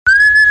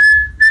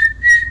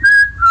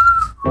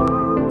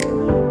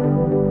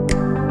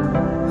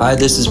Hi,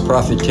 this is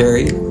Prophet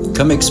Terry.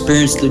 Come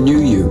experience the new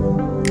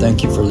you.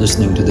 Thank you for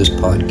listening to this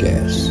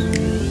podcast.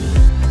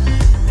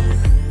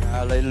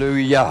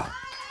 Hallelujah.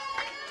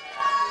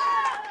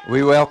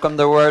 We welcome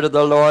the word of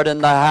the Lord in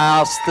the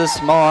house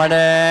this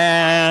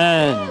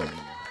morning.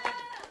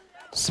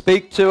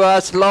 Speak to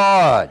us,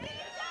 Lord.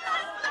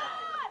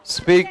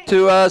 Speak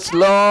to us,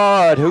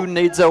 Lord. Who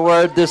needs a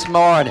word this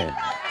morning?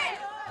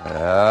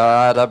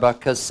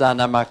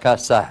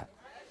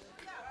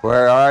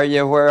 Where are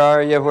you? Where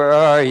are you? Where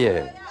are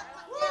you?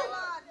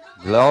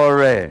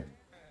 Glory.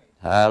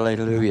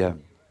 Hallelujah.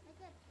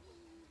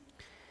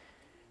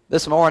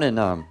 This morning,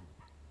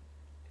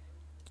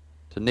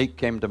 Tanique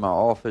came to my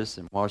office,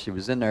 and while she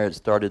was in there, it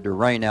started to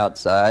rain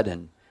outside.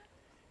 And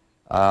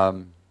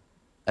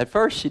at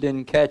first, she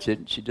didn't catch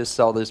it. She just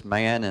saw this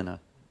man and I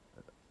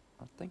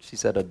think she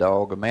said a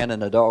dog. A man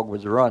and a dog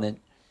was running.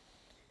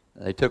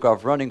 They took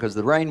off running because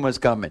the rain was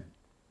coming.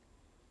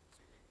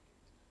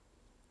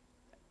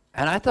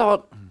 And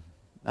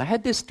I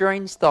had this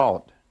strange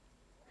thought.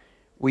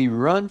 We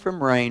run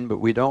from rain, but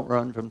we don't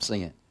run from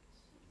sin.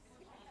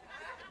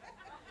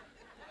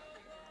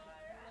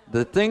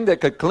 The thing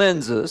that could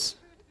cleanse us,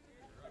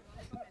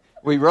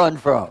 we run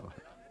from.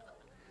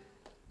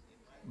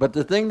 But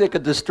the thing that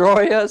could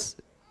destroy us,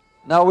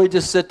 now we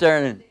just sit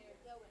there and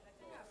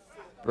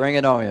bring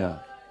it on you.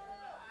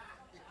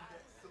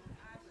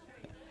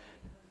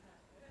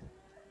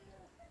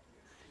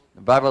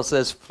 The Bible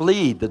says,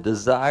 flee the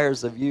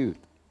desires of youth.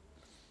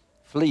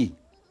 Flee.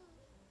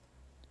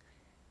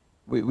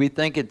 We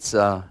think it's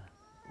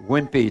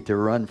wimpy to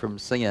run from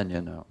sin,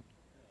 you know.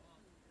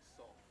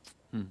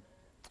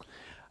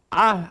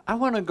 I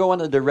want to go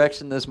in a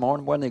direction this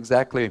morning. Wasn't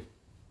exactly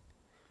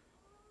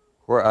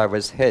where I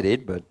was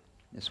headed, but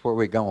it's where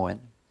we're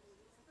going,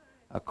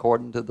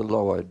 according to the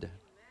Lord.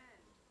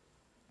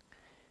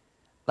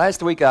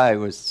 Last week I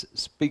was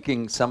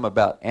speaking some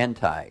about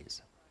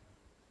antis,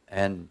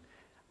 and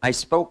I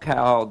spoke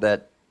how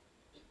that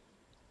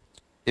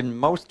in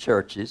most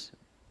churches,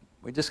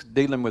 we're just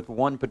dealing with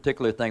one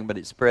particular thing, but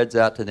it spreads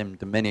out to them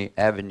to many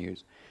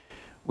avenues.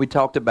 We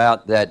talked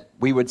about that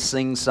we would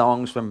sing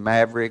songs from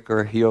Maverick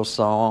or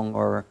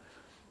Hillsong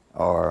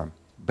or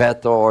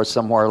Bethel or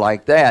somewhere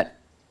like that.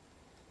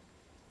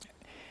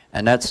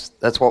 And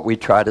that's what we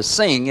try to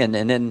sing. And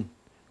in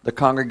the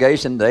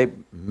congregation, they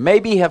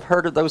maybe have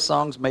heard of those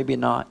songs, maybe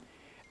not.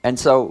 And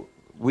so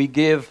we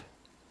give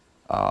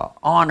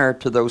honor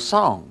to those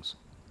songs.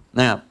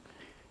 Now,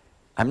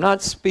 I'm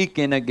not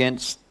speaking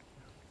against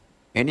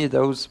any of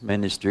those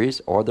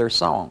ministries or their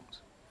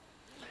songs.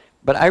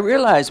 But I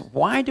realize,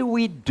 why do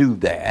we do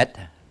that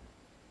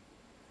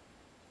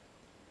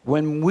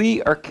when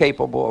we are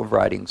capable of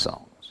writing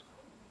songs?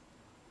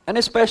 And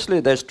especially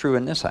that's true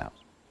in this house.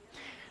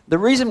 The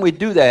reason we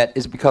do that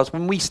is because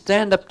when we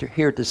stand up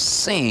here to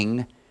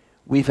sing,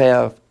 we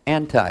have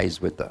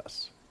antis with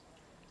us.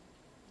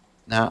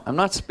 Now, I'm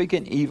not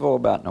speaking evil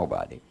about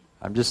nobody.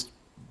 I'm just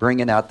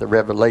bringing out the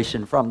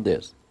revelation from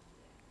this.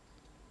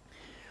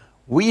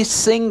 We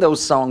sing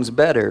those songs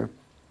better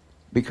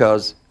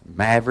because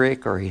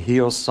Maverick or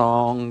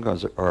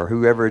Hillsong or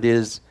whoever it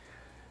is,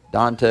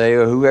 Dante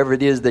or whoever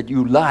it is that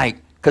you like,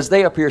 because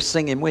they up here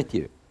singing with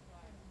you.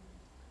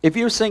 If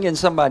you're singing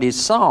somebody's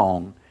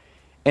song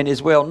and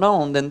is well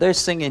known, then they're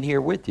singing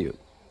here with you.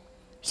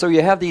 So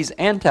you have these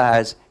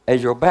antis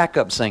as your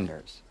backup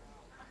singers.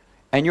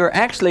 And you're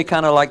actually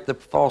kind of like the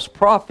false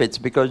prophets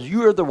because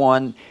you're the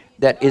one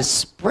that is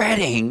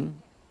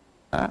spreading.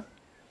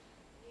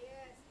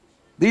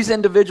 These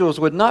individuals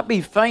would not be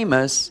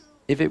famous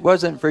if it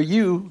wasn't for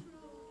you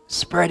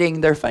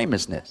spreading their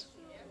famousness.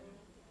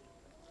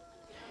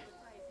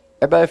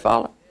 Everybody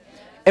follow?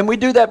 And we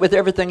do that with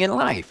everything in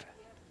life.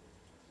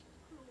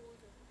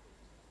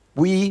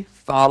 We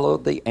follow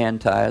the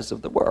antis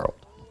of the world,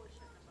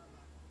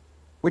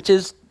 which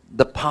is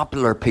the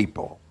popular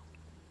people.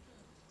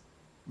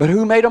 But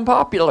who made them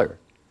popular?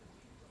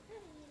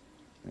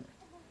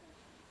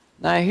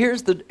 Now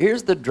here's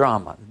the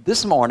drama.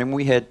 This morning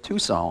we had two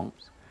songs.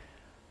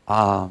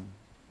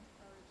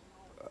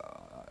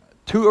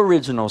 Two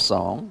original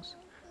songs,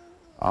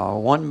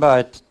 one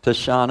by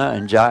Tashana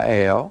and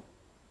Jael.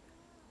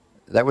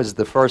 That was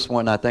the first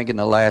one, I think, and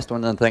the last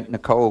one. I think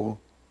Nicole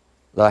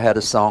had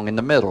a song in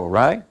the middle,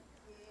 right?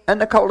 And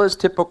Nicole is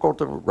typical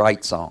to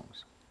write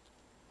songs.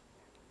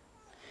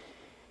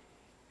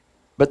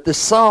 But the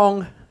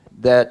song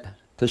that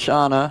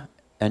Tashana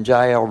and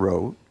Jael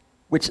wrote,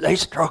 which they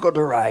struggled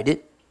to write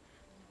it,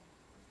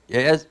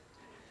 yes,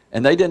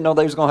 and they didn't know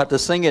they was going to have to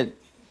sing it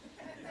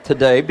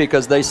today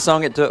because they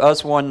sung it to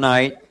us one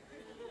night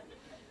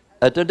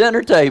at the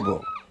dinner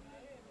table.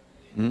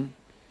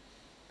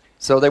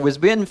 So they was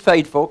being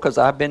faithful because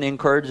I've been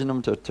encouraging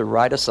them to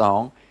write a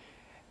song.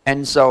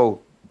 And so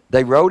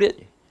they wrote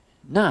it.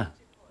 Nah.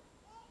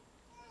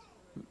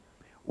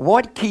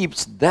 What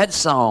keeps that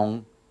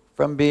song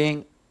from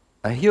being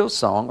a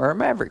Hillsong or a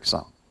Maverick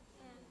song?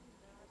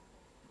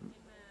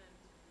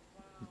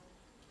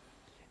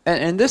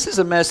 And this is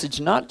a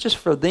message not just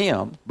for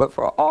them, but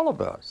for all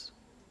of us.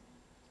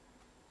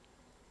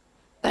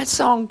 that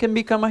song can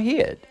become a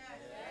hit.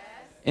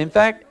 In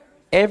fact,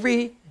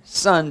 every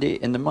Sunday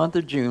in the month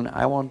of June,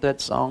 I want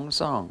that song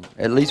sung.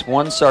 At least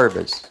one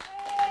service.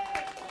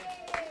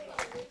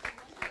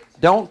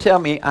 Don't tell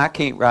me I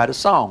can't write a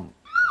song.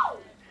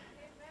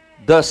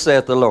 Thus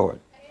saith the Lord.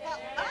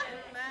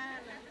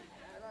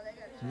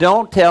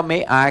 Don't tell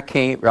me I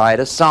can't write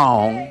a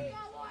song,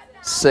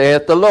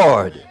 saith the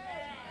Lord.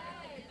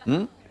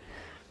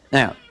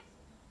 Now,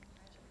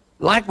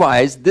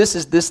 likewise, this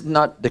is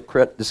not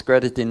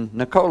discrediting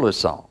Nicola's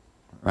song,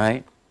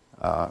 right?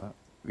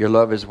 Your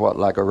love is what,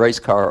 like a race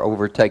car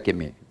overtaking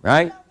me,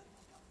 right?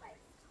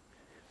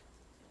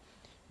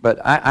 But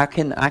I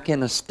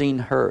can esteem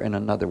her in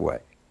another way.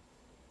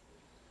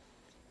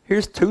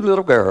 Here's two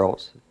little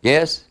girls,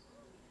 yes,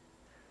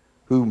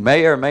 who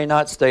may or may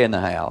not stay in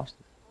the house,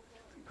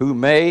 who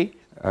may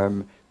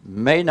or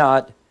may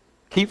not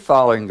keep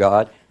following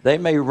God. They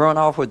may run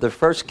off with the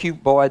first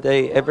cute boy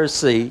they ever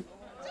see.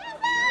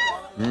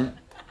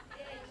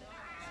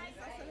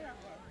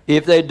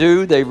 If they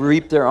do, they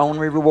reap their own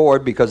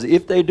reward, because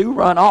if they do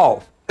run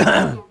off,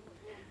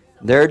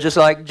 they're just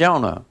like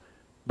Jonah,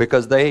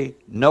 because they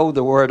know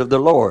the word of the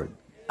Lord.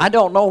 I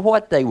don't know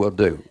what they will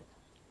do.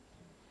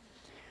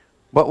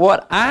 But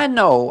what I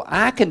know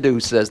I can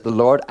do, says the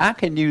Lord, I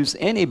can use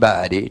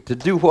anybody to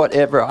do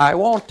whatever I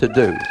want to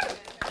do.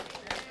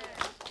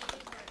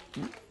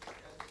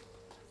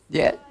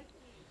 Yet,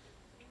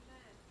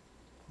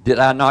 did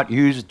I not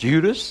use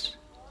Judas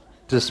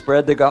to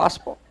spread the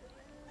gospel?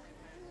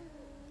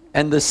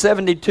 And the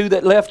 72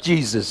 that left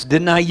Jesus,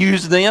 didn't I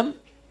use them?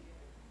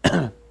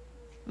 There's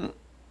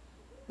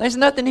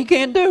nothing he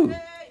can't do.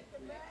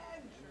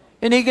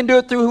 And he can do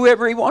it through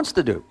whoever he wants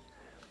to do.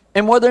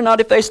 And whether or not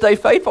if they stay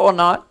faithful or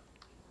not,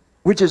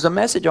 which is a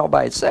message all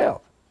by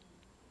itself.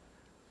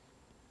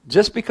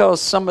 Just because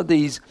some of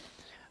these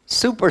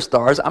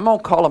superstars, I'm going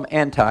to call them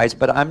antis,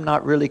 but I'm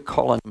not really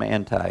calling them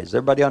antis.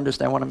 Everybody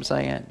understand what I'm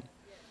saying?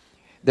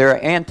 They're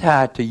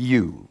anti to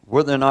you.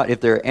 Whether or not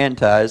if they're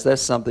antis,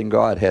 that's something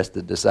God has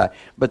to decide.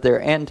 But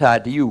they're anti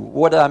to you.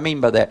 What do I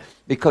mean by that?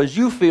 Because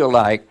you feel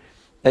like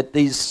that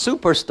these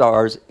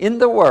superstars in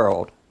the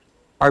world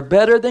are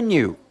better than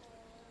you.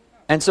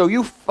 And so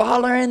you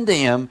following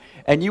them,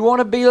 and you want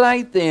to be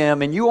like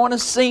them, and you want to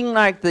sing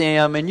like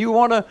them, and you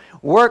want to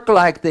work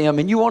like them,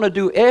 and you want to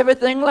do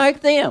everything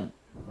like them.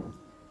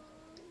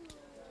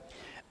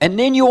 And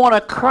then you want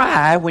to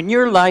cry when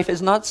your life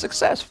is not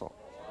successful.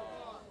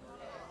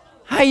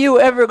 How you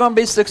ever going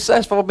to be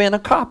successful being a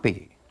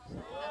copy?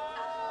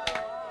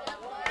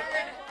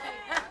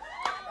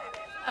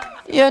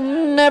 You're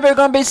never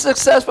going to be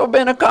successful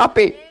being a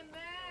copy.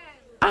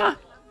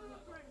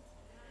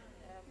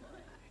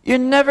 You're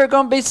never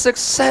going to be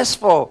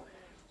successful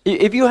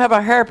if you have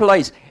a hair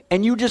place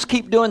and you just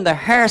keep doing the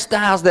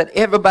hairstyles that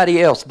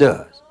everybody else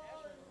does.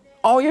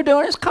 All you're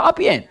doing is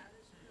copying.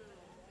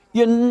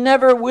 You're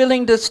never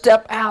willing to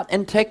step out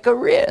and take a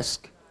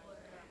risk.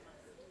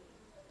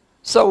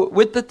 So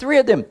with the three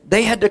of them,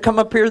 they had to come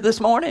up here this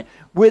morning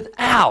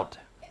without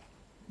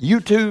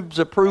YouTube's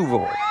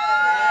approval.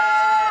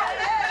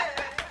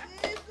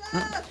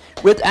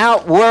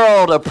 Without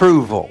world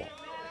approval.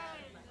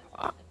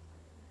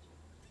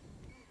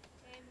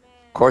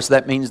 Of course,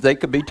 that means they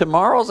could be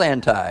tomorrow's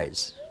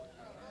antis.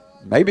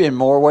 Maybe in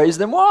more ways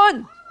than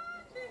one.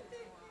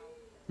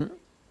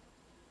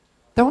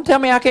 Don't tell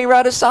me I can't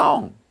write a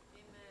song.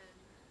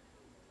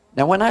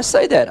 Now, when I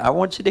say that, I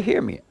want you to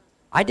hear me.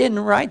 I didn't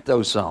write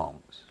those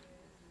songs.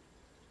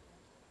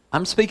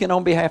 I'm speaking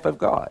on behalf of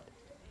God.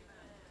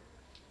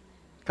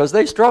 Because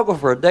they struggled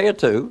for a day or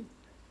two,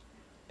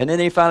 and then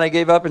they finally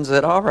gave up and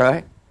said, all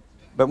right.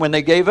 But when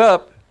they gave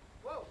up,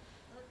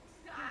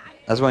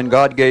 that's when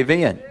God gave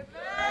in.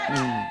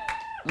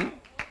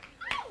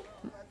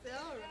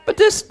 But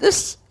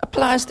this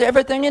applies to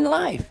everything in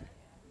life.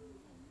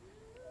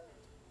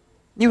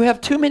 You have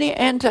too many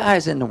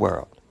antis in the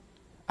world.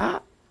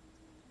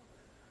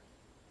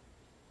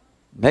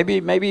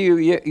 Maybe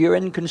you're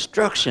in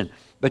construction,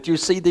 but you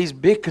see these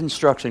big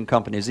construction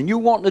companies and you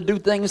want to do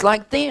things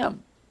like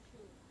them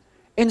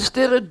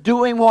instead of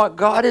doing what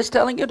God is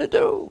telling you to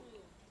do.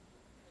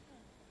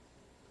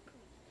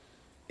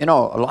 You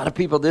know, a lot of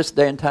people this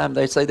day and time,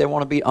 they say they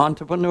want to be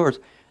entrepreneurs.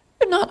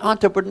 You're not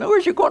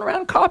entrepreneurs. You're going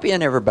around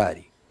copying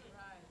everybody.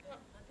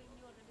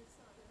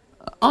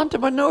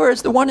 Entrepreneur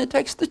is the one that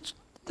takes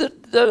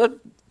the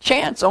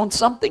chance on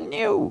something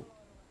new.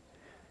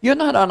 You're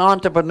not an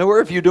entrepreneur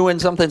if you're doing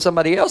something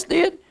somebody else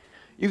did.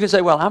 You can say,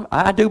 well,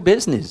 I do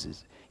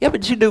businesses. Yeah,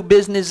 but you do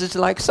businesses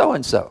like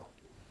so-and-so.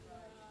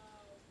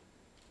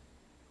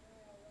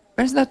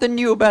 There's nothing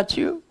new about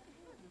you.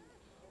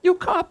 You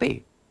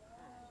copy.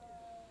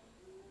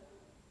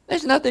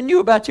 There's nothing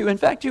new about you. In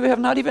fact, you have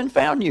not even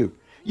found you.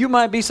 You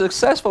might be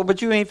successful, but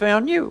you ain't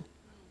found you.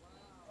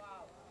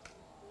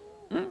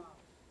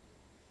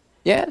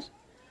 Yes?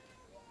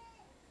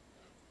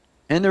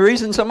 And the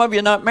reason some of you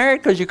are not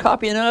married because you're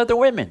copying other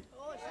women.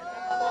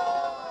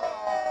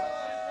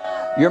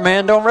 Your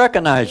man don't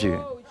recognize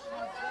you.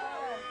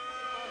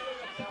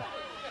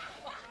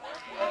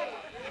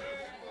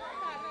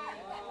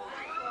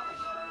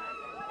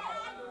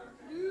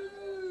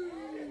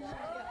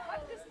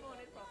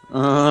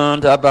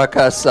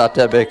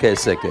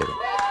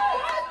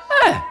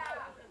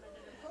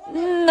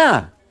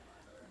 Nah.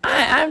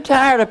 I'm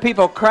tired of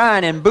people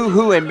crying and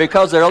boo-hooing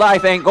because their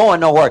life ain't going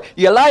nowhere.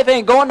 Your life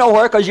ain't going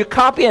nowhere because you're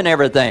copying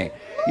everything.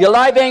 Your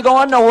life ain't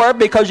going nowhere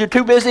because you're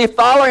too busy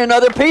following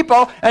other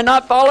people and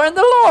not following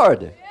the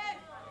Lord.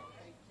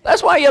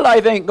 That's why your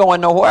life ain't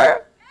going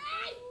nowhere.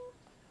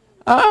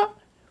 Huh?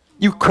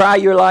 You cry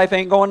your life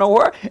ain't going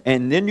nowhere,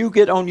 and then you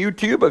get on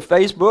YouTube or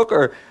Facebook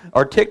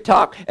or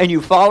TikTok and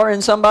you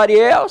following somebody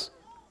else,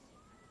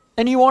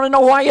 and you want to know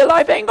why your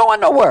life ain't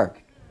going nowhere.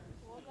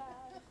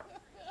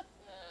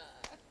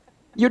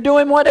 You're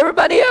doing what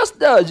everybody else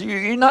does.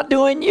 You're not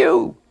doing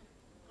you.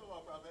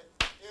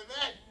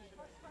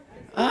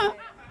 Huh?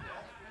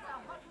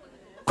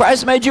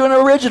 Christ made you an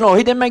original.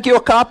 He didn't make you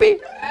a copy.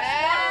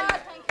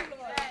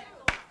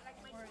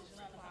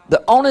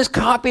 The honest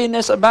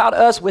copiness about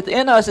us,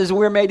 within us, is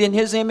we're made in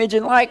His image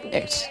and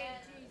likeness.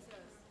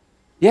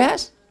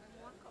 Yes?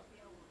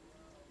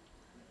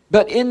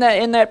 But in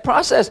that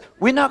process,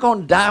 we're not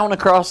going to die on the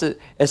cross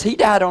as He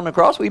died on the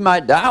cross. We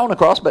might die on the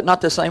cross, but not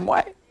the same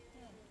way.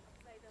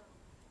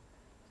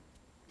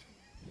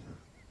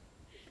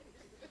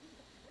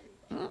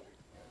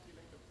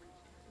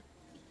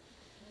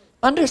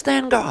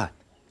 Understand God.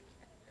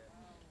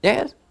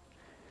 Yes?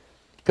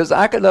 Because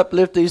I could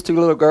uplift these two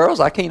little girls.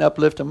 I can't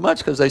uplift them much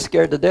because they're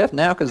scared to death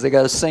now because they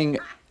got to sing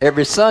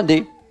every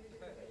Sunday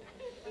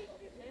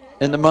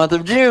in the month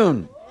of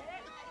June.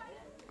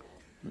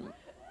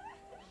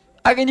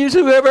 I can use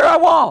whoever I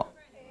want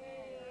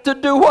to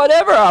do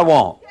whatever I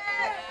want.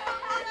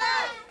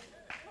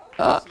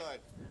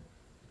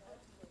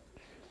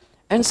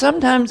 And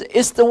sometimes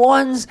it's the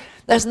ones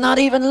that's not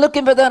even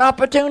looking for that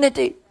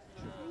opportunity.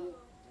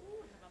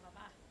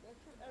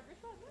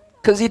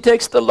 Because He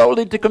takes the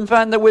lowly to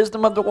confine the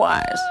wisdom of the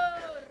wise.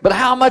 But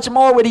how much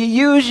more would He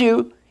use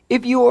you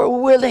if you were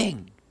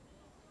willing?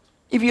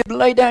 If you'd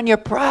lay down your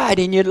pride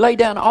and you'd lay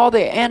down all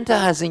the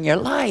antis in your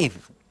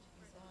life.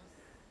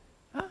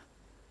 Huh?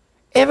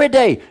 Every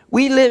day,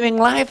 we living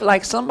life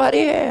like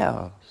somebody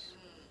else.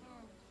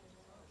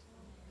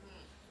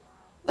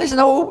 There's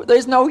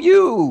no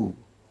you.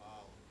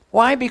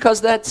 Why?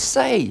 Because that's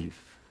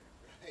safe.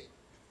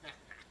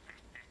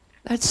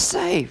 That's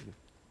safe.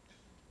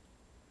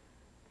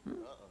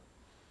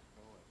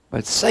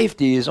 But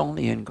safety is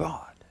only in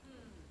God.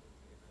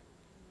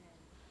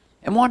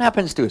 And what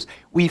happens to us?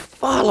 We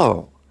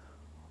follow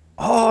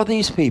all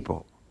these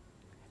people.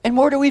 And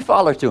where do we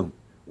follow to them?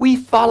 We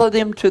follow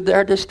them to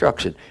their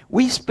destruction.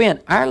 We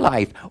spent our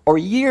life or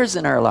years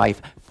in our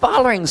life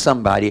following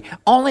somebody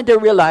only to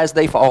realize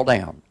they fall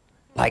down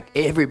like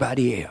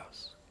everybody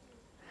else.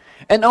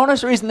 And the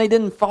honest reason they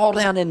didn't fall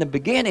down in the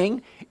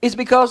beginning is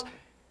because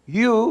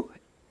you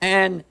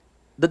and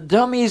the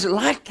dummies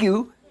like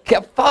you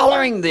kept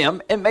following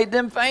them and made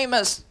them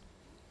famous.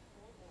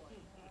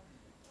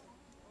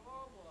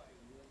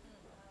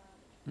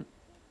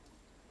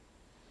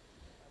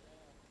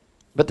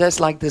 But that's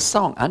like this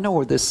song. I know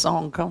where this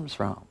song comes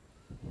from.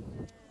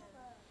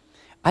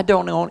 I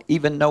don't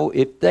even know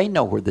if they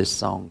know where this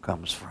song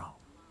comes from.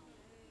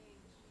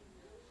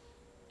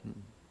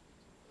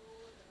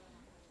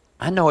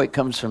 I know it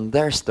comes from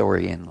their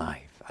story in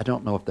life. I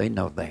don't know if they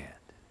know that.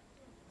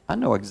 I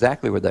know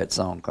exactly where that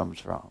song comes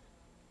from.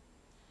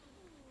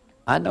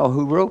 I know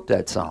who wrote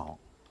that song.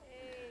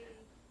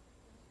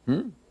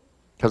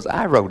 Because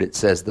I wrote it,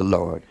 says the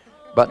Lord.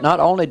 But not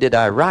only did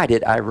I write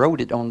it, I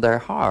wrote it on their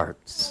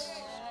hearts.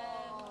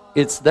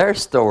 It's their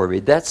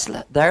story. That's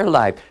their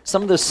life.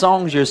 Some of the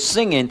songs you're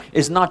singing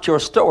is not your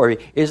story,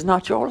 is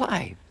not your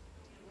life.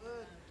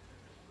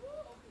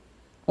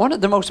 One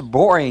of the most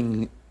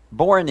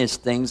boringest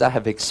things I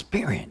have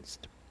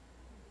experienced.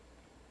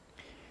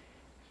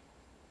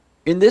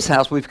 In this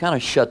house, we've kind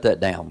of shut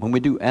that down. When we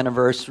do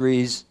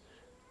anniversaries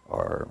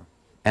or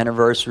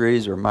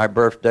my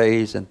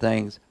birthdays and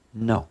things,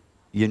 no,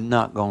 you're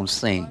not going to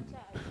sing.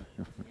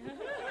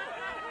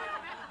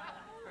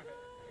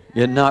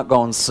 You're not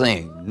going to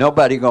sing.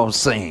 Nobody going to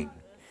sing.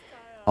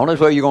 Only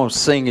way you're going to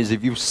sing is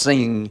if you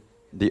sing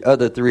the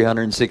other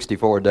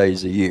 364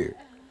 days a year.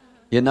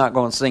 You're not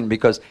going to sing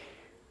because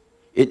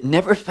it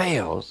never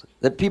fails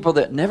that people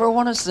that never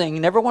want to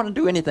sing, never want to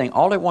do anything,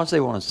 all they want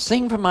to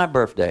sing for my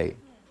birthday,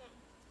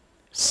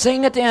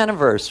 sing at the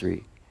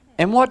anniversary.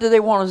 And what do they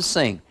want to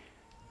sing?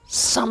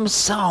 Some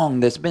song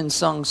that's been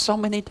sung so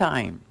many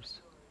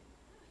times.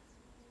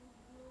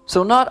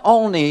 So not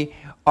only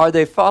are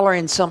they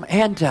following some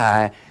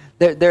anti,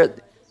 there's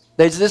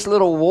this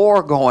little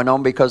war going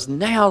on because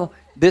now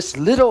this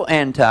little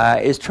anti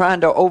is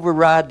trying to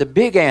override the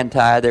big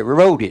anti that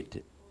wrote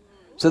it.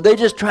 So they're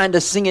just trying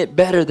to sing it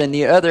better than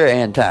the other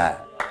anti.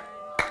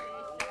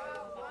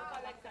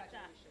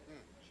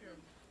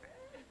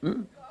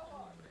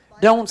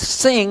 Don't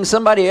sing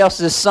somebody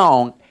else's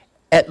song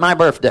at my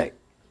birthday.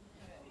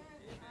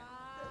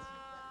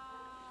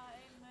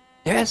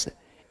 Yes.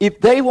 If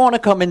they want to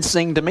come and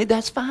sing to me,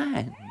 that's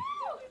fine.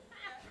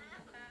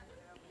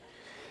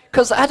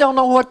 Because I don't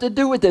know what to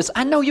do with this.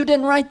 I know you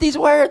didn't write these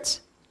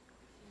words.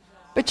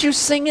 But you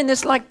singing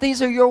this like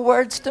these are your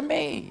words to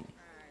me.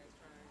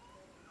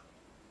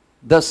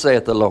 Thus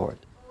saith the Lord.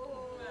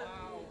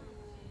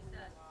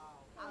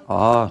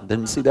 Oh,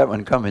 didn't see that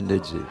one coming,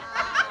 did you?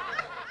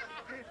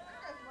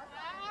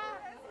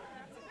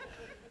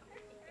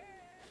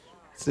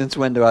 Since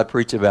when do I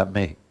preach about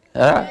me?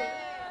 Huh?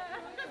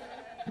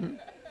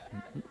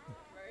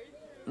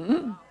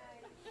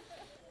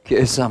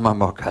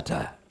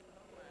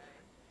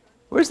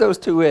 Where's those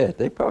two at?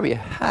 They probably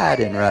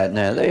hiding right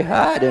now. They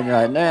hiding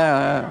right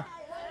now.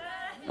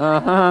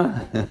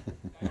 Uh-huh.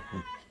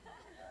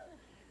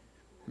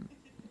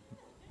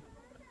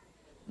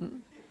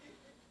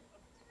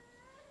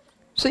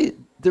 See,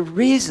 the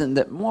reason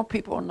that more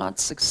people are not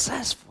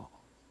successful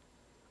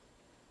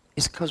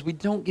is because we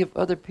don't give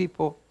other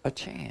people a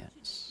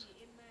chance.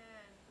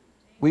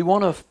 We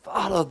want to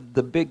follow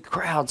the big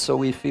crowd so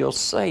we feel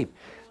safe.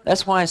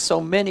 That's why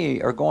so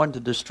many are going to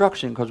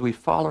destruction, because we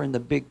follow in the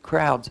big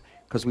crowds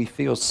because we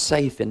feel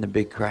safe in the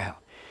big crowd.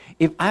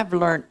 If I've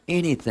learned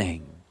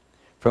anything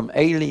from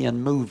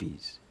alien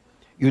movies,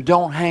 you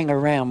don't hang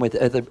around with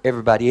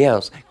everybody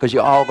else because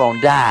you're all going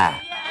to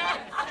die.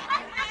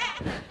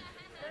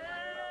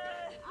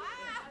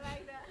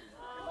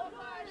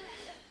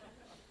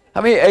 How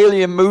many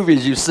alien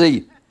movies you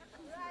see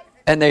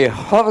and they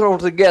huddle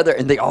together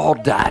and they all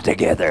die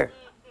together?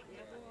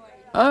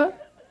 Huh?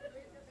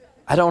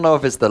 I don't know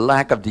if it's the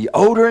lack of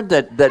deodorant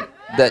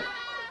that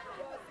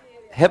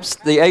helps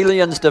the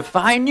aliens to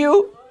find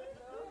you.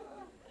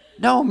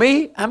 No,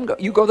 me,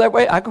 you go that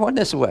way, I'm going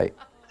this way.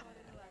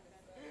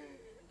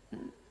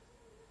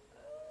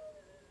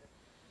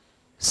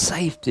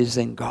 Safety is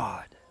in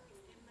God.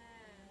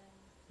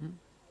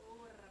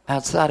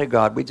 Outside of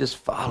God, we just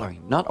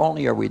following. Not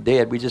only are we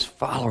dead, we're just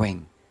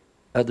following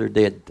other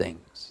dead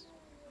things.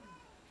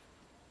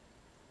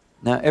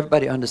 Now,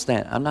 everybody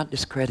understand, I'm not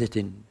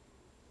discrediting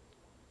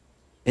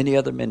any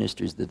other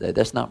ministries today.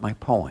 That's not my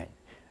point.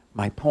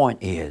 My point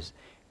is,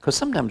 because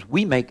sometimes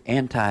we make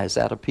antis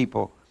out of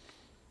people.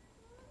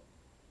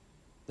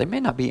 They may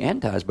not be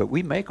antis, but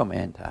we make them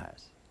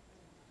antis.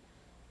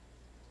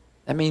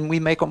 I mean, we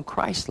make them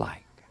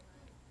Christ-like.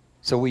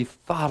 So we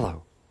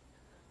follow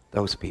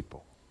those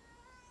people.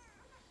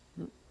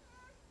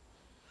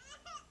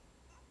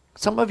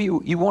 Some of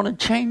you want to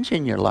change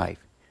in your life.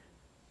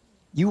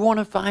 You want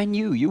to find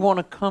you. You want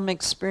to come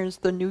experience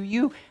the new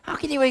you. How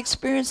can you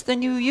experience the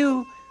new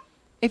you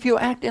if you're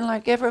acting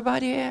like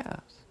everybody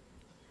else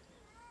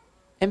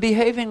and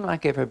behaving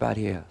like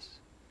everybody else?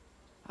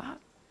 Huh?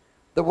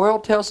 The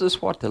world tells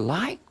us what to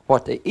like,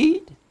 what to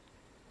eat.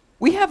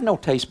 We have no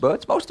taste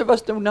buds. Most of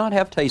us do not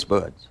have taste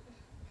buds.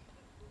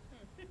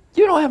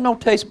 You don't have no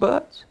taste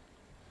buds.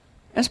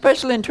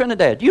 Especially in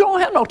Trinidad. You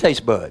don't have no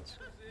taste buds.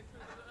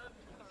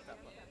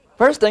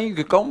 First thing, you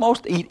could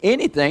almost eat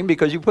anything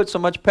because you put so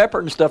much pepper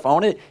and stuff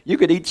on it, you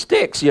could eat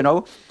sticks, you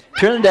know.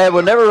 Trinidad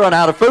will never run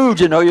out of food,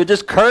 you know. You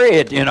just curry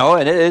it, you know,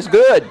 and it's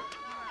good.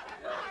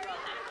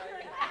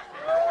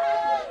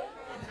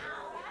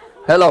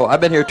 Hello,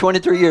 I've been here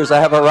 23 years. I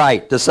have a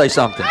right to say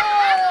something.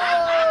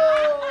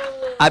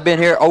 I've been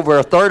here over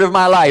a third of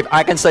my life.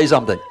 I can say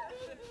something.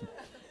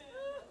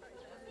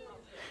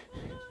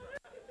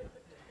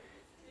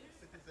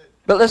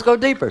 But let's go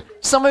deeper.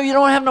 Some of you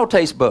don't have no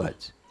taste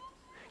buds.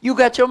 You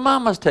got your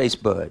mama's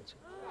taste buds.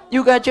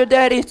 You got your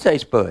daddy's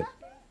taste bud.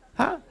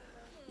 Huh?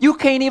 You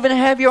can't even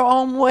have your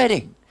own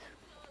wedding.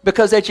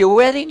 Because at your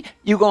wedding,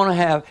 you're gonna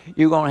have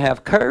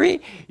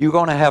curry, you're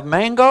gonna have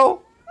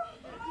mango,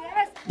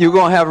 you're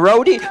gonna have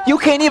roti. You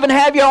can't even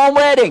have your own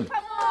wedding.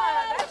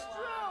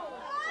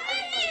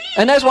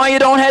 And that's why you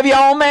don't have your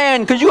own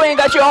man, because you ain't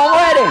got your own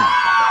wedding.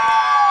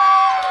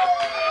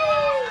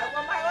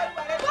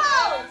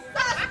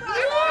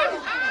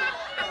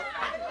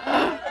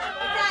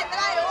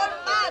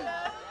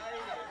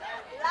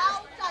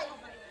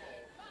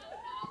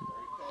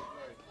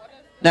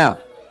 Now,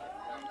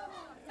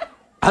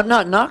 I'm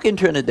not knocking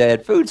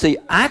Trinidad food. See,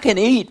 I can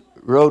eat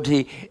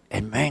roti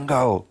and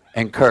mango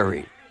and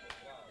curry.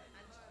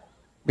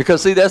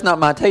 Because, see, that's not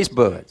my taste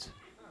buds.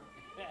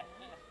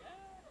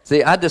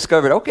 See, I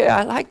discovered, okay,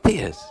 I like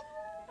this.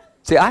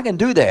 See, I can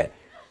do that.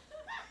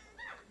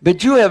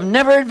 But you have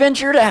never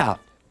ventured out.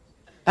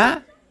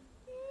 Huh?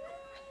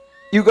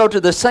 You go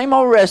to the same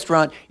old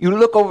restaurant, you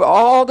look over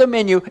all the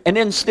menu, and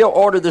then still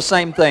order the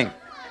same thing.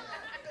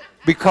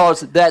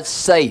 Because that's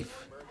safe.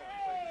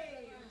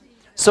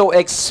 So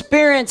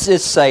experience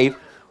is safe.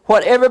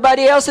 What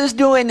everybody else is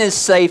doing is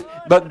safe,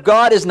 but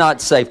God is not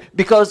safe.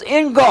 Because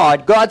in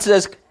God, God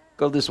says,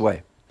 go this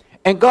way.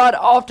 And God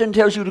often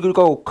tells you to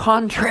go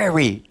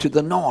contrary to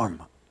the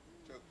norm.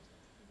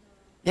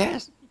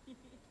 Yes?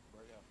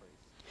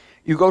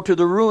 You go to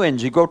the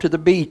ruins, you go to the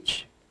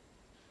beach.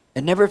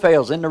 It never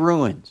fails, in the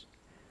ruins.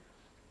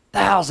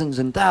 Thousands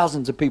and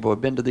thousands of people have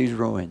been to these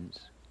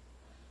ruins.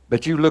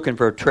 But you're looking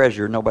for a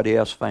treasure nobody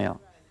else found.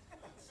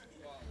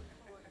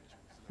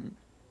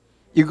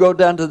 You go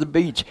down to the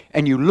beach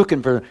and you're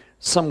looking for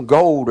some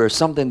gold or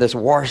something that's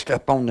washed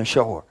up on the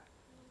shore.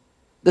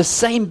 The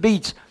same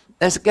beach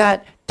that's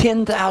got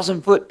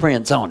 10,000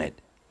 footprints on it.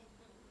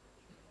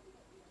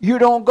 You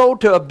don't go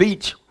to a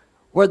beach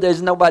where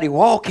there's nobody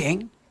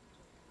walking.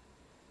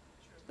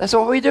 That's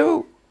what we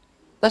do.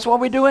 That's what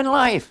we do in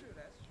life.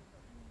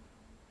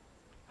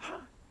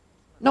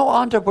 No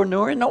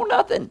entrepreneur, no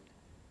nothing.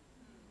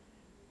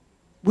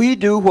 We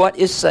do what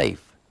is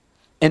safe.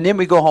 And then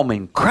we go home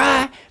and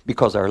cry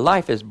because our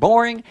life is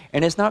boring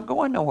and it's not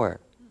going nowhere.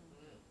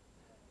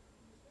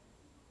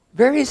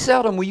 Very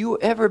seldom will you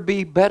ever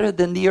be better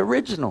than the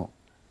original.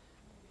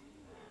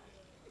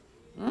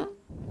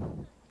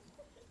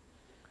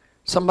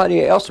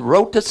 Somebody else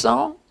wrote the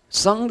song,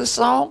 sung the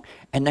song,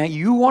 and now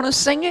you want to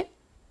sing it?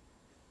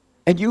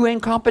 And you in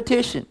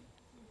competition.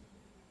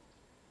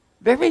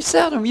 Very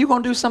seldom you're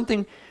going to do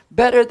something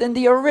better than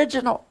the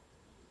original.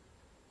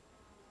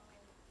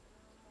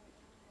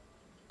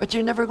 But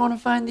you're never going to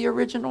find the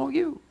original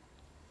you.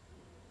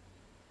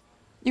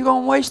 You're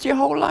going to waste your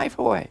whole life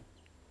away.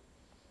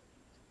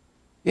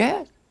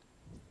 Yeah.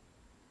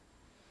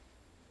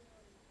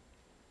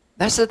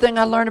 That's the thing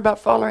I learned about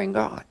following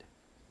God.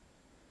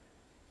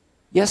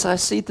 Yes, I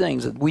see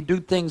things. We do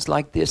things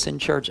like this in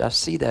church. I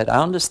see that. I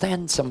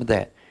understand some of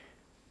that.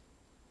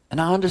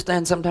 And I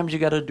understand sometimes you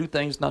got to do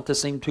things not to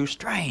seem too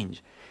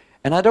strange.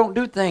 And I don't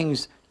do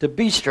things to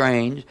be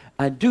strange.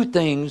 I do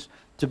things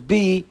to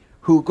be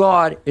who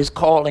God is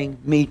calling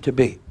me to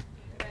be.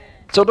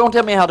 So don't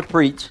tell me how to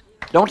preach.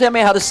 Don't tell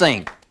me how to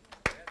sing.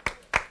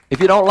 If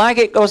you don't like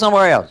it, go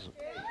somewhere else.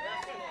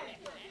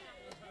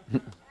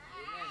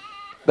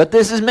 But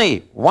this is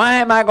me. Why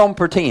am I going to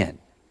pretend?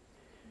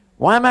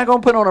 Why am I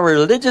going to put on a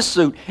religious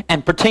suit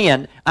and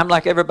pretend I'm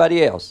like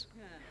everybody else?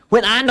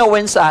 When I know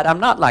inside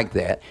I'm not like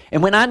that.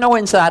 And when I know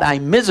inside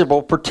I'm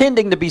miserable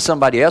pretending to be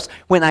somebody else,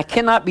 when I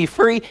cannot be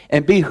free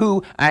and be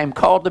who I am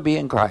called to be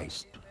in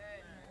Christ.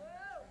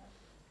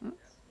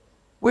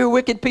 We're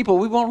wicked people.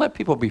 We won't let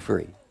people be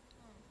free.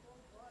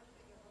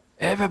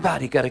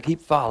 Everybody got to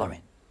keep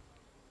following.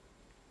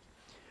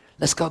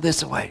 Let's go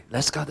this way.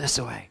 Let's go this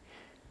way.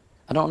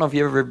 I don't know if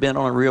you've ever been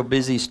on a real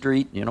busy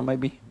street,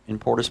 maybe in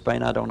Port of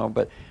Spain, I don't know,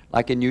 but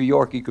like in New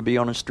York, you could be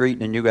on a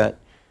street and you got,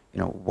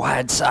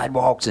 wide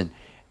sidewalks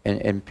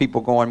and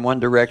people going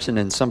one direction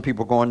and some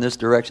people going this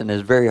direction.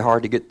 It's very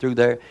hard to get through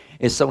there.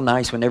 It's so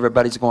nice when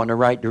everybody's going the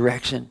right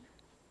direction.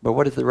 But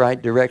what if the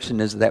right direction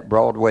is that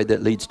broad way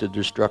that leads to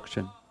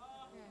destruction?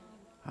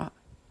 Huh?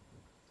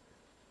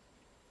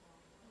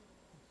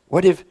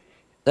 What if,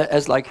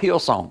 as like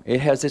Hillsong,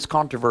 it has its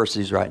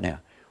controversies right now.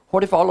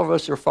 What if all of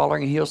us are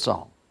following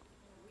Hillsong?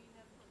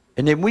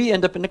 And then we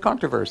end up in the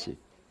controversy.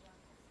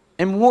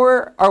 And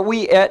where are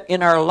we at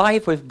in our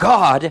life with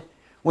God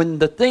when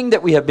the thing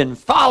that we have been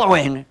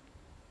following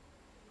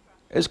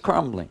is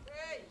crumbling?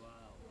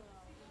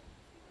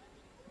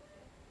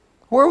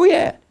 Where are we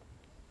at?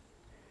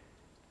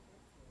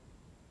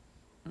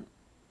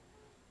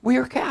 We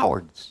are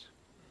cowards.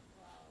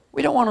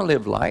 We don't want to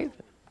live life.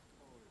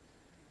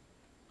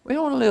 We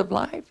don't want to live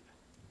life.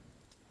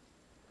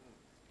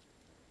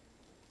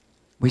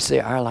 We say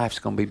our life's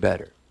going to be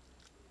better.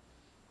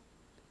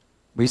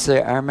 We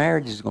say our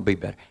marriage is going to be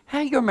better.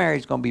 How your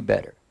marriage going to be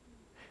better?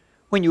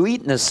 When you're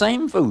eating the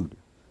same food.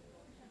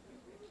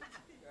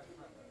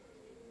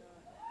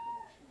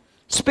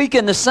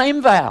 Speaking the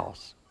same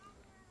vows.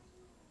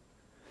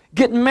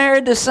 Getting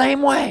married the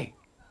same way.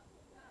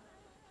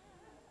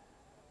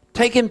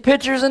 Taking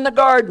pictures in the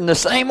garden the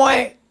same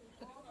way.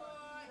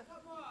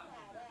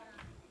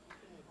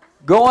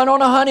 Going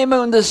on a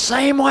honeymoon the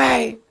same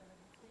way.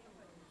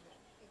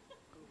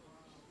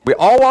 We're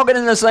all walking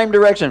in the same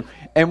direction.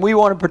 And we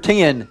want to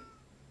pretend,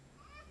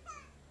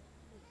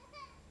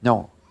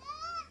 no,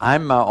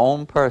 I'm my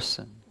own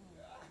person.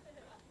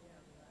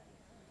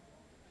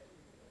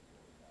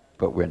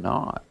 But we're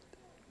not.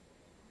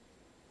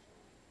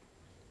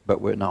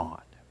 But we're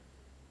not.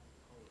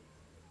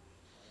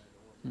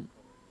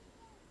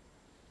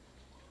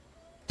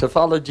 To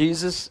follow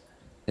Jesus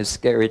is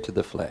scary to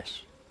the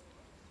flesh.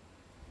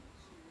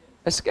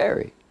 It's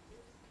scary.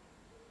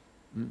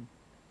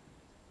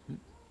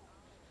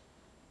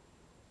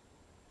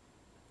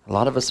 A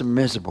lot of us are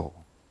miserable.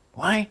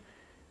 Why?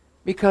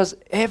 Because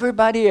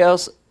everybody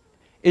else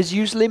is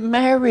usually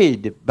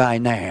married by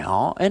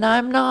now, and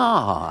I'm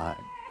not.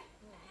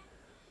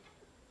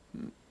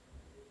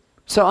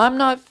 So I'm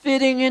not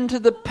fitting into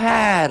the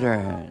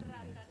pattern.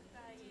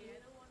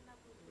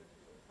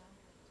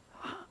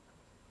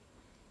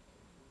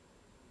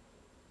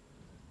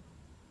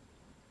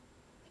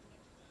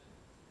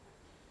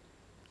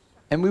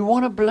 And we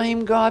want to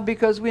blame God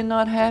because we're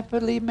not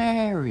happily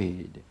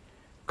married.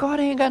 God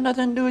ain't got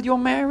nothing to do with your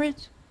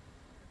marriage.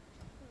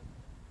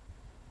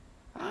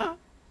 Huh?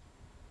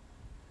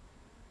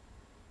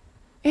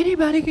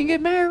 Anybody can get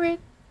married.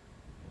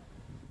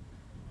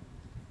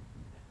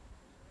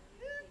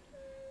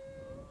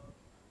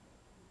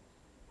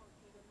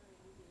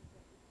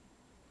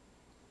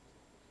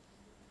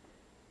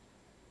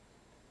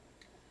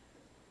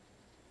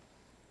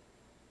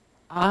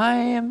 I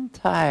am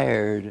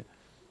tired,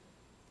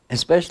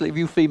 especially of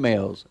you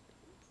females,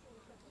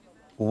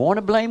 want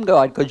to blame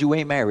God because you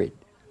ain't married.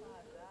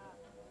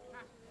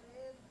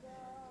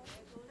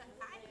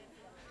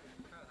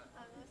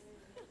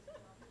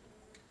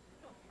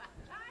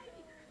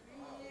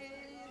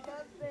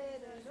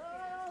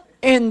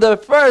 the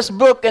first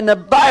book in the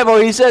Bible,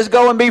 he says,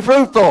 go and be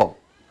fruitful.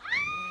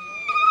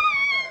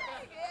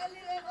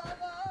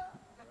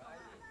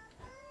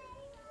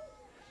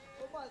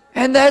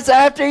 And that's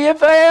after you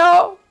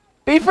fail.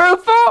 Be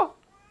fruitful.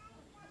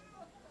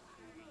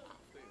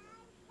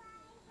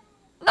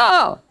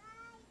 No.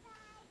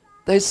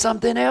 There's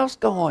something else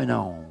going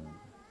on.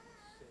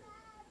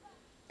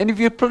 And if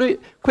you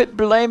quit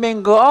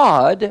blaming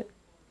God,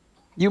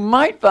 you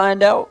might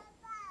find out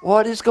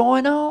what is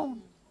going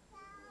on.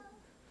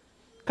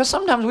 Because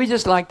sometimes we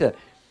just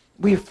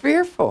we're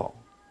fearful.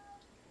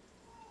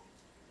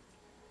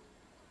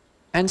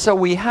 And so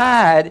we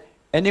hide,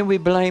 and then we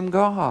blame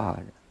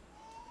God.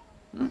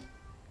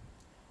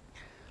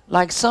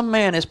 Like some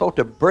man is supposed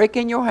to break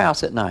in your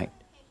house at night,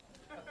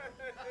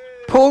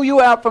 pull you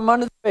out from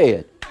under the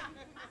bed,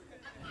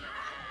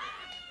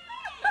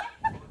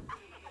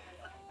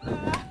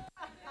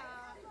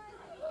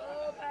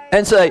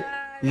 and say,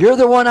 you're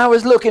the one I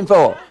was looking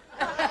for.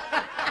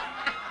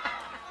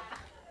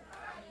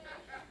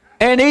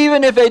 And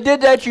even if they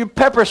did that, you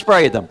pepper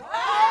spray them.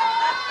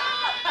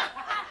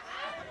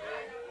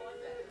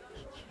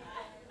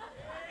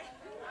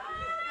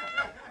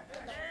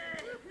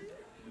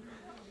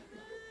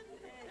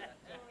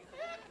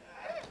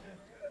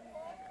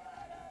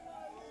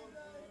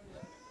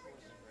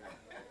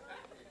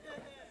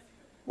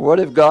 What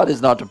if God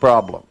is not the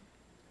problem?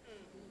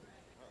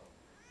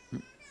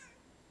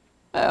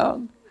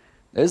 Well,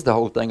 there's the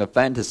whole thing of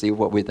fantasy of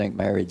what we think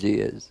marriage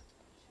is.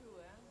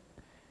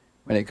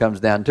 When it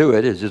comes down to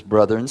it, it's just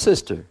brother and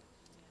sister.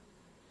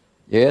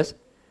 Yes?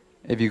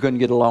 If you couldn't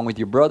get along with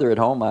your brother at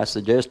home, I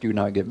suggest you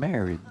not get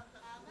married.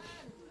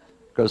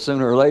 Because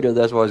sooner or later,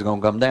 that's what it's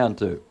going to come down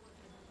to.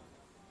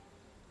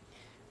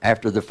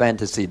 After the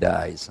fantasy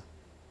dies.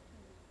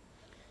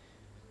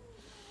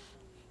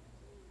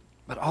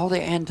 But all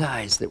the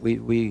antis that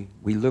we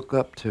look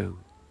up to,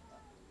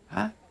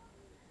 huh?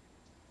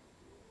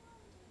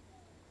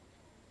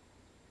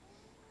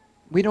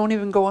 We don't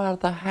even go out of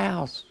the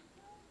house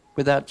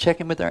without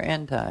checking with our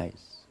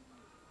antis.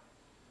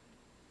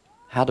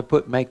 How to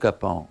put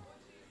makeup on.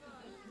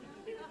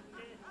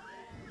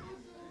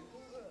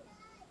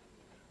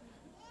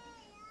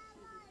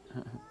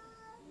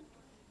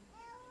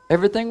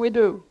 Everything we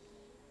do.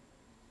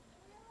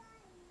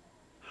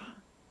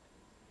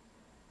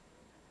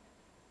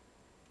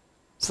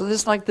 So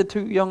this is like the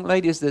two young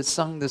ladies that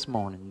sung this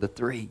morning, the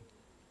three.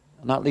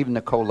 I'm not leaving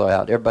Nicola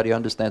out. Everybody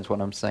understands what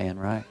I'm saying,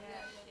 right?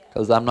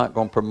 Because I'm not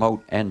going to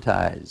promote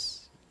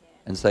antis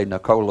and say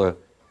Nicola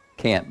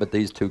can't, but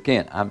these two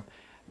can't. The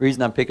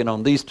reason I'm picking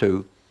on these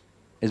two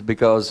is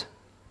because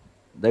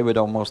they would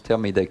almost tell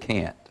me they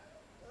can't.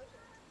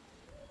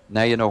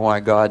 Now you know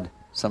why God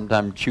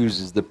sometimes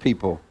chooses the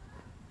people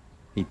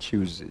He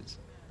chooses.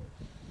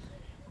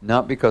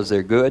 Not because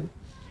they're good,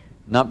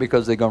 not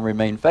because they're going to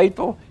remain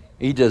faithful.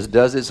 He just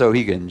does it so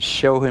He can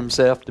show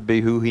Himself to be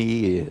who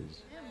He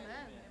is.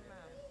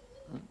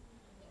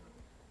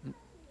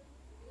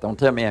 Don't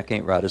tell me I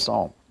can't write a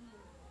song.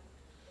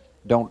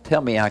 Don't tell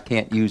me I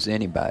can't use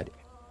anybody.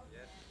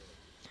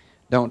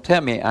 Don't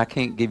tell me I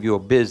can't give you a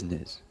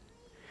business.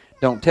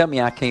 Don't tell me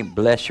I can't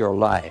bless your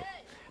life.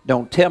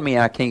 Don't tell me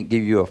I can't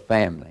give you a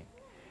family.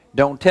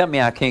 Don't tell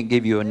me I can't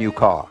give you a new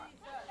car.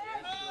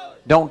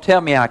 Don't tell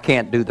me I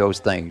can't do those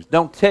things.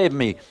 Don't tell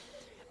me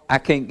I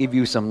can't give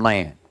you some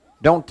land.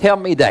 Don't tell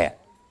me that.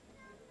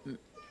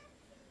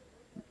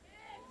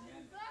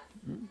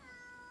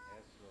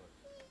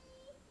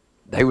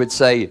 They would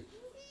say,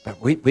 but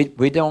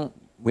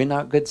we're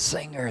not good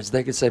singers.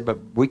 They could say, but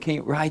we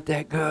can't write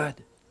that good.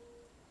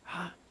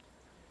 Huh?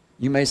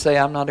 You may say,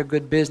 I'm not a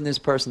good business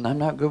person. I'm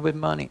not good with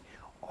money.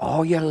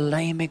 All your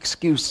lame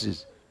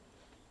excuses.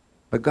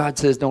 But God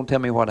says, don't tell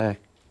me what I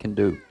can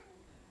do.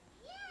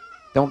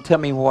 Don't tell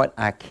me what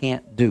I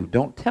can't do.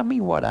 Don't tell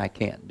me what I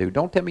can't do.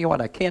 Don't tell me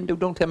what I can do.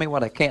 Don't tell me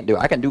what I can't do.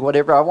 I can do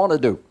whatever I want to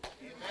do.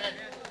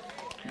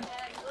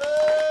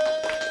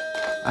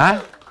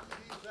 Huh?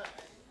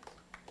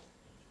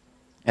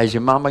 As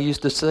your mama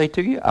used to say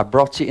to you, I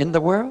brought you in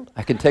the world.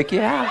 I can take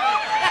you out.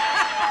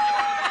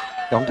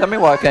 Don't tell me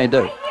what I can't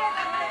do.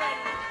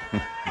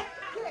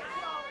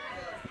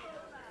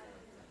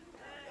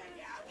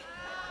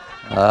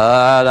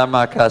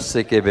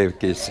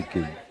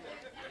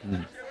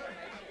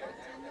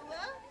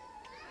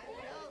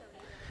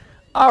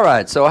 All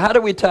right, so how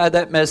do we tie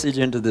that message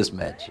into this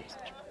message?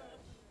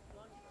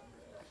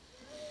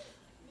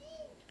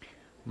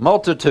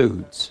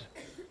 Multitudes.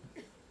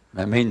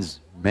 That means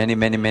many,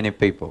 many, many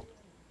people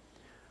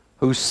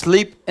who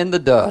sleep in the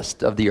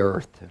dust of the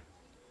earth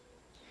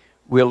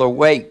will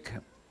awake,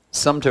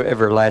 some to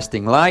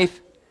everlasting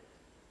life,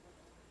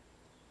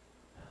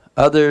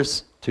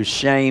 others to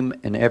shame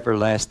and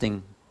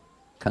everlasting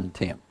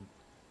contempt.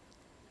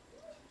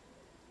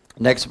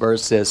 Next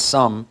verse says,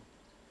 some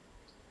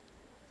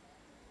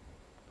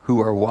who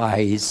are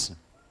wise,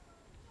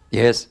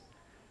 yes,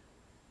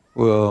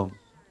 will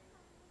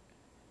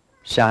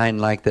shine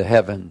like the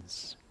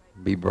heavens,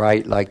 be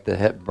bright like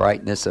the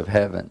brightness of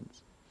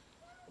heavens.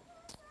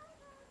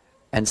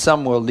 And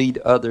some will lead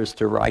others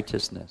to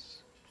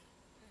righteousness.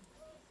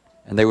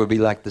 And they will be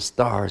like the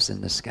stars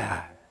in the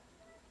sky.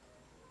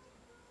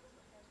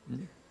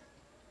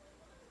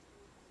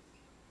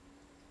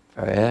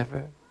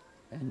 Forever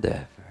and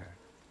ever.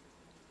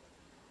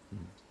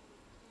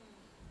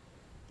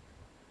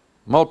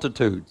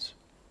 Multitudes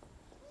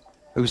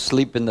who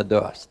sleep in the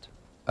dust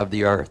of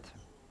the earth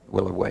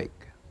will awake.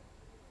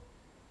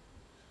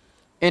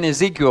 In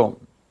Ezekiel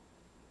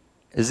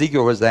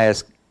was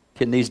asked,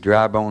 can these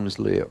dry bones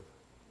live?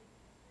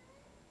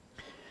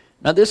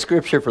 Now this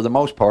scripture for the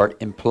most part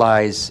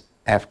implies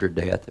after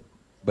death,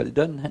 but it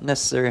doesn't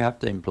necessarily have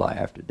to imply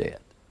after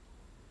death.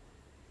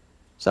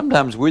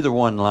 Sometimes we're the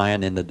one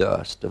lying in the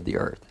dust of the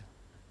earth.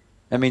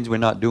 That means we're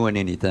not doing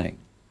anything.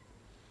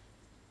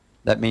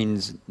 That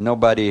means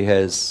nobody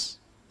has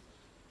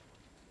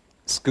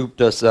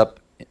scooped us up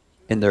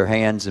in their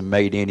hands and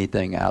made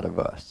anything out of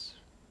us.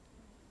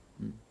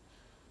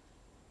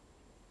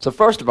 So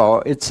first of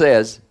all, it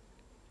says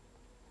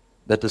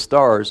that the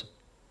stars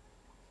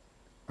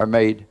are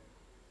made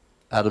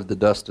out of the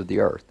dust of the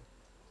earth.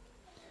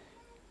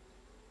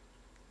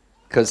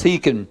 Because he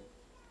can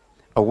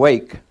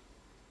awake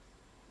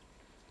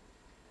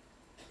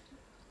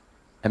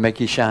and make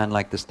you shine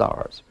like the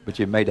stars, but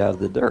you're made out of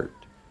the dirt.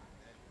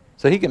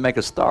 So he can make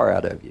a star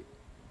out of you.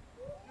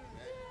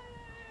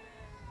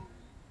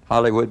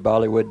 Hollywood,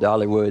 Bollywood,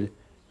 Dollywood,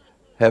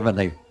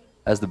 heavenly,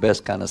 as the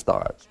best kind of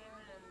stars.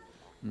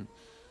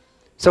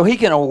 So he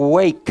can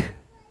awake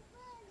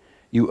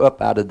you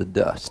up out of the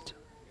dust.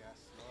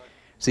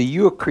 See,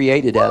 you are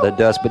created out of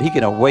dust, but he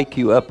can awake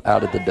you up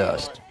out of the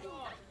dust.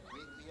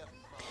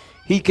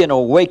 He can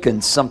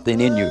awaken something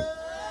in you.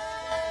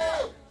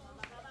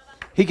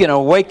 He can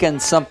awaken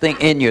something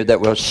in you that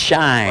will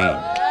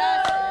shine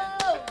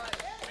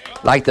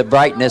like the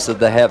brightness of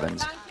the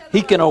heavens.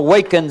 He can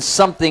awaken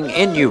something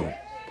in you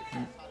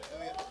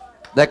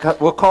that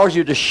will cause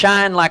you to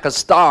shine like a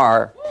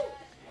star,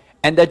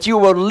 and that you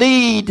will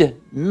lead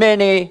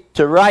many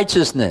to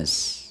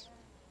righteousness.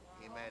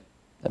 Amen.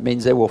 That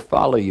means they will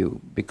follow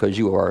you because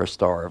you are a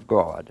star of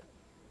God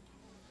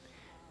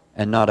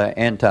and not an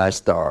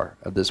anti-star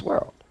of this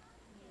world.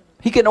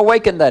 He can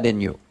awaken that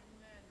in you.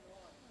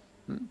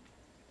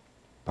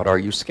 But are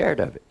you scared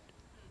of it?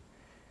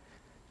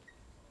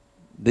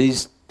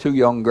 These two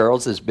young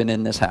girls has been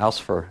in this house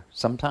for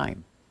some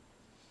time.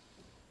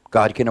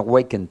 God can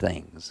awaken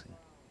things.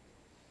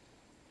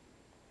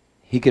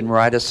 He can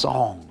write a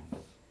song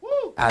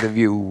out of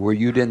you where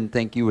you didn't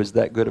think you was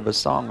that good of a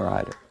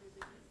songwriter.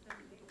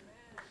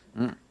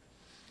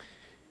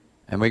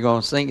 And we're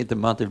going to sing it the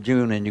month of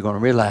June, and you're going to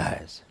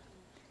realize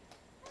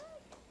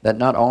that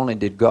not only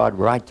did God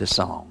write the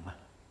song,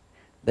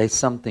 there's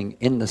something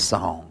in the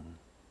song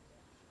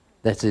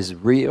that's as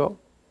real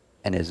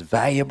and as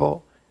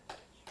valuable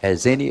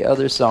as any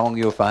other song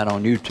you'll find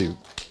on YouTube.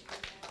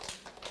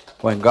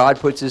 When God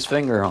puts his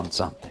finger on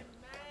something.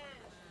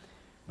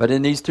 But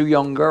in these two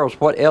young girls,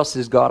 what else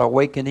is God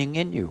awakening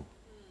in you?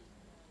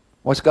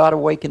 What's God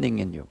awakening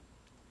in you?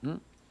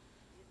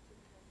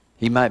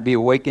 He might be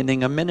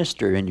awakening a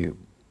minister in you.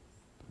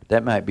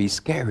 That might be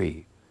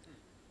scary.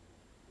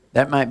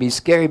 That might be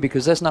scary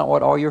because that's not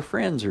what all your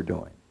friends are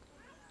doing.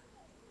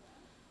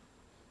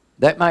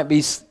 That might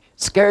be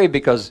scary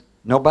because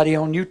nobody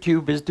on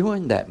YouTube is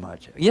doing that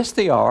much. Yes,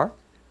 they are.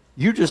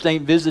 You just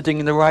ain't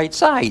visiting the right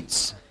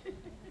sites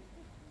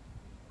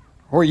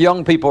where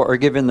young people are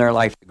giving their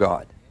life to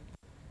God.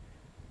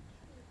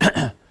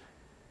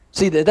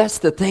 See, that's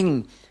the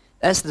thing.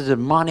 That's the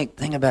demonic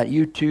thing about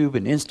YouTube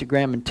and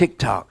Instagram and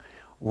TikTok.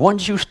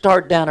 Once you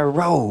start down a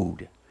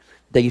road,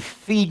 they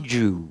feed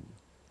you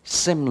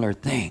similar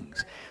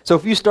things. So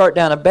if you start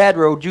down a bad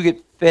road, you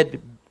get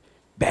fed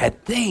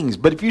bad things.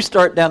 But if you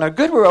start down a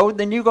good road,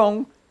 then you're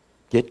going to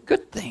get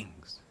good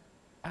things.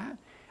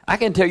 I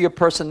can tell your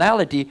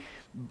personality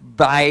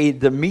by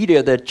the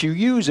media that you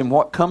use and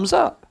what comes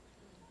up.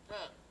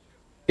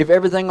 If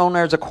everything on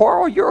there is a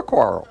quarrel, you're a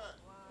quarrel.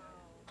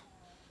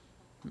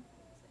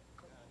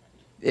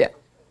 Yeah.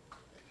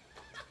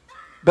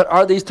 But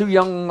are these two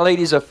young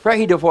ladies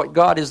afraid of what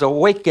God is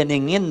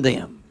awakening in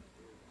them?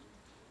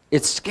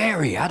 It's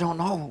scary. I don't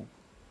know.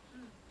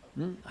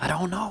 I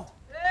don't know.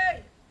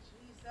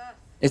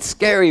 It's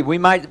scary. We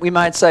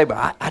might say,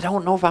 but I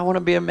don't know if I want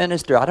to be a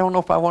minister. I don't know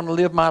if I want to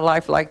live my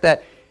life like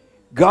that.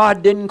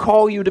 God didn't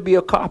call you to be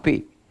a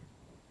copy.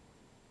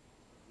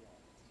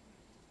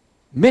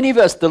 Many of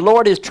us, the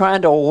Lord is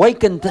trying to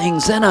awaken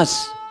things in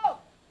us,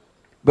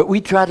 but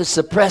we try to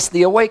suppress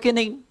the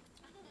awakening.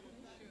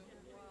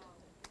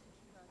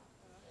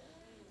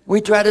 We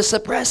try to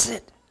suppress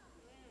it.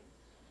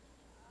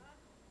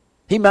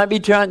 He might be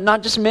trying,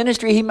 not just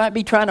ministry, he might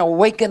be trying to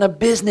awaken a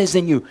business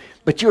in you,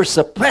 but you're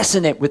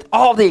suppressing it with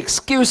all the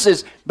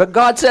excuses. But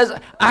God says,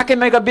 I can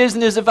make a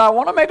business if I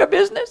want to make a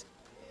business.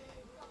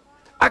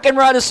 I can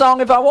write a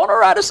song if I want to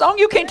write a song.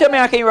 You can't tell me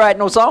I can't write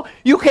no song.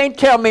 You can't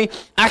tell me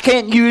I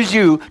can't use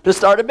you to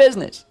start a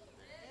business.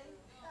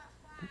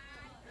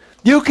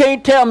 You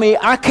can't tell me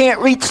I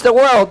can't reach the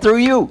world through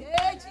you.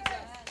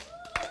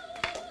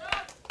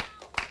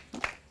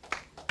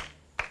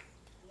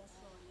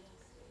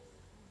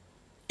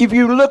 if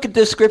you look at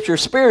this scripture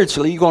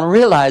spiritually, you're going to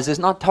realize it's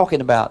not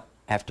talking about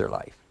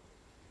afterlife.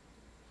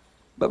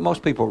 But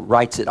most people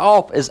writes it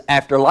off as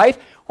afterlife.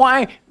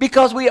 Why?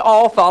 Because we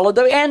all follow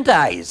the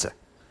antis.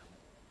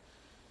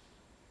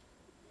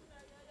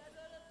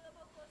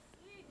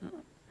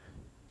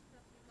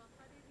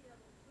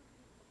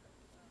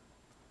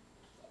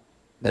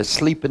 That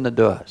sleep in the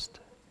dust.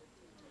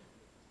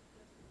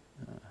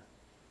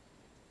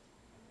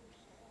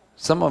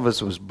 Some of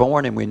us was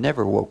born and we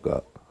never woke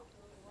up.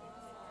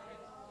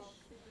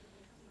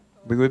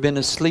 We've been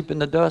asleep in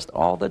the dust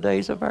all the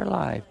days of our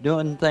life,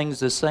 doing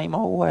things the same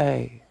old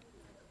way.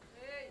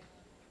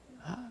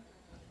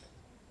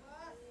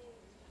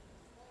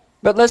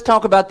 But let's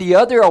talk about the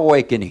other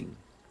awakening.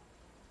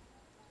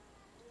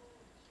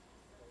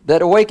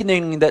 That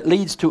awakening that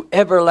leads to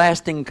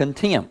everlasting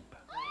contempt.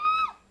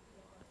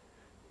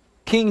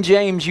 King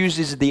James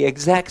uses the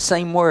exact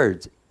same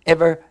words,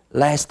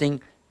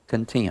 everlasting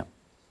contempt.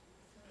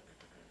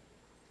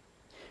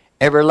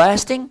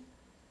 Everlasting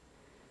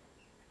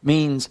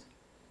means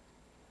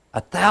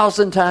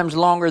 1,000 times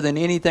longer than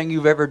anything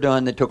you've ever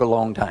done that took a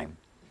long time.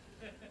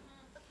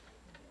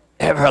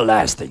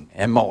 Everlasting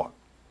and more.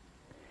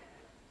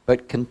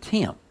 But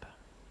contempt.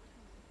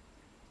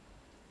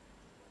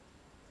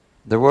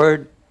 The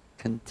word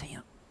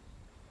contempt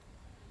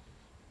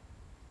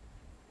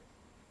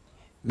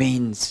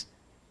means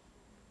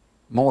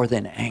more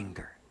than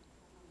anger.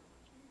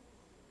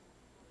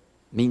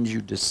 Means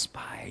you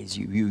despise,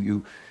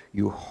 you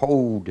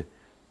hold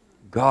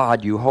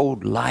God, you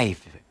hold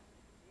life,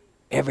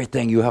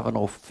 everything, you have an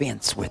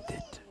offense with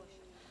it.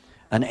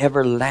 An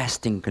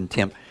everlasting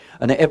contempt,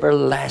 an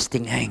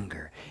everlasting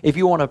anger. If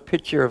you want a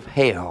picture of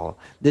hell,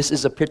 this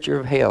is a picture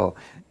of hell.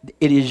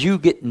 It is you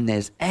getting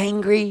as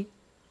angry,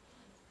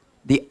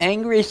 the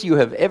angriest you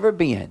have ever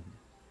been,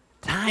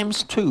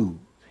 times 2,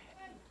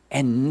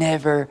 and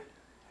never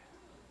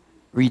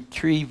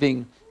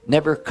retrieving,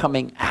 never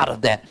coming out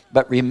of that,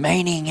 but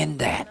remaining in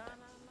that.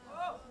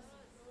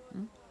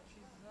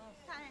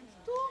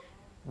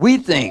 We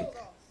think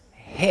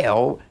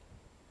hell,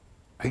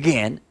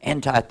 again,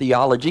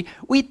 anti-theology,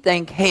 we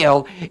think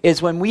hell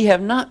is when we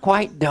have not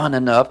quite done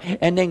enough,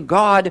 and then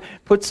God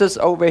puts us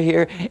over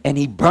here and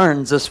He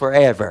burns us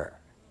forever.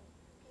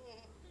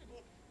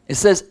 It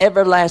says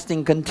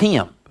everlasting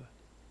contempt.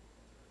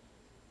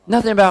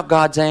 Nothing about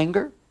God's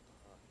anger.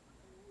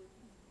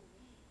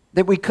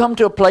 That we come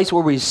to a place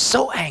where we're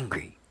so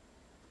angry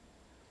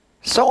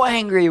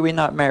we're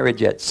not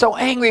married yet, so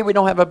angry we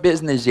don't have a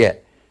business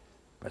yet.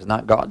 But it's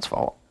not God's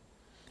fault.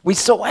 We're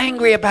so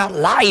angry about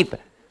life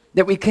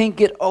that we can't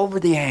get over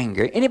the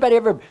anger. Anybody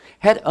ever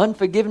had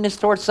unforgiveness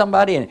towards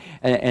somebody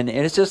and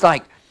it's just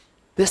like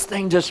this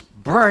thing just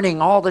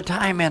burning all the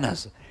time in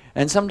us?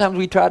 And sometimes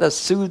we try to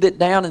soothe it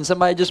down and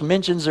somebody just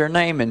mentions their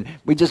name and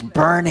we're just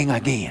burning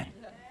again.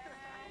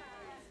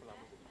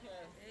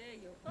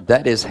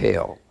 That is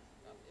hell.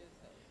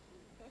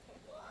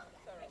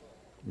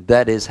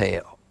 That is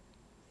hell.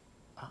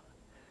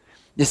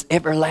 This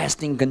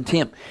everlasting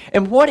contempt.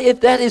 And what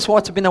if that is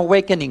what's been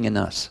awakening in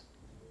us?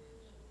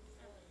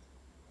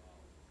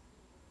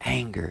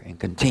 Anger and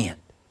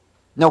contempt.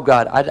 No,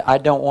 God, I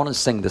don't want to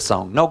sing the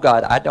song. No,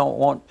 God, I don't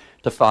want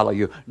to follow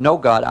you. No,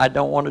 God, I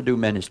don't want to do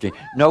ministry.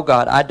 No,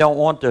 God, I don't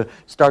want to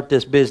start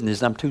this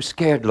business. I'm too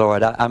scared,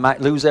 Lord. I might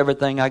lose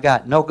everything I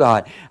got. No,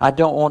 God, I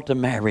don't want to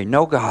marry.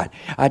 No, God,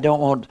 I don't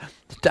want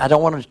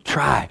to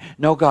try.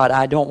 No, God,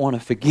 I don't want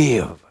to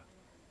forgive.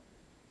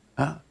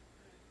 Huh?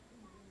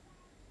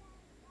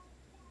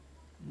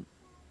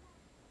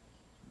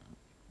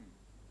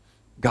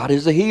 God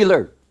is a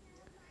healer.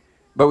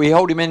 But we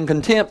hold Him in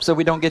contempt so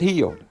we don't get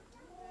healed.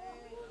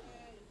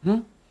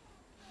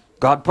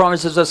 God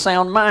promises a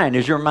sound mind.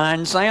 Is your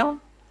mind sound?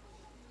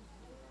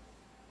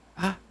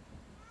 Huh?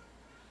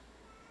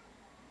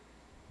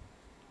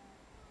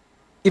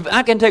 If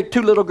I can take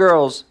 2 little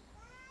girls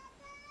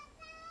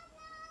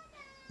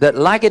that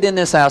like it in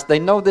this house, they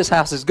know this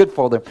house is good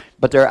for them,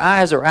 but their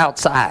eyes are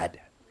outside.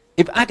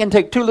 If I can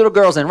take 2 little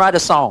girls and write a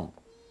song,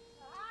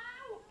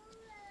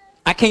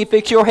 I can't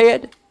fix your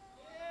head.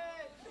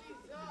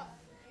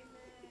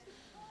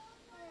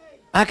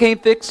 I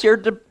can't fix your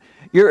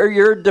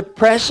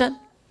depression.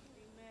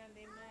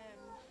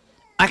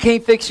 I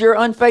can't fix your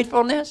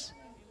unfaithfulness.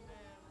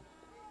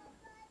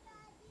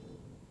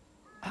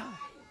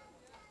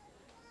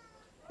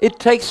 It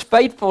takes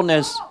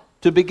faithfulness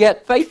to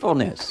beget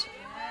faithfulness.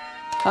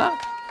 Huh?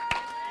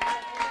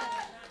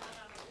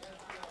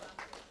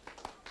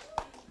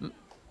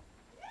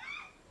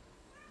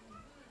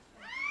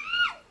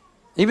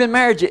 Even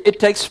marriage, it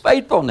takes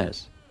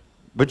faithfulness.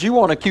 But you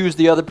want to accuse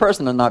the other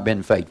person of not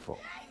being faithful.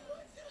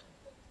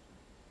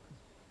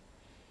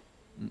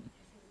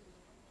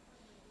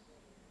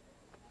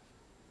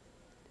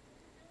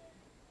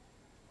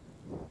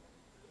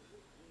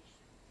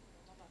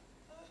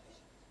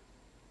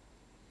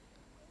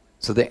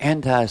 So the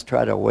antis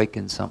try to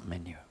awaken something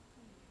in you.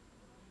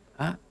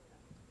 Huh?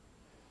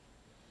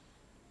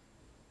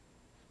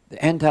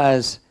 The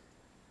antis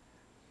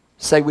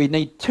say we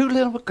need 2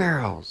 little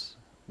girls.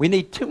 We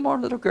need 2 more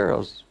little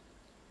girls.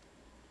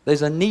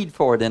 There's a need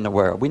for it in the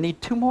world. We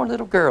need 2 more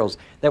little girls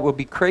that will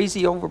be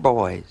crazy over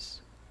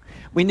boys.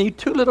 We need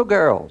 2 little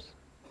girls.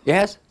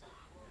 Yes?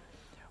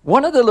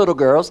 One of the little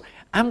girls,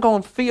 I'm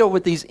going to feel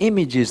with these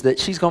images that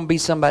she's going to be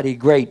somebody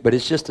great, but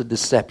it's just a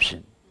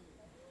deception.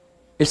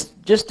 It's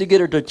just to get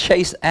her to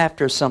chase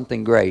after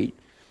something great,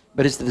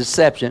 but it's a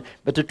deception.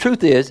 But the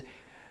truth is,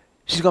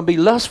 she's going to be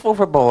lustful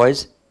for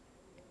boys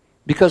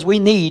because we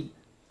need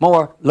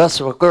more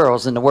lustful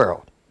girls in the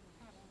world.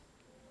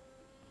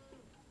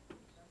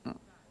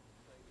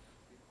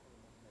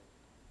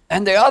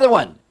 And the other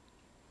one,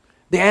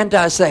 the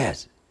anti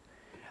says,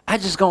 I'm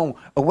just going to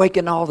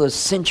awaken all the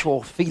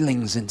sensual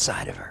feelings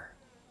inside of her.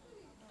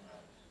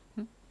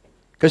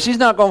 Because she's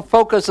not going to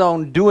focus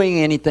on doing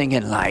anything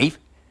in life.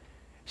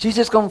 She's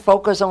just going to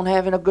focus on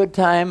having a good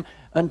time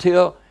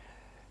until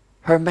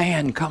her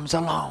man comes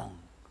along.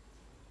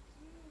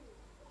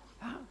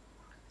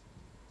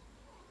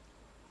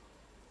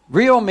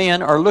 Real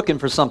men are looking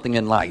for something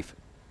in life.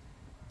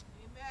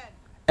 Amen.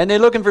 And they're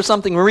looking for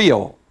something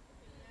real.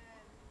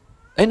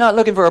 They're not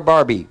looking for a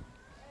Barbie.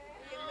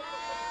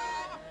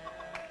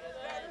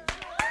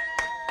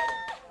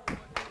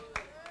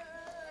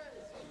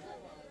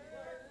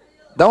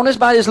 The only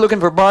body that's looking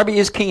for Barbie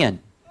is Ken.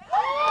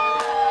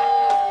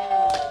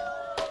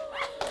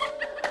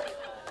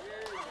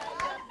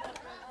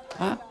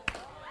 Huh?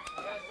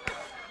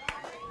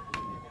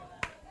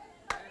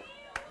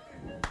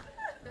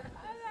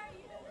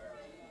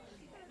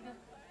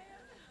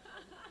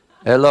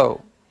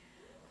 Hello.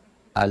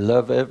 I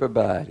love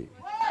everybody.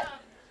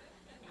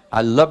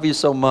 I love you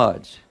so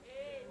much.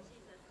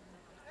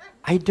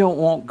 I don't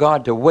want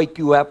God to wake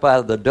you up out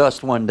of the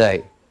dust one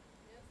day.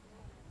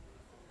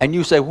 And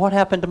you say, what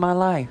happened to my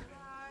life?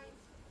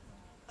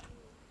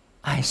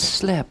 I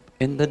slept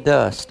in the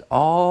dust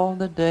all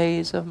the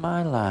days of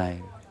my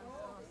life.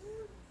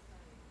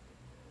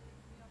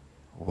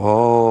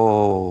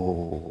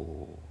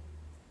 Whoa.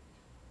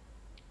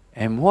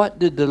 And what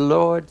did the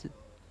Lord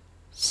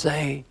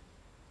say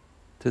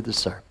to the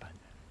serpent?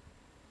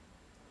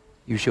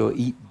 You shall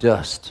eat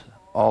dust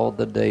all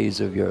the days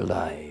of your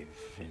life.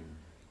 And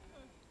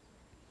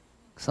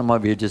some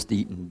of you are just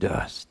eating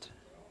dust.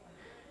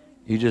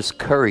 You just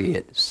curry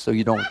it so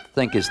you don't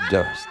think it's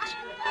dust.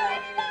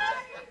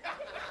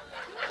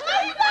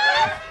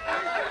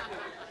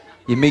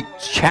 You make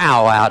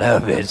chow out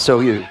of it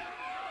so you...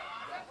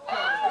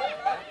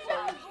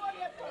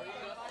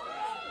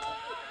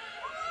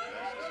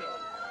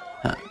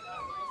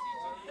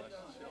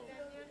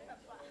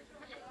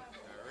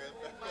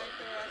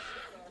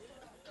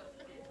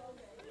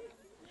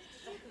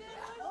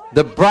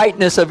 The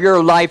brightness of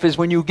your life is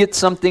when you get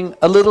something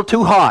a little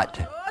too hot.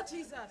 Oh,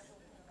 Jesus.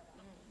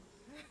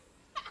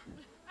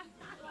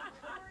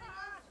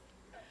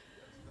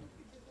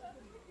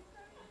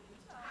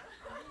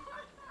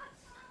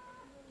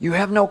 You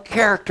have no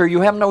character.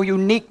 You have no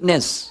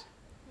uniqueness.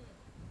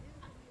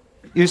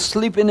 You're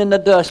sleeping in the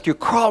dust. You're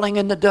crawling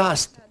in the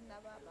dust.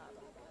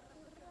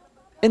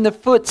 In the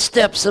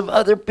footsteps of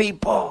other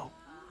people.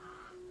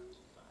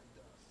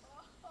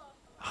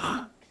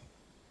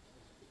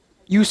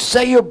 You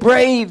say you're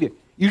brave.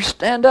 You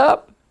stand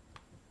up.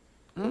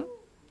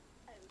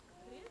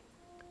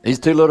 These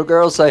 2 little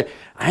girls say,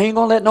 I ain't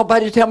going to let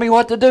nobody tell me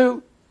what to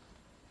do.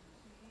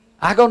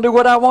 I'm going to do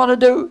what I want to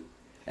do.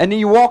 And then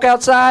you walk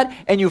outside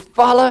and you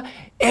follow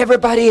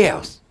everybody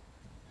else.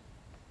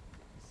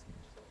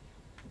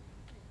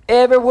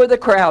 Everywhere the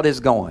crowd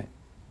is going.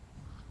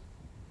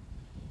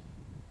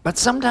 But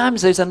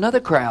sometimes there's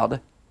another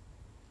crowd,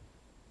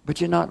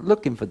 but you're not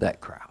looking for that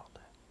crowd.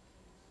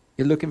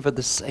 You're looking for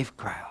the safe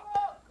crowd.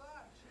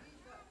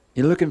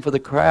 You're looking for the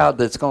crowd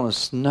that's going to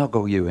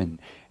snuggle you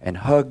and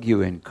hug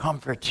you and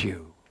comfort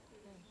you.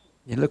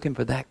 You're looking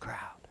for that crowd.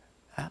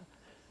 Huh?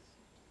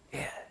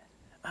 Yeah.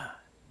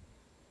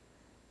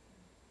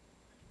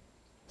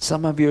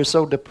 Some of you are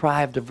so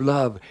deprived of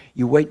love,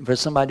 you're waiting for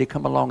somebody to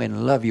come along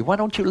and love you. Why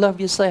don't you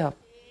love yourself?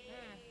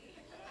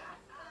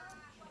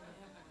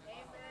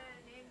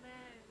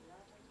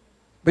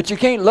 But you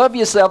can't love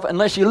yourself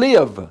unless you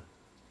live.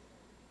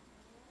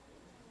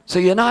 So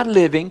you're not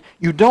living,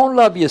 you don't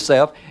love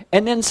yourself,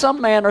 and then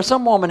some man or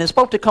some woman is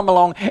supposed to come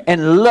along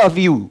and love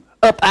you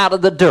up out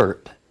of the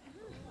dirt.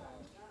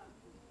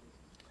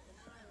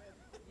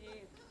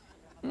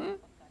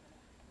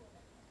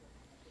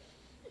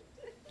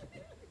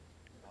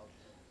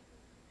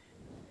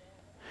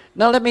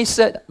 Now let me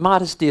set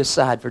modesty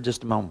aside for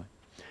just a moment.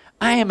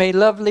 I am a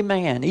lovely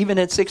man, even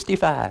at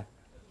 65.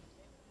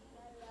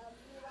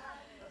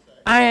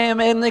 I am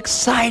an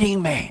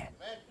exciting man.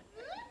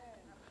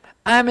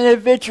 I'm an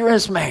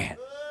adventurous man.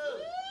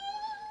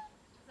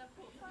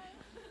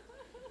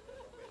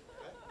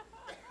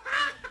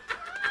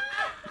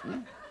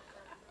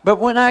 But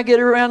when I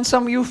get around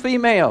some of you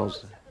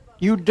females,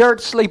 you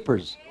dirt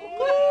sleepers,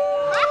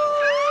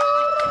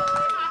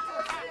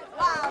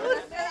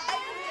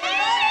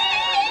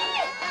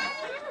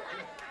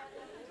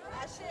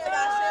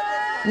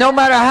 no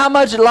matter how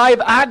much life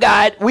I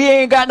got, we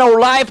ain't got no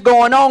life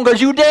going on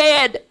because you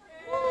dead.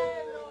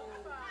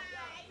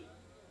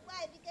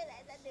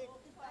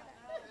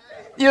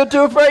 You're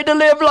too afraid to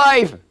live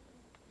life.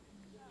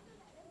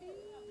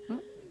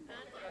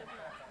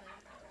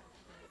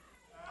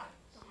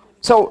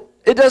 So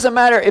it doesn't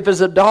matter if it's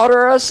a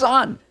daughter or a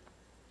son.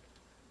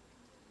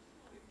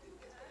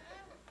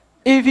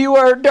 If you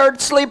are a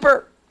dirt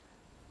sleeper,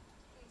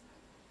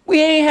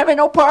 we ain't having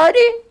no party.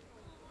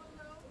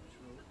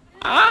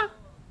 Huh?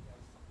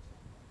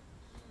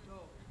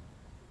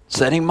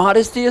 Setting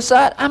modesty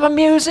aside, I'm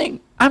amusing.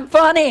 I'm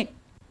funny.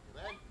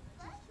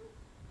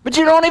 But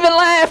you don't even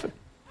laugh.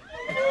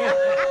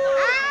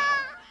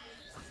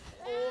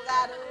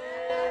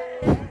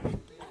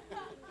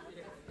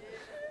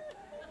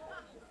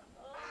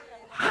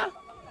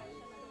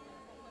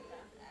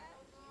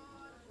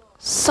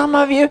 Some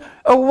of you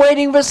are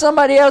waiting for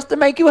somebody else to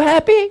make you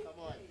happy.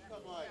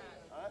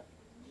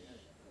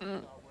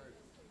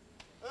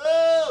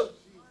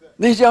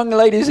 These young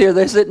ladies here,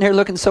 they're sitting here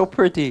looking so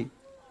pretty.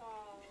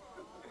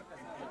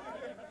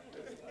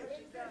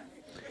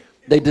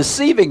 They're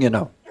deceiving, you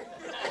know.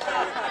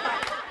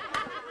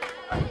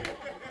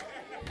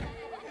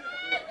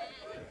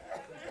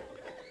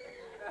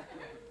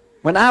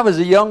 When I was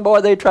a young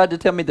boy, they tried to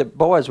tell me that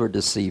boys were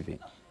deceiving.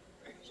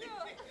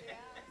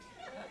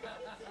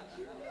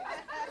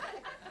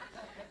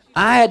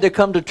 I had to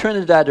come to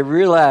Trinidad to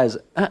realize,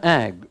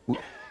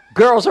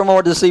 girls are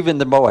more deceiving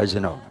than boys,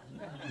 you know.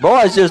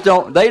 Boys just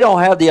don't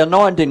have the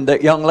anointing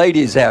that young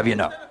ladies have, you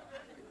know.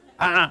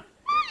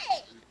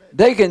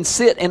 They can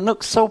sit and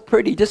look so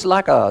pretty, just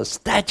like a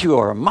statue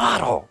or a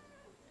model.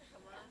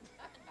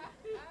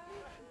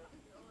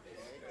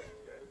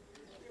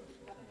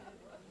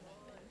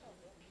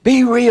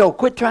 Be real.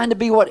 Quit trying to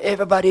be what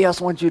everybody else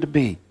wants you to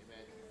be.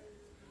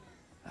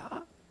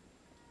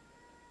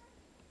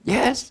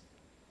 Yes.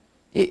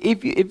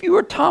 If you were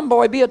a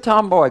tomboy, be a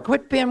tomboy.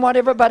 Quit being what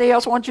everybody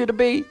else wants you to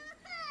be.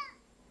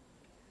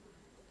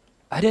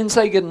 I didn't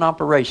say get an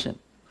operation.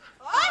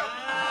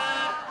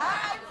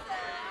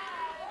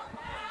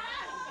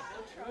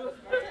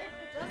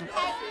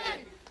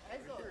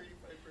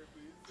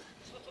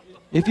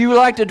 If you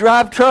like to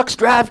drive trucks,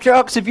 drive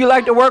trucks. If you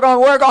like to work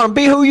on them.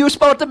 Be who you're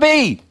supposed to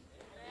be.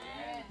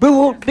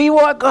 Be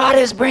what God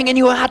is bringing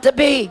you out to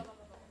be.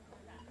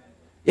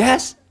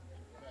 Yes?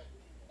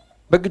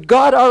 But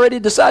God already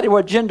decided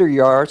what gender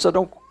you are, so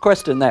don't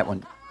question that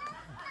one.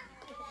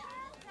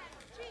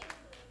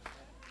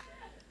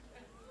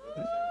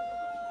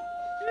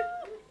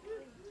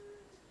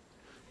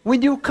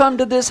 When you come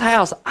to this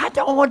house, I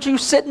don't want you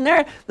sitting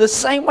there the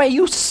same way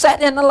you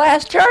sat in the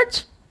last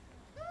church.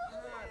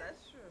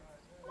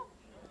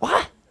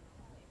 What?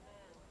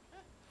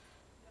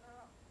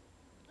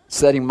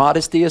 Setting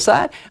modesty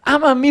aside,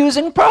 I'm an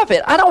amusing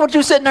prophet. I don't want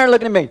you sitting there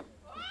looking at me.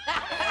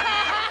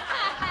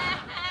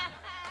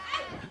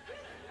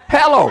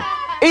 Hello.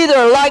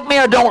 Either like me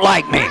or don't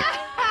like me.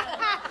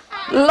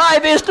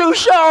 Life is too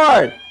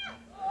short.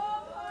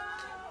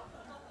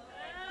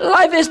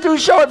 Life is too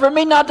short for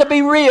me not to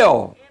be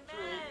real.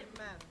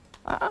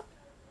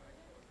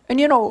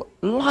 And you know,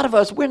 a lot of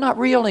us, we're not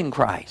real in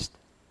Christ.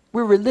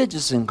 We're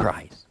religious in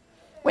Christ.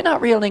 We're not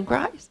real in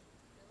Christ.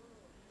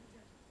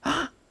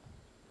 I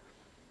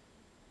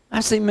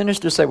see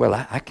ministers say, well,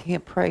 I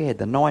can't pray.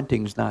 The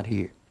anointing's not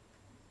here.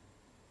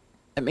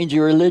 That means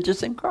you're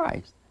religious in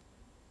Christ.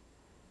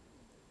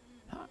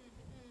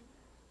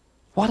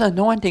 What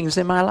anointing's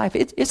in my life?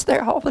 It's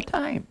there all the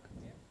time.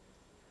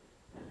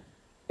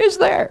 It's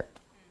there.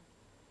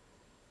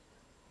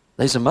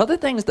 There's some other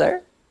things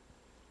there.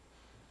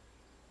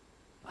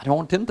 I don't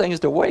want them things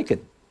to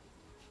awaken.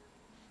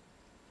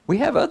 We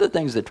have other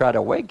things that try to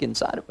awake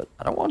inside of us.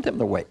 I don't want them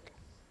to wake.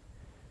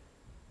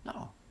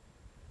 No.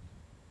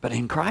 But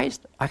in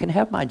Christ, I can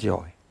have my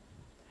joy.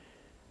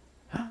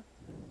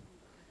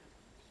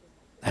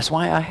 That's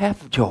why I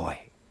have joy.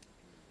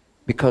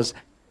 Because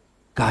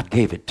God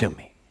gave it to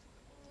me.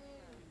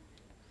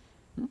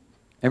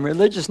 And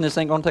religiousness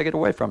ain't going to take it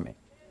away from me.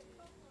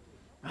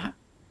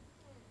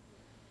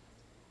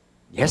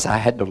 Yes, I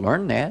had to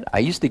learn that. I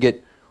used to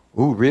get,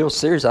 real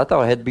serious. I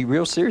thought I had to be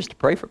real serious to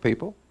pray for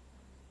people.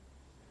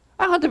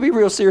 I don't have to be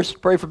real serious to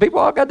pray for people.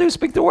 All I got to do is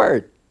speak the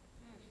word.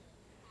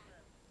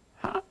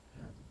 I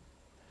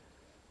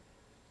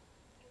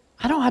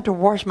don't have to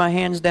wash my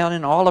hands down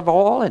in olive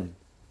oil and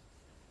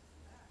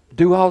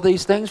do all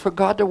these things for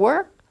God to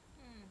work.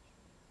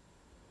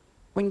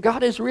 When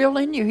God is real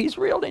in you, He's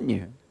real in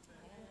you.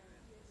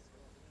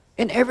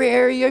 In every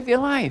area of your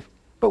life.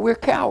 But we're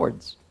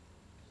cowards.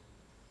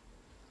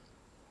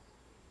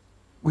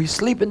 We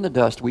sleep in the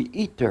dust. We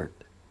eat dirt.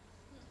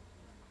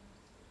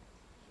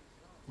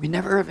 We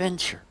never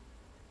adventure.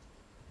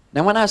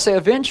 Now when I say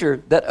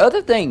adventure, that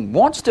other thing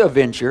wants to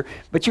adventure,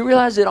 but you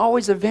realize it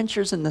always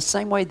adventures in the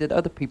same way that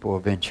other people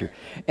adventure.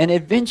 And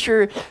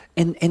adventure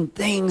in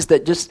things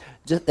that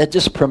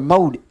just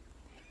promote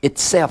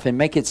itself and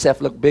make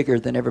itself look bigger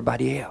than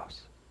everybody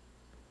else.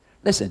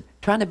 Listen,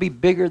 trying to be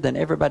bigger than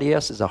everybody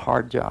else is a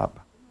hard job.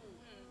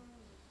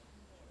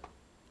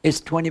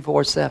 It's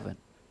 24/7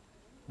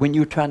 when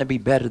you're trying to be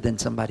better than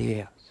somebody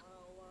else.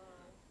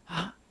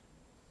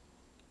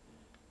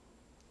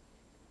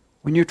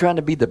 When you're trying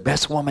to be the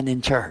best woman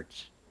in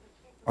church.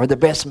 or the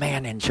best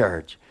man in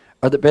church,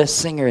 or the best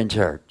singer in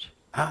church.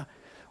 Huh?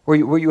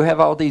 Where you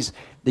have all these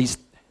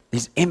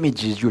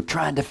images you're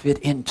trying to fit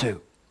into.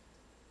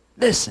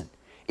 Listen,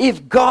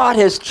 if God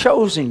has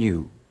chosen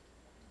you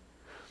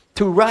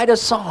to write a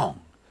song,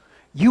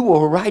 you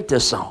will write the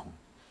song.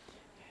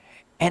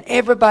 And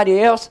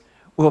everybody else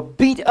will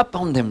beat up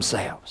on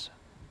themselves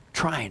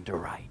trying to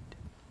write.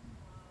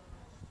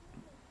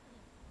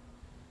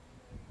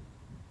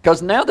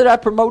 Because now that I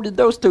promoted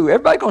those two,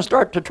 everybody's going to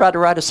start to try to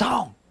write a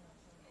song.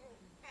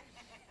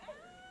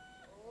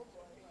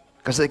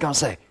 Because they're going to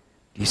say,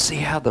 do you see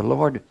how the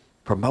Lord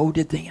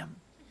promoted them?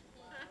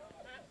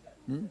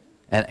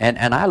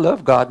 And I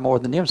love God more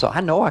than them, so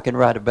I know I can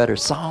write a better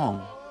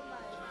song.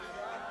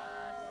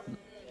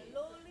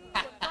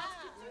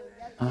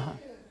 Uh-huh.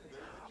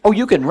 Oh,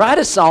 you can write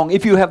a song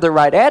if you have the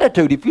right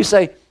attitude. If you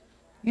say,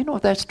 you know,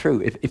 that's true.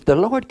 If the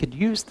Lord could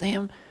use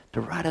them to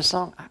write a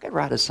song, I could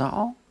write a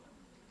song.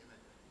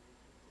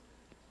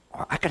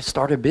 Or I could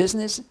start a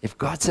business if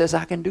God says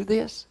I can do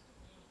this.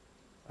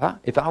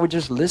 If I would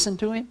just listen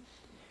to Him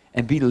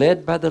and be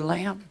led by the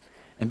Lamb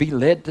and be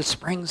led to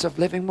springs of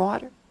living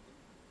water.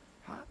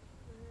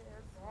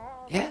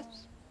 Yes.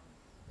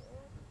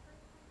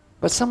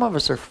 But some of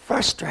us are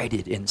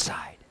frustrated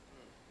inside.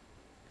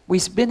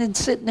 We've been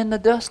sitting in the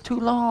dust too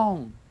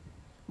long.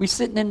 We're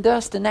sitting in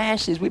dust and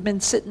ashes. We've been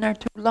sitting there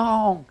too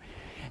long.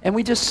 And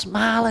we just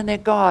smiling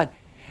at God.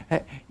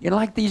 You know,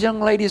 like these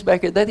young ladies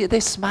back here, they're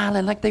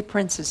smiling like they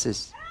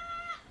princesses.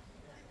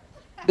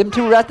 Them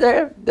two right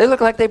there, they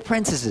look like they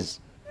princesses.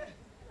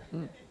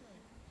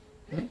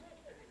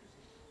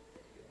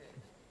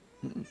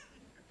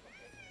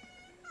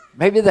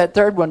 Maybe that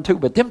third one too,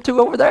 but them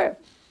two over there,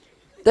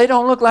 they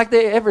don't look like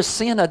they ever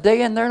seen a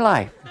day in their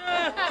life.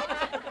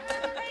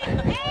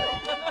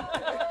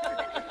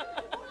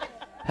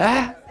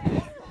 Huh?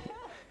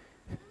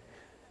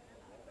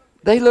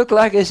 They look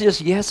like it's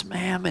just yes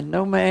ma'am and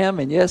no ma'am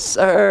and yes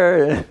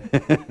sir.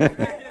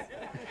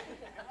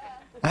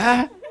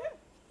 Huh?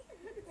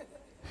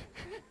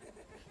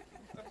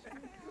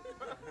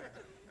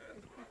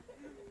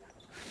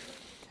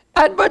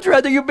 I'd much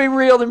rather you be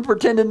real than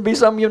pretending to be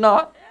something you're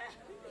not.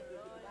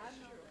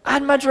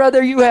 I'd much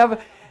rather you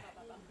have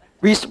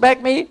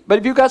respect me, but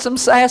if you got some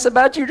sass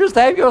about you, just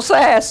have your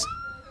sass.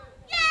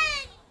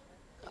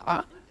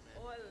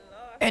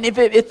 And if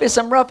it's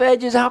some rough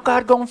edges, how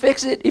God gonna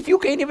fix it if you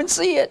can't even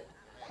see it?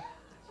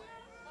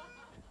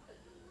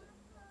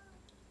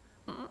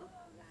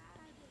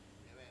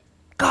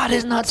 God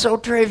is not so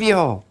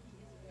trivial.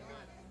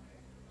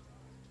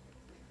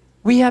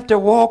 We have to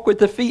walk with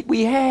the feet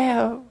we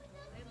have.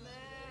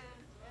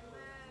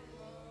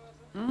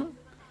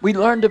 We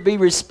learn to be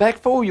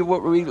respectful.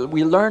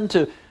 We learn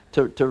to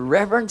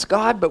reverence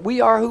God, but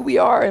we are who we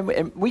are,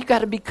 and we got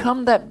to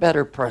become that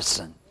better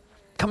person.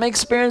 Come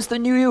experience the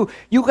new you.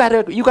 You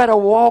gotta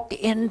walk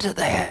into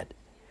that.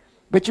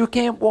 But you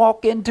can't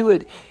walk into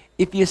it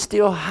if you're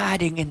still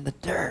hiding in the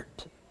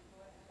dirt.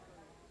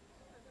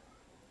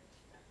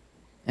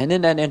 And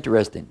isn't that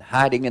interesting?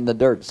 Hiding in the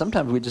dirt.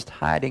 Sometimes we're just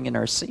hiding in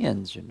our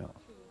sins, you know.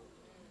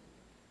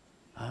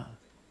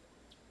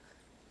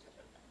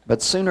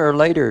 But sooner or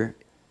later,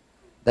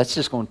 that's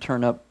just going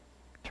to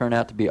turn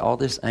out to be all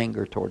this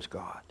anger towards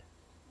God.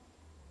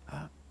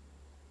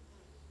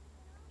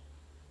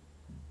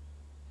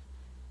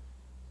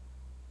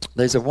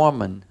 There's a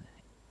woman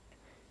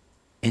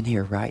in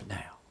here right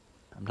now.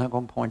 I'm not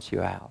going to point you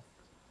out.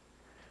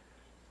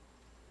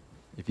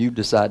 If you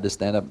decide to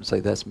stand up and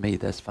say, that's me,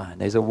 that's fine.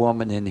 There's a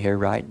woman in here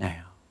right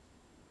now.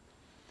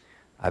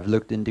 I've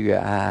looked into your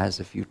eyes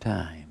a few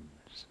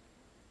times.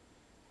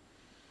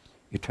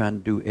 You're trying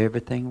to do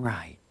everything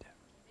right.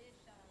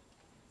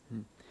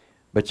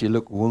 But you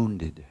look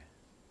wounded.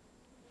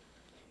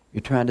 You're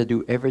trying to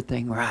do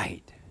everything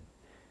right.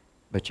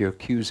 But you're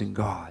accusing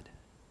God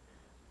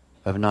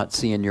of not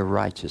seeing your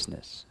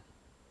righteousness.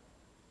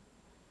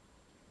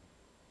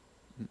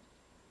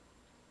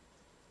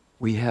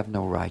 We have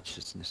no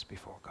righteousness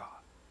before God.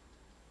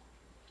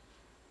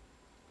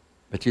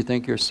 But you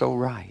think you're so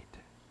right.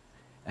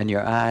 And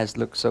your eyes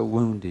look so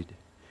wounded.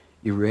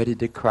 You're ready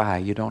to cry.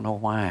 You don't know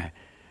why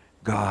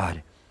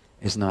God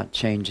is not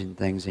changing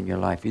things in your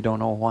life. You don't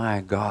know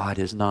why God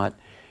is not,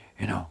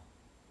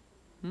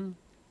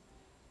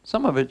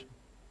 Some of it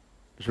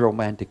is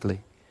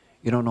romantically.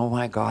 You don't know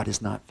why God is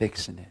not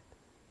fixing it.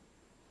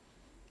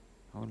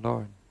 Oh,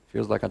 Lord.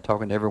 Feels like I'm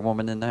talking to every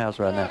woman in the house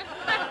right now.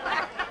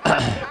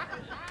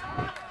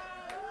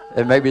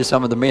 And maybe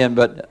some of the men,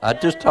 but I'm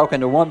just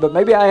talking to one, but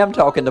maybe I am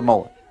talking to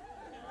more.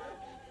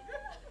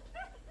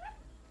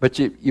 But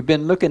you've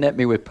been looking at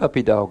me with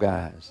puppy dog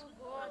eyes.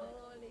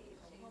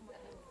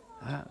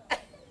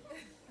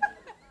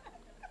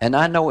 And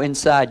I know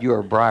inside you're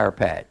a briar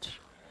patch.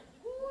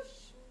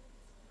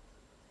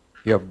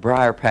 You're a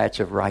briar patch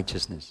of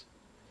righteousness.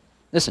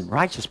 Listen,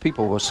 righteous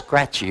people will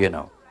scratch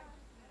you,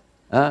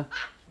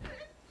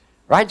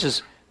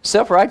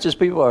 Self-righteous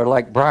people are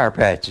like briar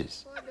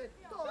patches.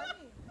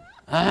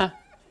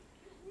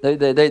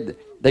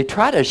 They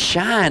try to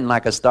shine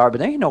like a star, but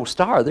they ain't no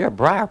star. They're a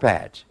briar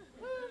patch.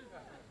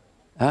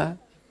 Huh?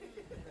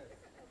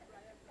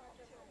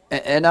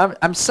 And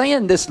I'm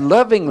saying this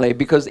lovingly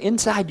because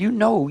inside you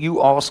know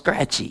you all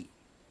scratchy.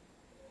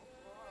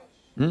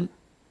 I'm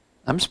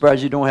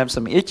surprised you don't have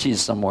some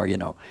itches somewhere, you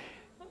know.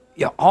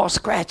 You're all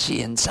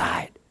scratchy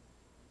inside.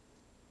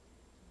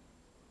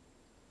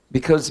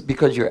 Because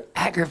you're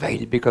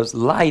aggravated, because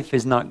life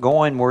is not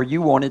going where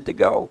you want it to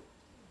go.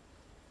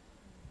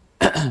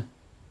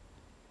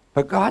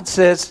 But God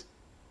says,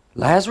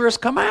 Lazarus,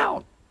 come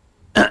out.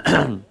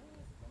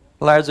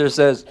 Lazarus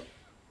says,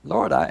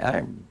 Lord,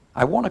 I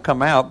want to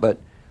come out, but,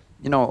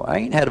 you know, I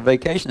ain't had a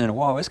vacation in a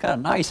while. It's kind of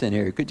nice in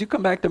here. Could you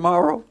come back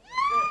tomorrow?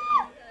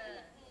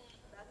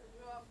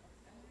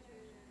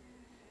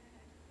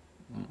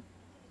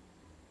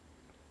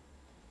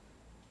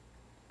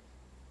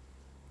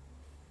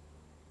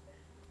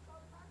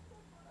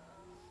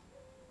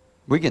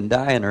 We can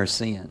die in our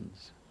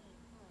sins.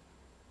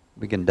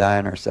 We can die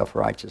in our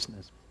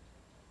self-righteousness.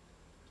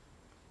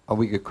 Or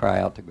we could cry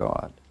out to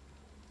God.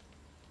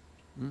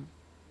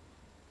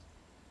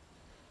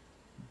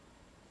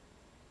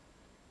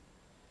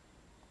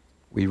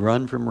 We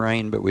run from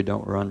rain, but we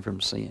don't run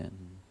from sin.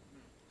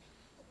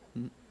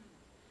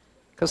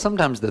 Because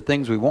sometimes the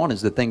things we want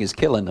is the thing is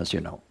killing us,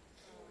 you know.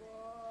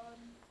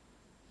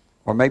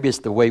 Or maybe it's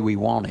the way we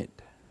want it.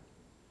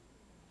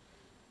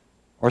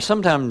 Or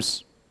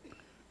sometimes,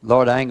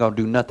 Lord, I ain't going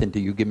to do nothing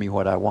till you give me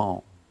what I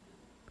want.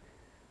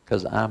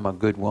 Because I'm a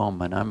good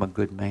woman. I'm a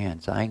good man.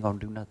 So I ain't going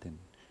to do nothing.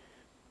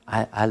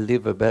 I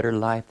live a better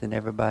life than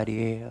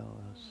everybody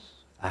else.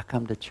 I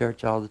come to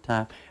church all the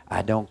time.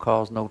 I don't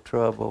cause no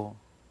trouble.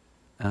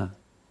 You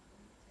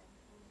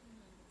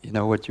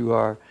know what you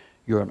are?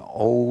 You're an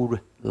old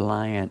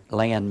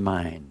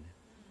landmine.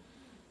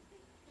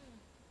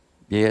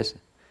 Yes,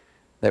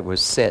 that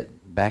was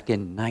set back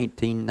in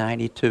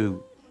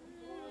 1992.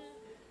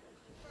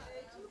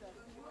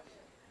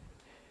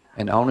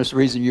 And the honest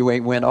reason you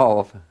ain't went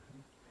off,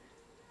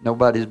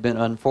 nobody's been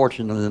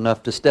unfortunate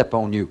enough to step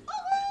on you.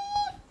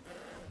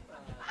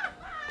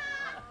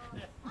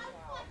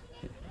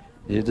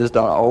 You're just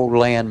an old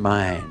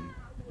landmine.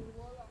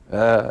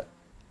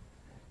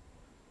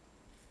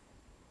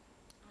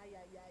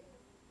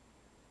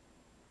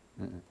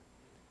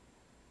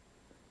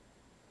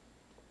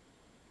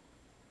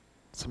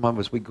 Some of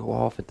us, we go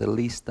off at the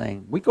least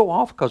thing. We go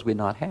off because we're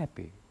not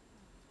happy.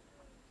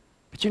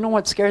 But you know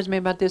what scares me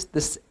about this?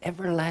 This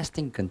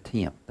everlasting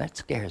contempt. That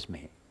scares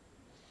me.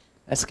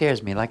 That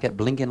scares me, like that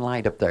blinking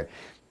light up there.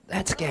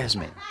 That scares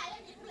me.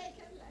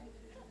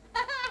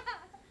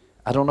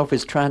 I don't know if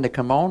it's trying to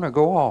come on or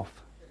go off.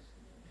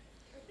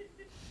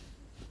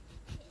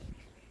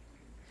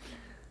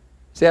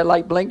 See that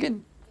light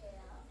blinking?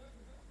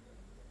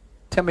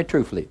 Tell me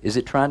truthfully, is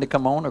it trying to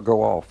come on or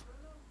go off?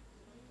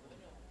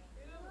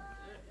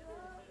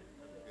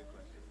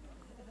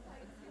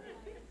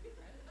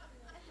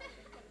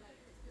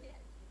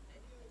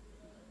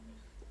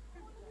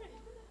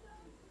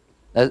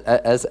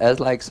 As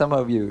like some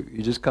of you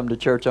just come to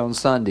church on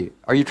Sunday.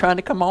 Are you trying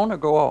to come on or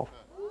go off?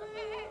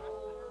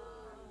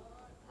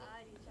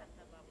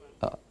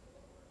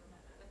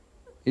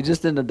 You're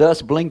just in the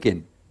dust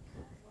blinking.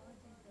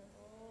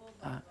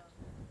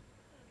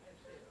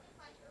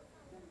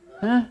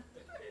 Huh?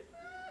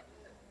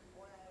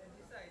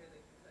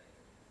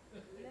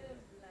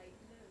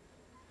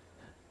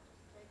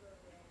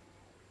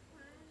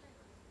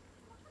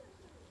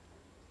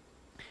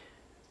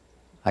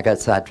 I got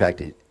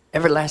sidetracked.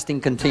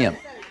 Everlasting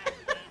contempt.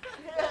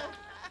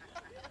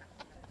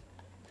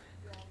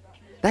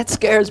 That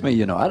scares me,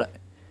 you know.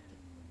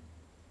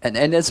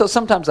 And so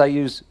sometimes I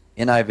use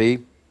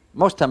NIV.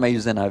 Most of the time I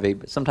use NIV,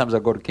 but sometimes I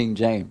go to King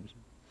James.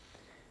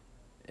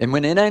 And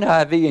when in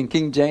NIV and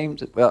King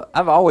James, well,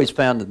 I've always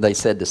found that they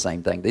said the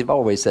same thing. They've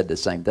always said the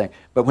same thing.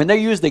 But when they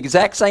use the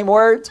exact same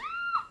words,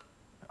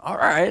 all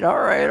right.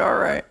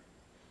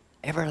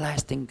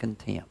 Everlasting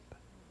contempt.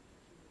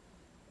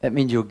 That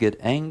means you'll get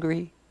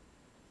angry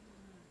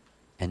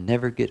and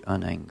never get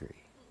unangry.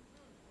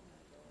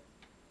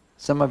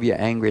 Some of you are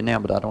angry now,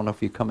 but I don't know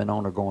if you're coming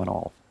on or going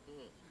off.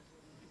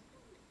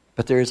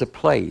 But there is a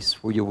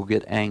place where you will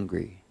get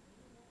angry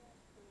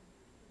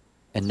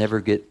and never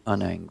get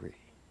unangry.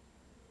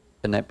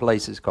 And that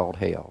place is called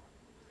hell.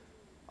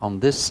 On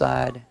this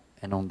side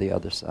and on the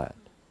other side.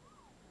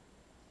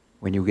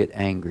 When you get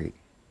angry.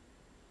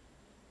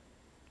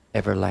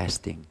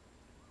 Everlasting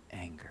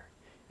anger.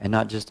 And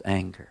not just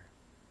anger.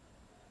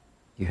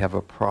 You have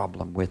a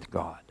problem with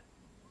God.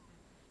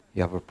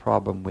 You have a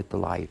problem with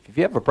life. If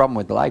you have a problem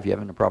with life, you're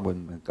having a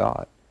problem with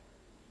God.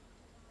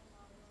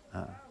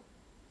 The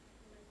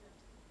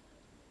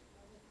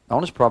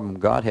honest problem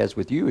God has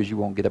with you is you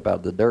won't get up out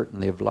of the dirt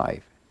and live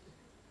life.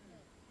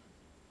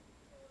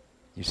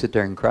 You sit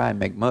there and cry and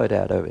make mud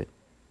out of it.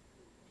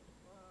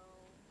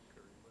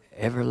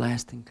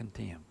 Everlasting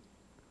contempt.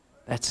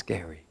 That's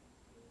scary.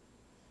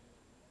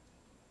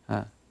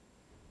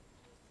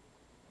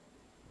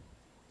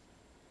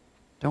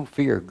 Don't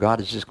fear.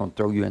 God is just going to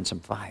throw you in some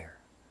fire.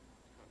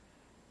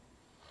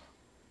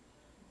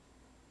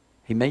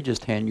 He may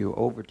just hand you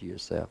over to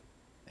yourself,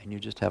 and you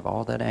just have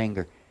all that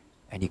anger,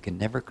 And you can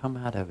never come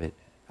out of it.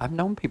 I've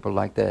known people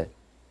like that.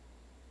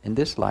 In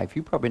this life,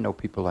 you probably know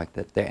people like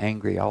that. They're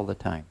angry all the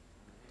time.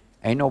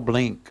 Ain't no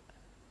blink.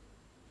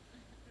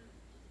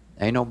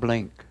 Ain't no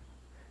blink.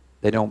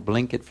 They don't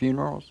blink at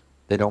funerals.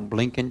 They don't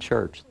blink in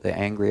church. They're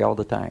angry all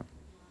the time.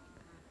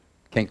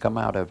 Can't come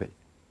out of it.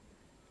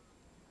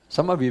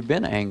 Some of you have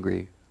been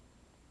angry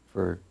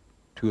for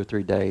 2 or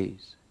 3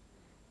 days.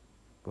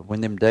 But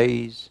when them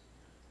days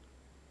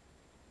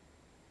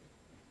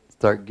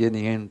start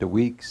getting into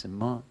weeks and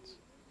months.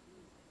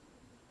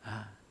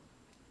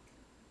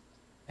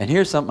 And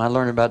here's something I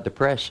learned about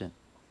depression.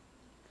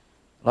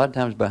 A lot of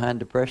times behind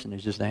depression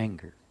is just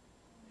anger.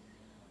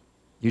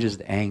 You're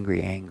just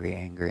angry.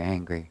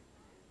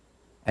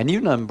 And you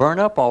done burn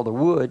up all the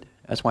wood.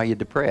 That's why you're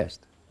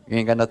depressed. You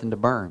ain't got nothing to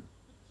burn.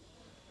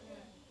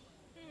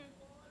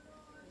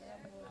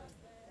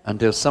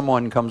 Until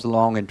someone comes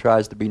along and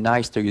tries to be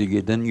nice to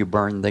you, then you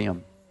burn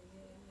them.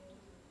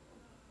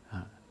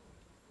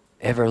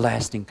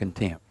 Everlasting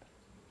contempt.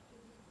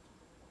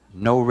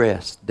 No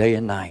rest, day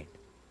and night,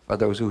 for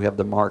those who have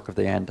the mark of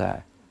the anti.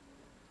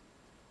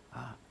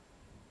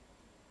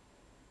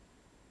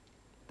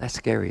 That's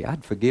scary.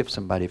 I'd forgive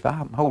somebody. If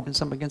I'm holding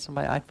something against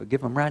somebody, I'd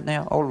forgive them right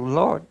now. Oh,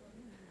 Lord.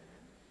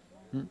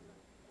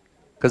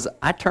 Because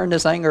I turn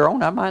this anger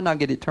on, I might not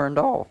get it turned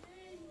off.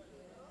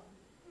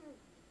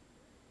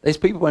 These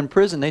people in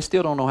prison, they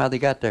still don't know how they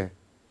got there.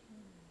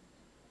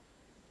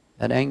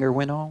 That anger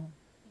went on,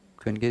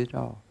 couldn't get it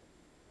off.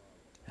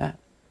 Huh?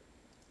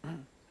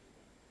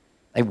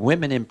 They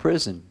women in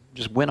prison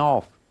just went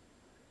off.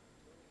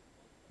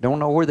 Don't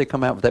know where they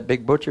come out with that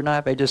big butcher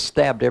knife. They just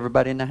stabbed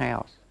everybody in the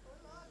house.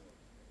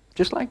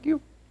 Just like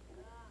you.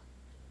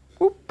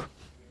 Whoop.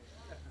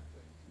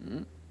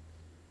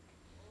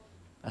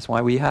 That's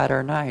why we hide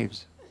our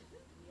knives.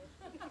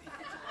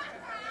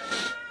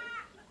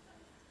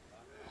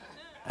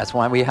 That's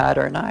why we hide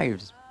our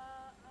knives.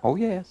 Oh,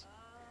 yes.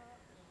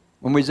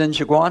 When we was in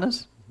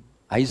Chaguanas,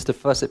 I used to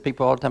fuss at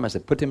people all the time. I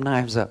said, put them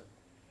knives up.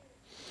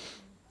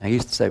 I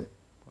used to say,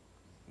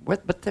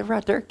 what? But they're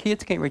right there.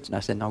 Kids can't reach. And I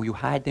said, no, you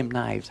hide them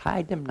knives.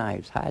 Hide them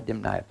knives. Hide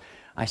them knives.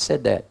 I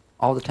said that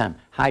all the time.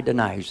 Hide the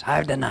knives.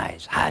 Hide the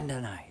knives. Hide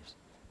the knives.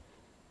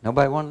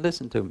 Nobody wanted to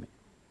listen to me.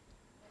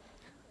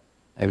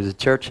 There was a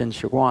church in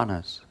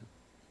Chaguanas.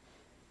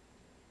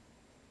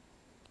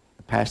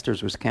 The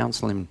pastors was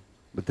counseling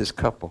with this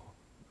couple.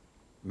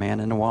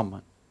 Man and a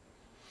woman.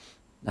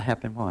 That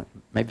happened what?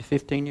 Maybe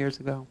 15 years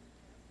ago?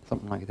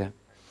 Something like that.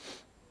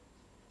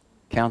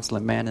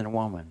 Counseling man and a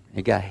woman.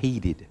 It got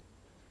heated.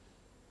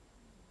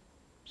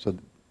 So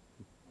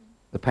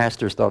the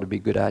pastors thought it'd be a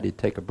good idea to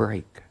take a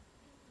break.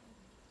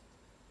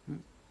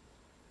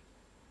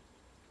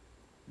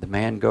 The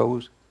man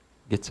goes,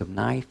 gets a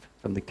knife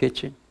from the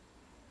kitchen,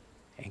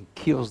 and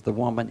kills the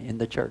woman in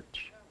the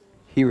church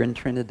here in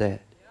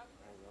Trinidad.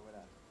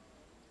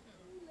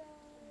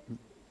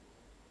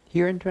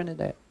 Here in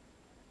Trinidad.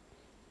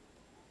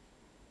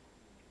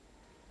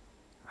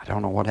 I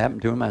don't know what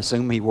happened to him. I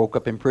assume he woke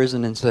up in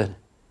prison and said,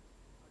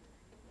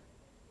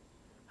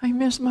 I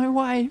miss my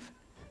wife.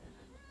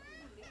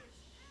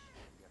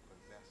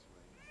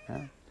 Huh?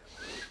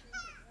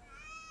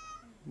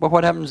 But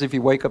what happens if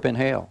you wake up in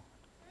hell?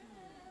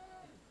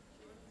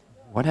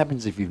 What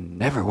happens if you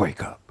never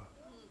wake up?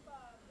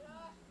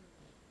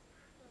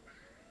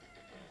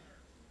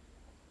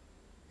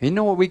 You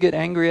know what we get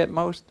angry at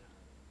most?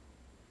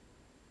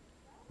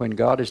 When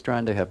God is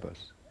trying to help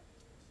us.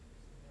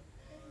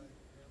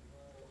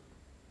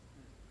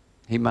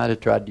 He might have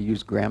tried to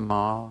use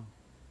grandma,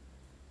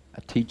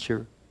 a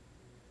teacher,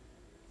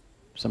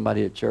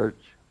 somebody at church.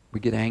 We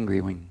get angry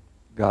when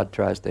God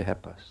tries to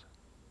help us.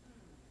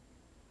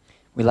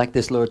 We like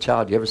this little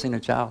child. You ever seen a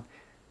child?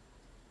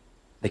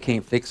 They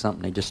can't fix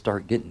something. They just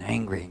start getting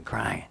angry and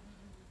crying.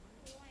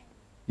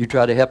 You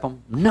try to help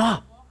them?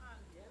 No.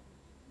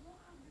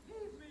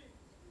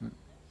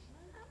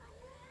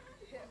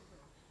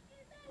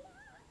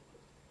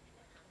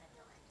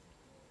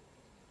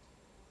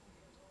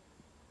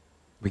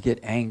 We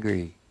get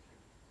angry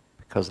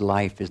because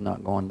life is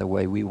not going the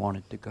way we want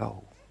it to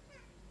go.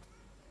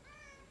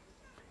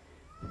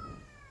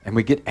 And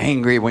we get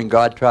angry when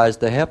God tries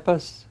to help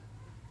us.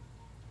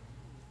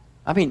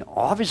 I mean,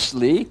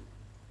 obviously,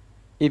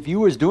 if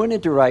you was doing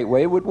it the right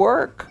way, it would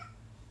work.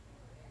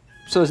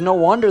 So it's no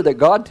wonder that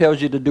God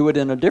tells you to do it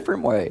in a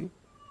different way.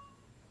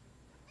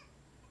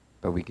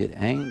 But we get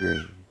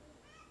angry.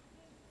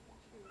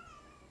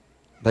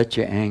 Let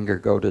your anger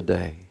go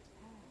today.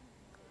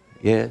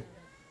 Yeah.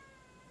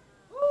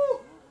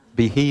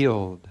 Be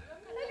healed.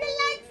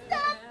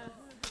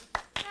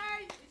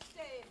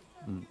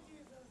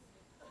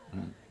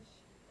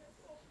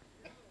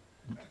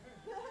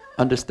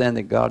 Understand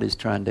that God is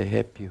trying to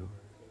help you.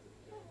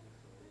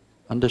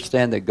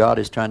 Understand that God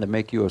is trying to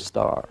make you a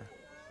star.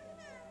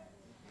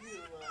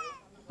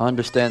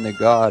 Understand that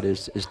God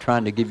is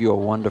trying to give you a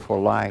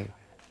wonderful life.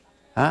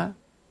 Huh?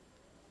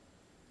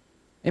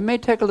 It may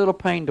take a little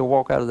pain to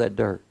walk out of that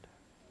dirt.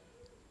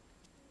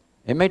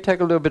 It may take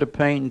a little bit of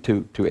pain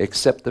to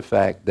accept the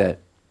fact that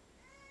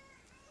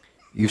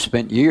you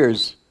spent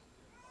years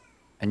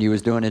and you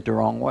was doing it the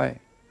wrong way.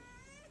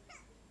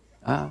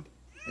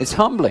 It's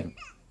humbling.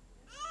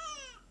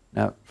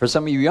 Now, for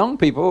some of you young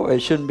people, it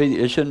shouldn't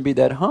be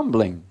that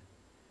humbling.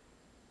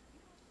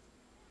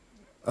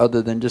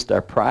 Other than just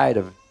our pride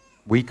of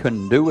we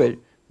couldn't do it.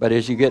 But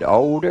as you get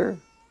older,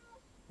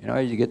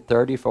 as you get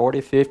 30,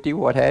 40, 50,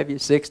 what have you,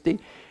 60,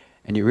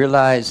 and you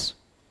realize,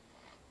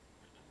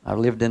 I've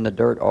lived in the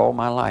dirt all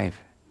my life.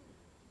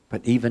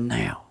 But even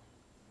now,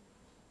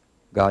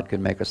 God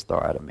can make a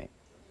star out of me.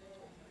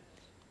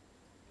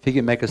 If He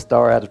can make a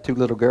star out of 2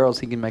 little girls,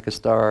 He can make a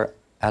star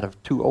out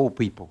of 2 old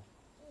people.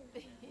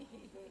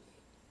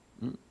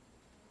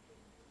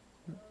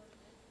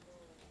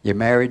 Your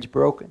marriage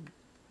broken?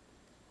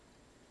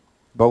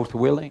 Both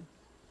willing?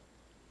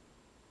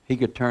 He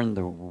could turn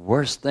the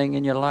worst thing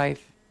in your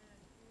life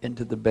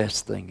into the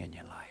best thing in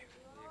your life.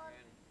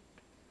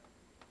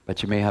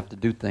 But you may have to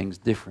do things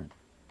different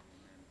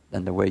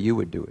than the way you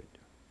would do it.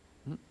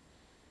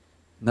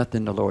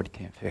 Nothing the Lord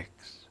can't fix.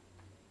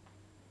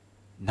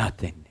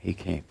 Nothing He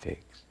can't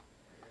fix.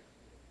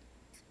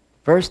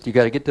 First, you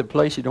got to get to the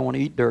place you don't want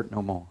to eat dirt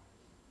no more.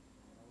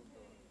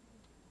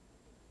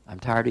 I'm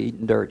tired of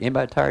eating dirt.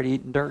 Anybody tired of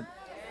eating dirt?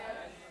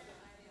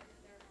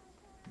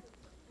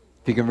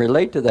 If you can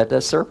relate to that,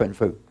 that's serpent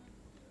food.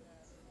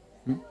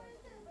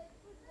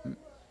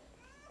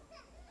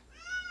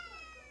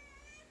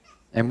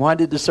 And why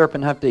did the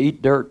serpent have to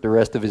eat dirt the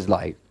rest of his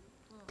life?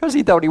 Because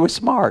he thought he was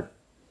smart.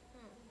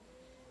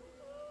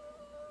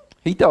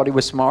 He thought he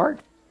was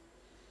smart.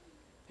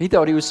 He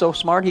thought he was so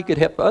smart he could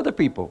help other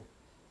people.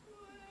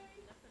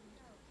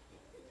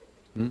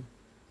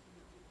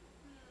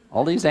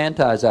 All these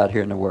antis out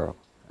here in the world.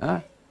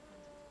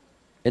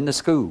 In the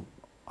school.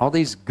 All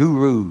these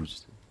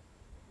gurus.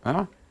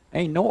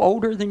 Ain't no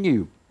older than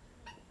you.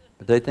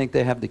 But they think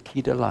they have the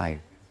key to life.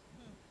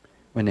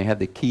 When they have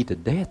the key to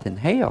death and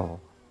hell.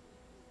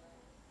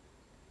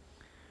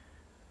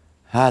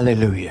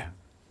 Hallelujah.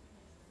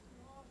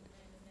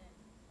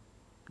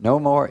 No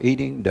more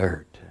eating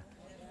dirt.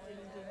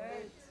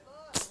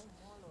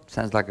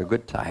 Sounds like a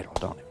good title,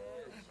 don't it?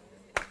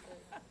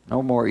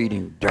 No more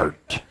eating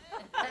dirt.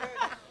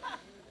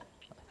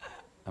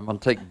 I'm going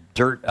to take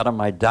dirt out of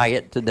my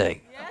diet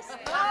today.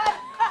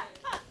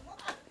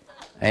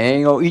 I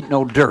ain't going to eat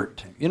no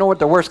dirt. You know what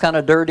the worst kind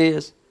of dirt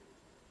is?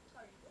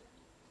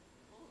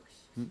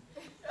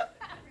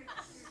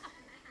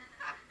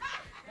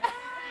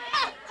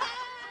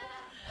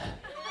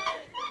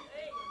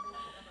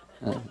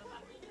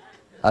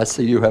 I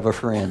see you have a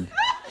friend.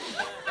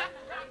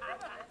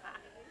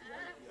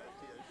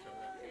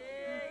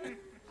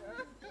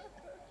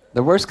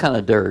 The worst kind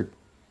of dirt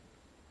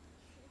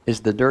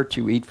is the dirt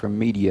you eat from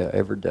media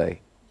every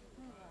day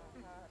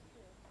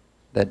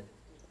that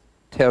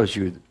tells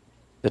you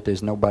that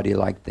there's nobody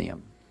like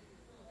them.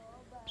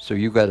 So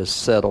you got to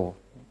settle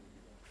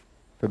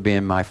for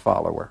being my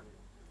follower.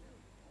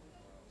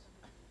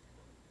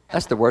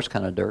 That's the worst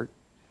kind of dirt.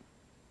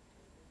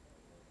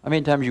 How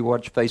many times you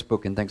watch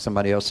Facebook and think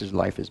somebody else's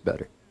life is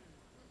better?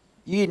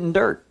 You eating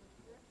dirt.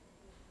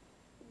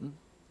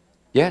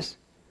 Yes?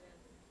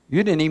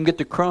 You didn't even get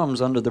the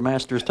crumbs under the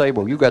master's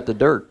table. You got the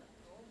dirt.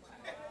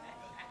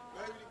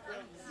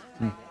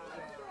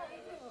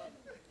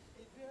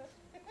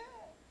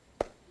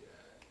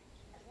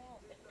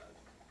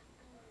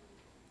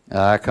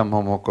 Now,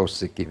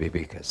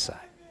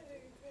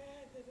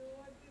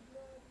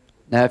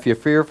 if you're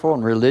fearful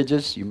and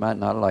religious, you might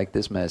not like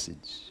this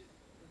message.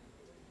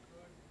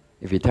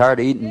 If you're tired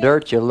of eating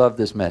dirt, you'll love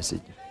this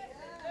message.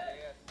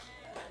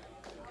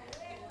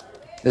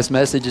 This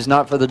message is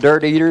not for the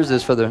dirt eaters.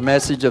 It's for the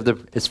message of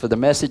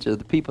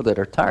the people that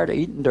are tired of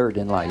eating dirt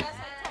in life.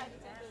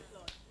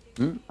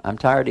 I'm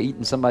tired of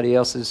eating somebody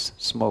else's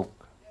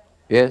smoke.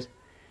 Yes?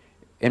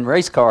 In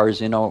race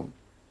cars, a lot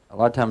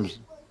of times,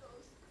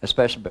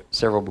 especially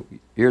several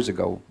years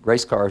ago,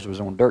 race cars was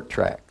on dirt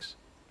tracks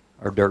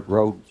or dirt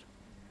roads.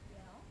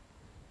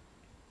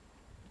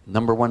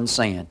 Number one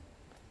saying,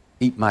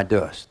 eat my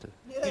dust.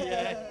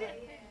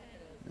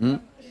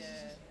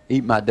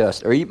 Eat my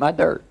dust or eat my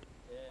dirt.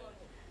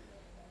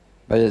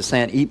 But it's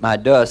saying eat my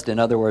dust. In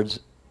other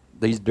words,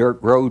 these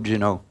dirt roads,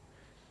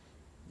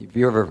 if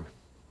you ever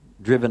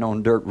driven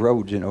on dirt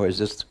roads, it's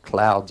just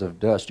clouds of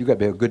dust. You got to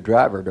be a good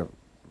driver to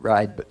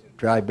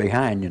drive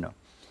behind,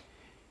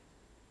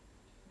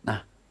 Nah,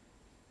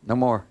 no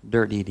more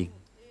dirt eating.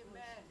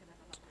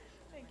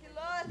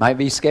 Might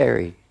be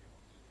scary,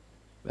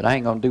 but I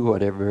ain't going to do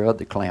what every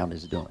other clown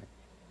is doing.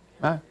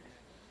 Huh?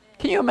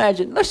 Can you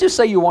imagine? Let's just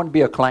say you want to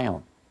be a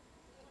clown.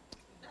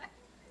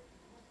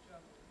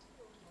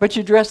 But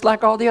you dress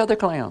like all the other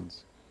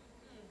clowns.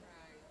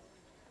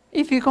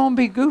 If you're going to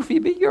be goofy,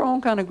 be your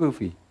own kind of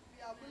goofy.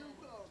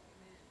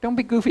 Don't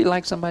be goofy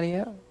like somebody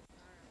else.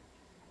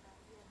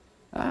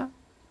 Huh?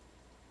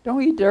 Don't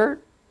eat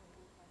dirt.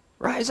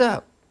 Rise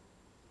up.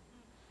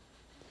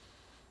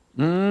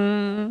 I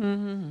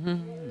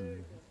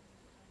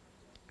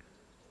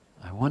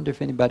wonder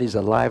if anybody's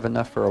alive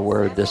enough for a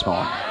word this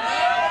morning.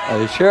 Are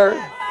you sure?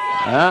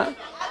 Huh?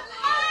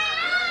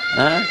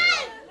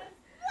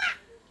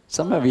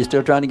 Some of you are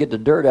still trying to get the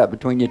dirt out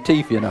between your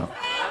teeth, you know.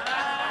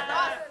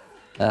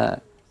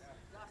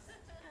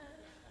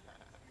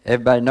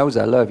 Everybody knows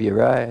I love you,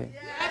 right?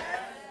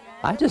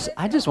 I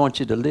just want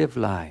you to live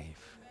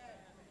life.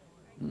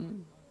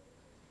 Mm.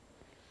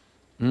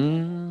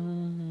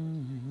 Mm-hmm.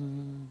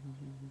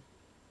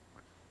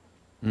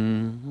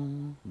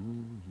 Mm-hmm.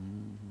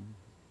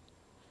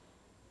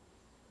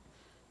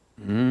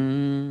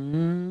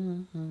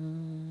 Mm-hmm.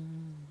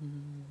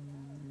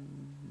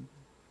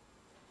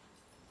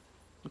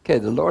 Okay,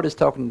 the Lord is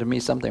talking to me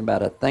something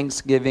about a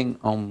Thanksgiving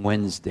on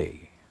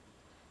Wednesday.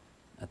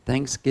 A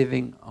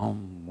Thanksgiving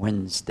on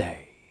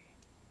Wednesday.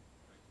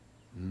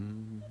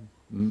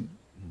 Mm-hmm.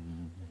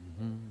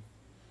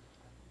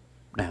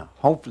 Now,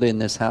 hopefully in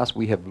this house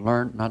we have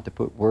learned not to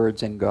put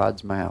words in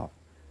God's mouth.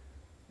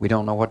 We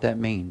don't know what that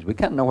means. We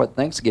kind of know what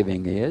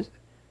Thanksgiving is,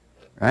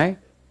 right?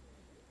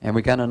 And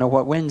we kind of know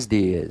what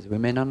Wednesday is. We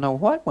may not know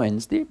what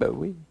Wednesday, but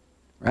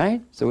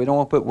right? So we don't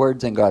want to put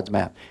words in God's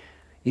mouth.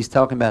 He's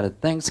talking about a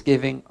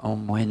Thanksgiving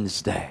on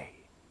Wednesday.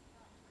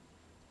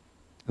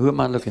 Who am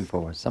I looking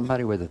for?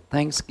 Somebody with a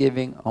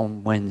Thanksgiving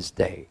on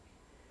Wednesday.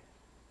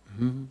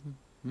 Mm-hmm.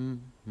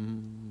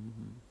 Mm-hmm.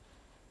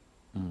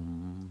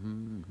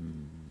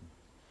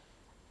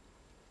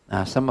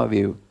 Now, some of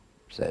you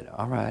said,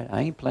 all right,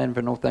 I ain't planning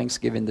for no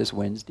Thanksgiving this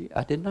Wednesday.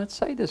 I did not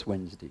say this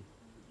Wednesday.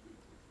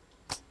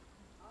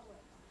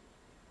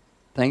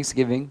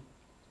 Thanksgiving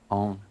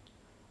on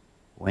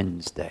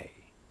Wednesday.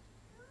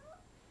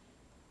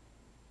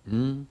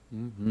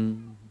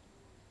 Mm-hmm.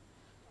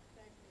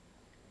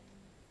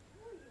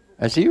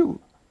 That's you.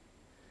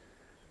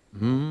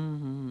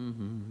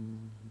 Mm-hmm.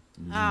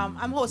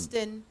 I'm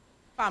hosting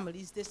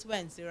families this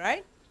Wednesday,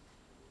 right?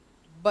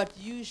 But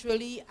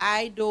usually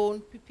I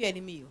don't prepare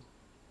the meal.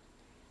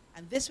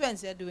 And this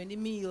Wednesday I'm doing the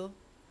meal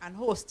and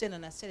hosting,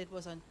 and I said it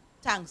was on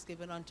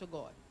Thanksgiving unto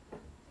God.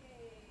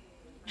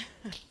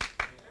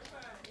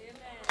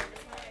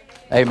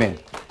 Amen.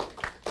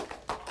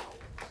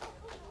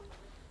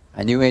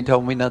 And you ain't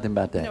told me nothing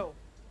about that. No.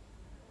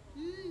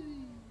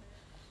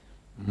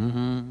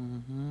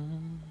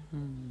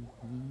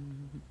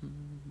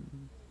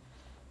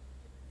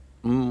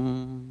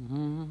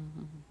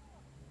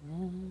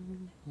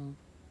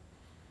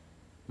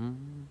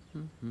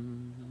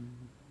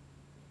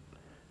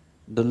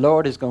 The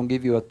Lord is going to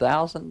give you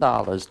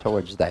 $1,000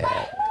 towards that.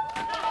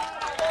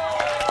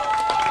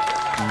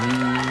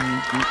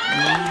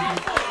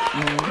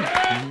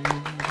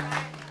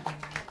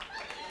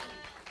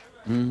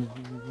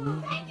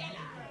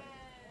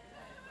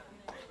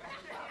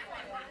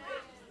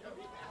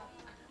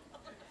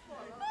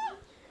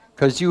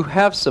 Because you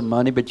have some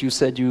money, but you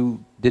said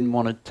you didn't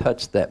want to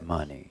touch that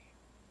money.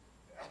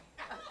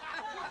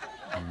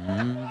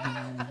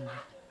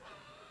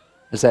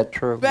 Is that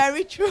true?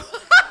 Very true.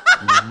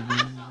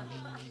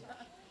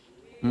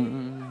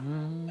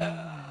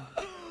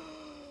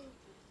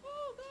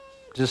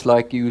 Just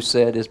like you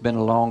said, it's been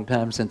a long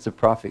time since the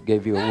prophet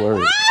gave you a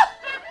word.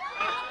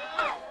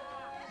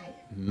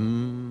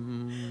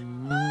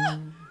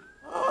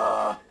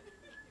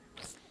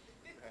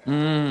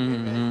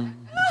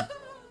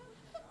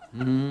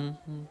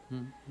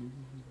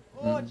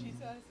 Oh,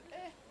 Jesus.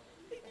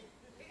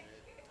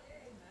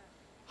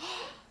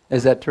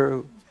 Is that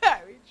true?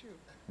 Very true.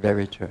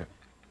 Very true.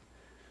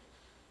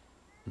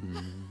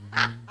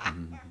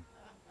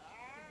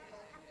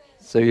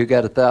 So you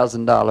got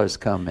 $1,000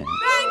 coming.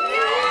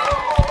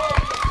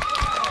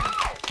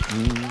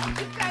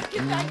 Thank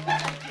you.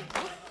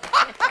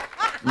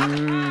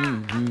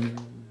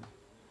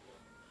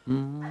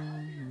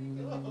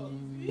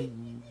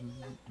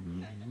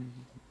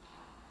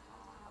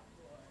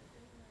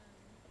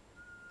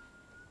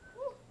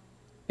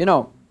 You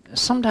know,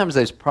 sometimes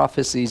there's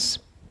prophecies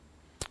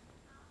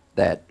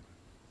that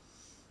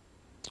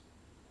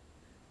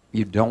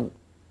you don't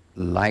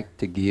like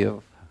to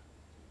give.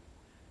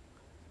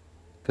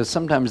 Because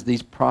sometimes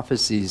these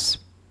prophecies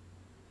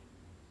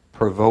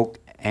provoke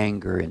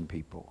anger in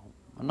people.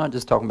 I'm not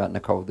just talking about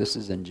Nicole, this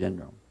is in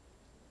general.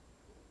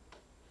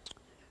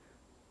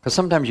 Because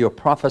sometimes you'll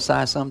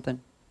prophesy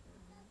something,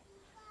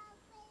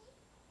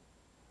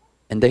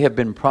 and they have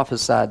been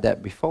prophesied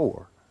that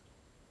before,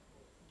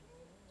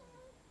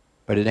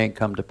 but it ain't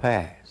come to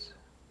pass.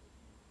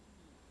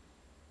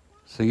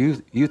 So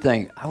you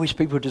think, I wish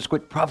people would just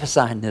quit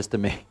prophesying this to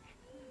me.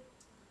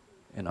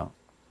 You know.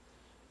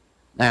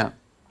 Now,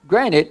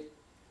 granted,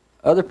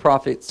 other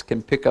prophets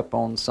can pick up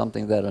on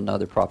something that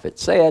another prophet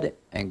said,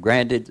 and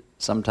granted,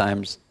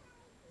 sometimes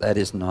that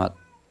is not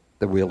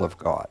the will of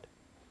God.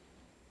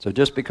 So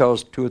just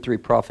because 2 or 3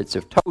 prophets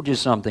have told you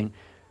something,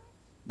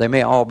 they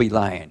may all be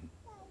lying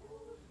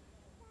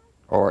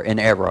or in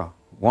error.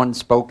 One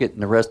spoke it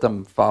and the rest of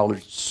them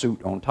followed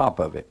suit on top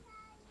of it.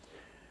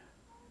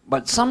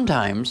 But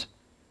sometimes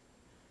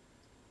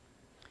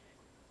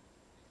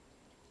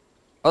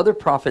other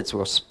prophets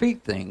will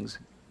speak things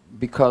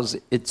because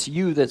it's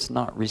you that's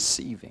not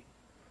receiving.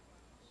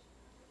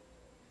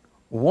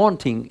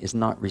 Wanting is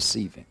not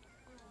receiving.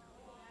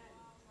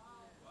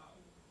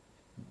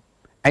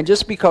 And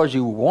just because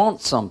you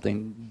want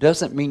something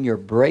doesn't mean you're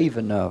brave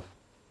enough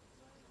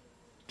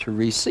to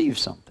receive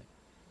something.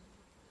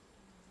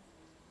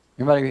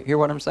 Anybody hear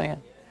what I'm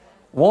saying?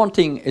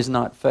 Wanting is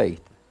not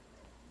faith.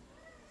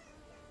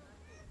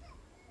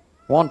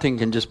 Wanting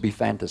can just be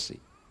fantasy.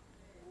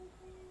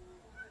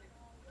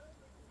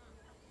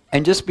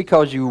 And just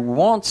because you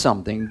want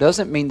something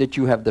doesn't mean that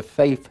you have the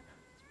faith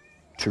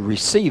to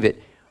receive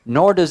it,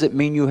 nor does it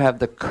mean you have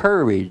the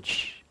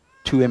courage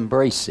to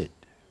embrace it.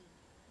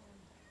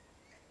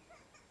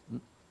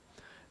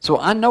 So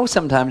I know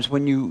sometimes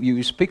when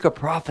you speak a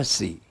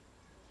prophecy,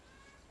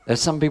 that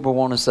some people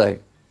want to say,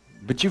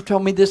 but you've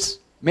told me this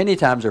many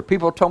times, or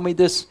people told me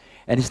this,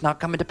 and it's not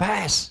coming to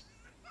pass.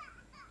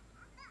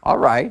 All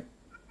right.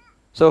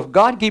 So if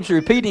God keeps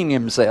repeating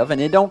himself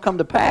and it don't come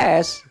to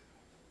pass,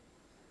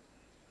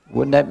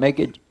 wouldn't that make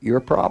it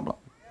your problem?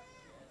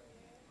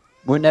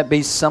 Wouldn't that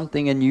be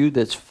something in you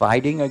that's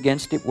fighting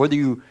against it? Whether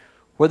you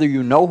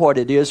know what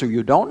it is or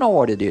you don't know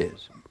what it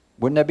is,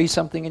 wouldn't that be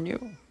something in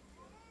you?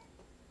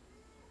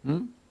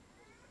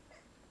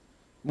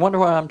 Wonder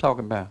what I'm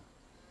talking about.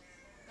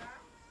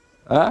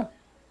 Huh?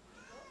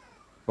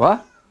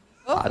 What?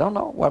 Oh. I don't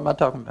know. What am I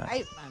talking about? I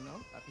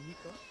know.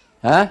 Papito.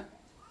 Huh?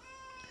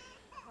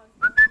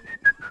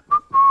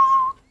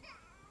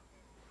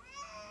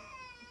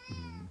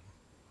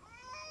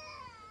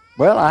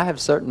 Well, I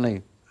have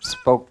certainly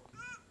spoke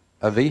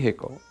a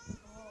vehicle.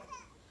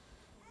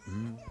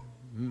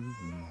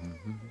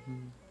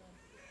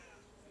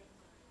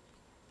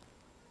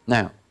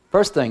 Now,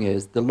 first thing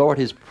is, the Lord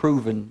has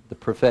proven the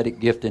prophetic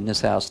gift in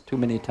this house too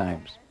many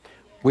times.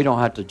 We don't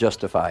have to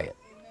justify it.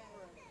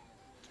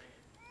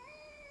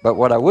 But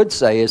what I would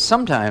say is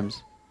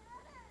sometimes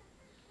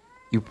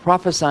you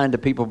prophesy to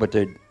people, but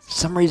for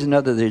some reason or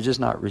other, they're just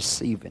not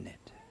receiving it.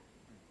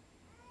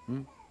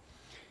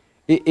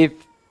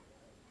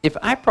 If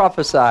I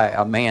prophesy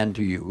a man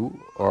to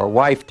you or a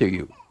wife to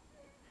you,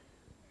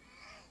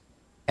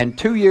 and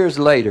 2 years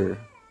later,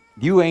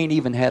 you ain't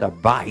even had a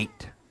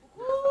bite,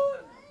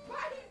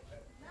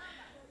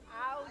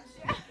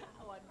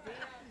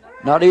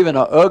 not even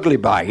an ugly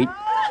bite,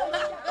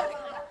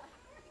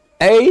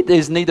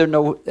 there's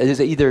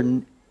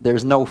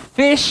no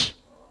fish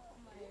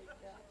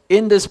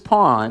in this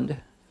pond,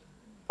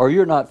 or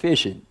you're not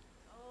fishing.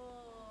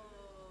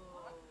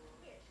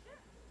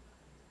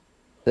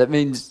 That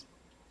means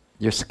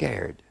you're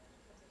scared.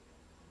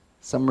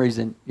 Some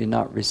reason you're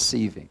not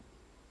receiving.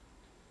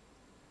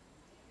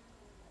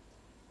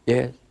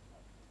 Yes?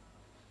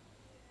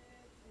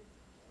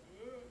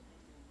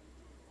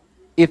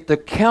 If the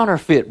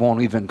counterfeit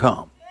won't even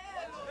come.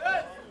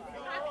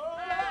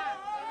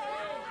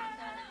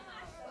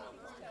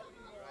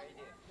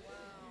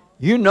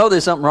 You know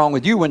there's something wrong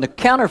with you when the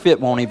counterfeit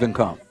won't even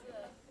come.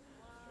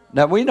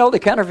 Now we know the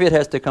counterfeit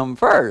has to come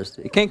first.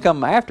 It can't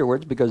come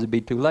afterwards because it'd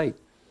be too late.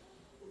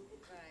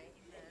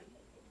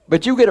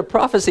 But you get a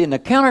prophecy and the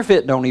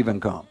counterfeit don't even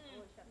come.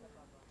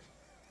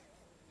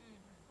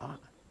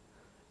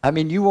 I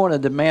mean, you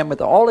wanted the man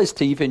with all his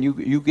teeth and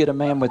you get a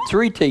man with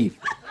 3 teeth.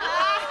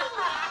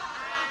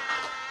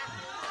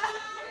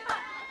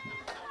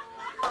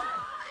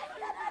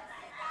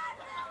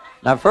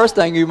 Now, first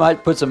thing, you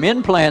might put some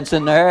implants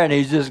in there and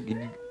he's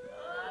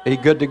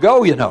good to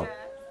go, you know.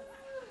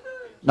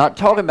 Not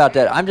talking about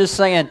that. I'm just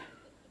saying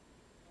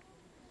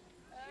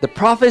the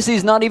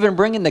prophecy's not even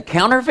bringing the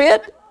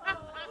counterfeit.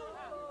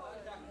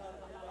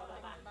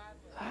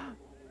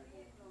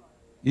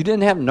 You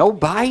didn't have no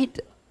bite?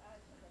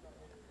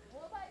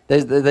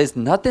 There's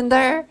nothing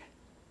there?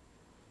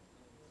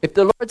 If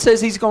the Lord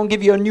says he's going to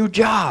give you a new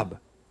job,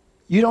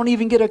 you don't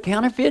even get a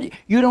counterfeit?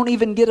 You don't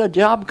even get a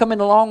job coming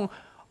along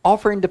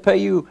offering to pay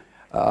you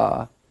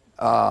half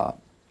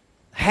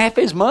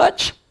as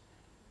much?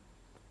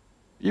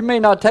 You may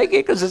not take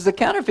it because it's a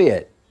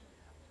counterfeit.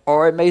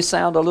 Or it may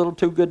sound a little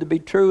too good to be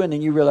true and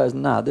then you realize,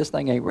 nah, this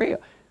thing ain't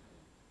real.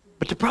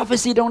 But the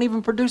prophecy don't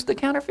even produce the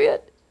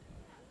counterfeit?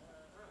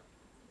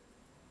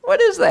 What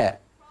is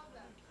that?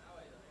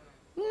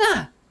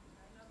 Nah.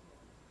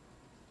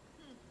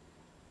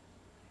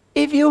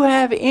 If you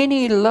have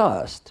any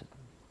lust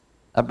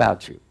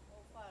about you,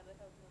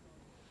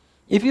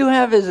 if you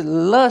have his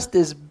lust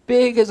as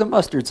big as a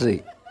mustard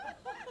seed,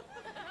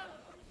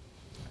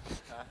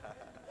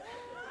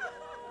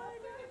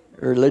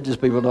 religious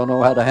people don't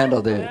know how to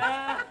handle this.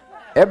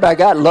 Everybody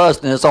got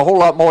lust, and it's a whole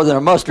lot more than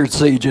a mustard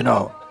seed, you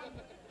know.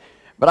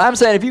 But I'm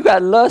saying if you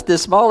got lust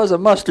as small as a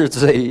mustard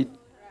seed,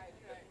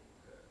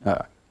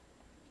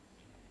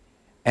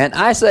 and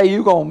I say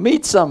you're going to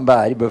meet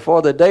somebody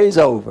before the day's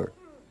over,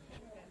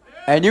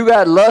 and you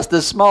got lust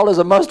as small as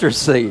a mustard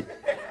seed,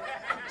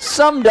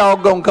 some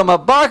dog going to come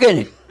up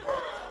barking.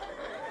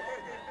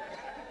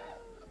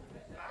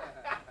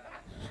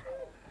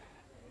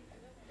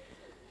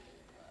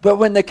 But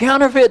when the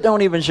counterfeit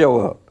don't even show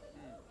up,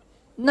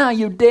 now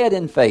you're dead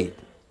in faith.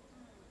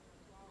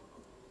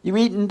 You're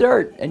eating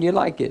dirt and you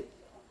like it.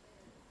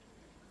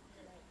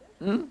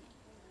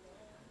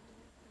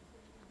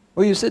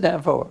 What you sit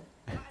down for?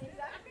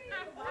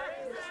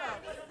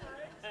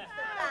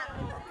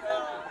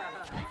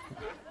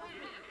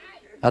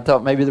 I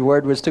thought maybe the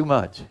word was too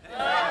much.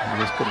 I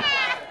just couldn't.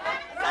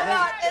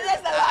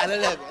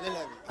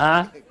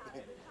 Huh?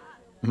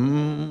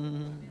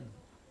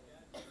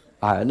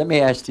 All right, let me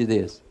ask you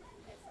this.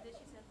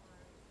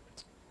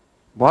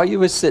 While you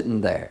were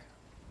sitting there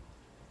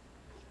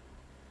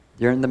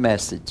during the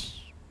message,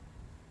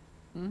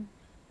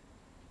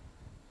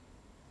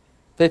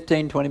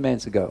 15, 20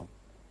 minutes ago,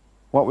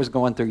 what was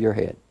going through your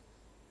head?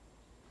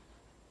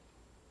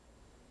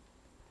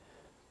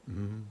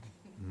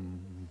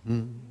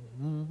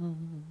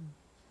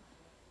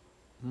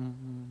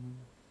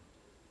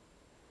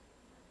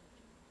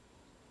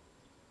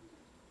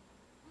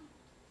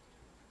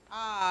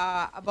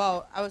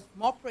 I was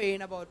more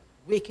praying about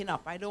waking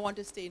up. I don't want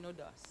to stay no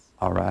dust.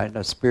 All right,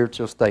 a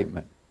spiritual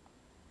statement.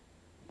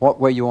 What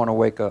way you want to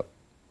wake up?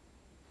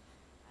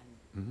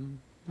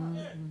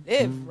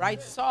 Live,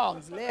 write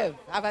songs, live,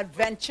 have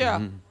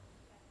adventure,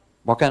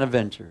 What kind of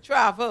venture?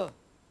 travel.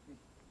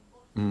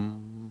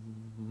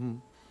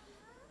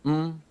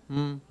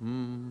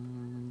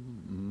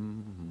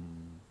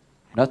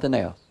 Nothing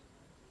else.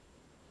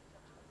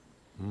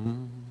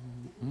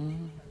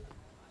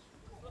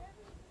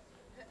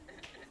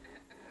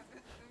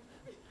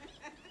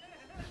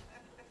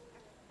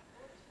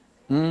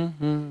 I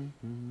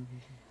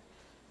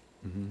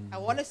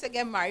want us to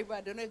get married, but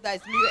I don't know if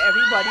that's me or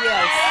everybody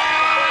else.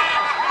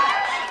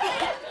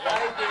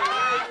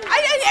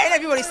 I didn't hear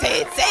everybody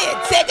say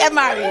it, get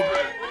married.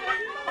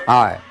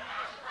 All right.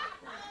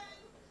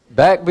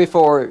 Back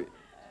before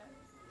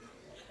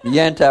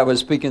Yanta was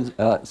speaking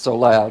so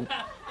loud,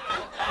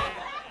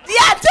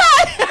 Yeah,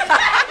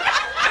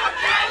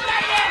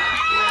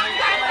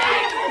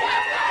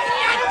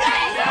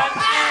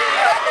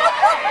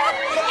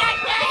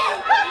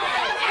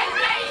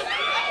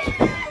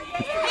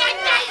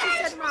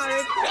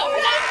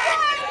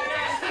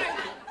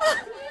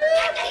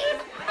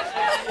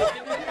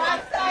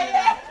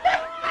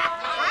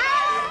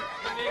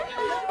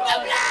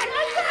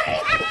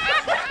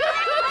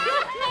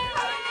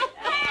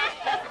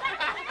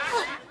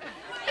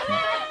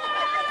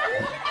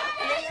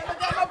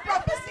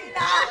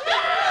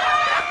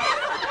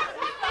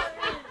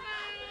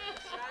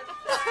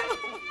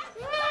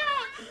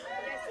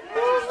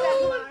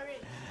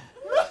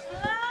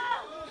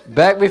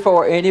 back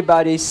before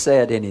anybody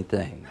said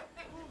anything,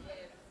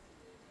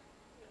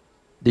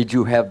 did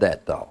you have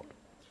that thought?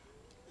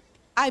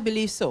 I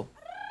believe so.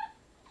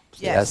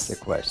 See, Yes. that's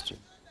the question.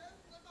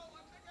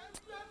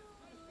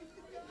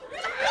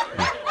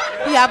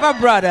 We have a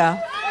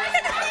brother.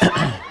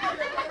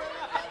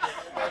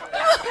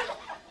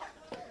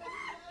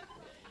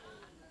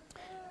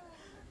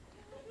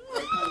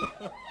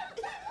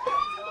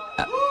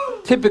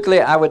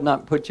 Typically, I would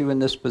not put you in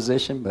this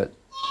position, but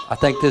I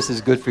think this is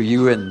good for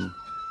you and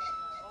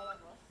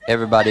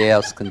everybody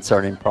else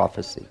concerning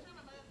prophecy.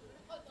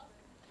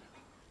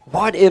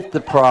 What if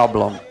the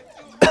problem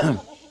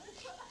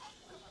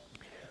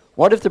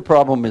what if the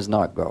problem is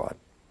not God?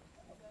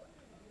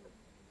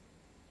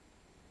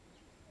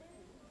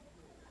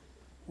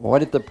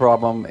 What if the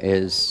problem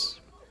is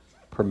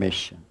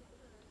permission?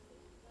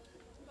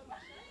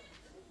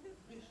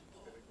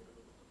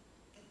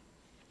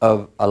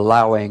 Of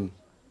allowing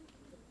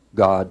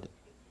God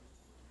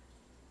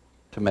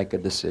to make a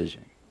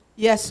decision?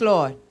 Yes,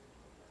 Lord.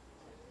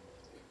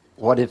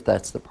 What if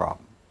that's the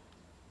problem?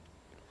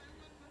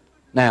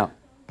 Now,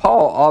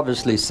 Paul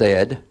obviously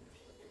said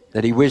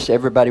that he wished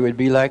everybody would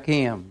be like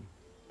him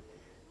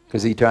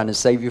because he's trying to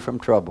save you from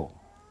trouble.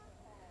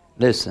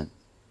 Listen,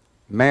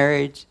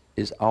 marriage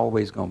is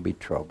always going to be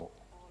trouble.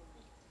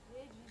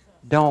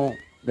 Don't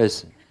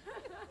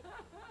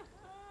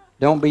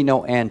be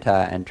no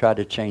anti and try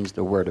to change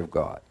the word of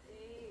God.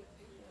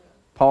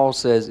 Paul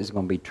says it's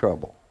going to be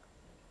trouble.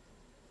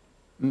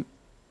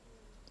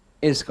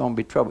 It's going to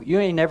be trouble. You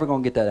ain't never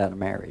going to get that out of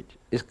marriage.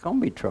 It's going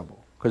to be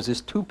trouble because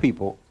it's two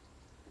people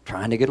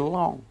trying to get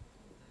along.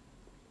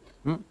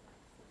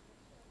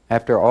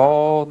 After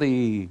all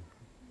the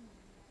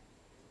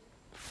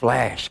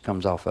flash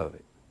comes off of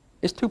it,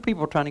 it's two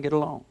people trying to get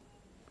along.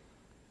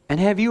 And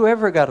have you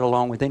ever got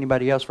along with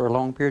anybody else for a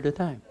long period of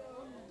time?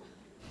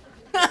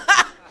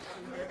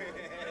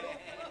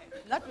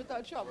 Not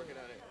without trouble.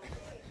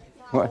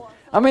 What?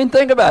 I mean,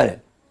 think about it.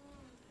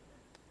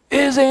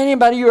 Is there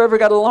anybody you ever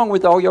got along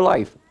with all your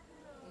life?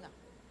 No.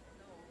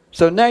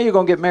 So now you're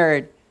going to get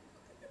married.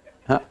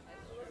 Huh?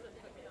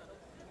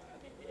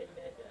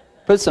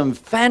 Put some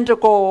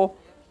fanatical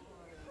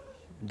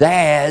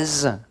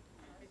daz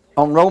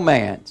on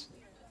romance.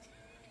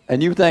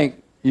 And you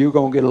think you're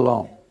going to get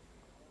along.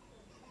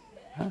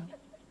 Huh?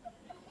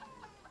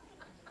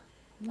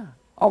 No.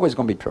 Always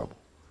going to be trouble.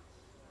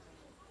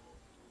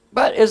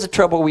 But it's a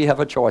trouble we have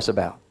a choice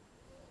about.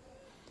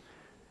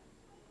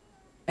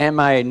 Am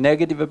I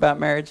negative about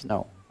marriage?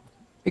 No.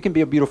 It can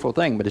be a beautiful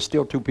thing, but it's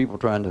still two people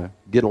trying to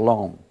get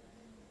along.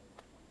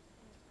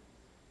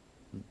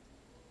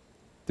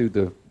 Through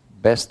the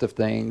best of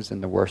things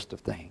and the worst of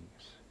things.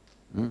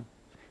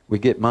 We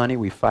get money,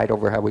 we fight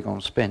over how we're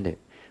going to spend it.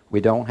 We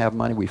don't have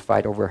money, we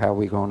fight over how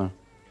we're going to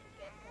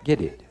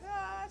get it.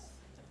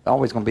 It's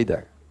always going to be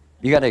there.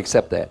 You got to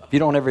accept that. If you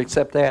don't ever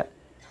accept that,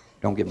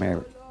 don't get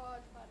married.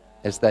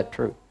 Is that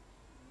true?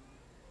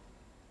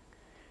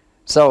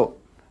 So,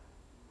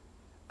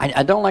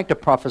 I don't like to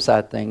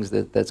prophesy things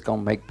that's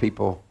going to make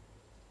people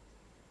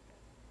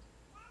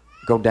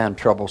go down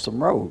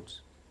troublesome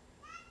roads.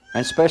 And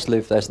especially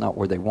if that's not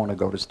where they want to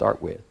go to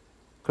start with.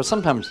 Because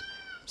sometimes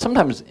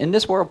in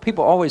this world,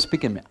 people always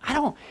speaking. I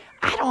don't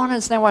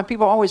understand why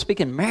people always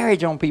speaking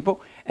marriage on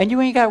people, and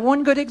you ain't got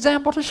one good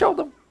example to show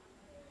them.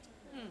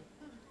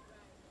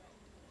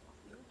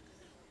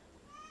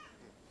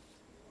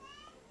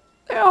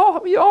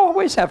 You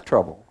always have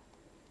trouble.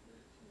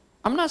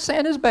 I'm not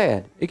saying it's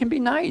bad. It can be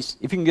nice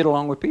if you can get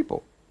along with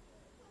people.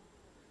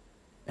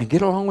 And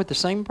get along with the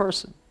same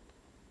person.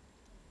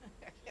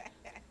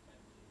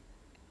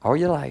 All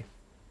your life.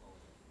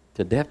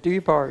 To death do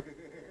you part.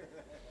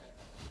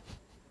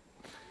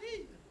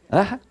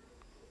 Uh-huh.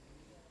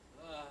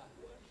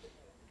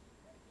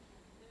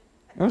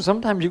 You know,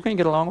 sometimes you can't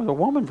get along with a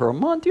woman for a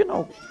month, you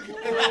know.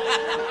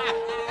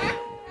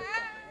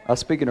 I'm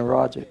speaking of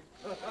Roger.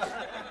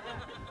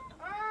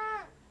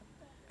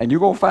 And you're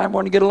going to find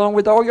one to get along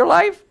with all your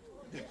life?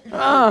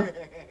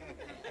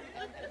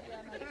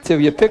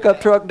 Till your pickup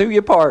truck do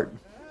your part.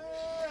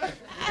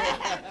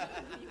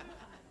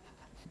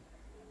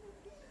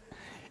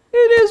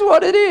 It is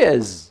what it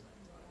is.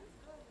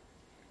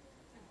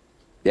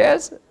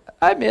 Yes,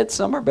 I admit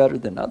some are better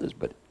than others,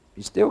 but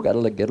you still got to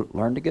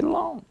learn to get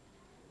along.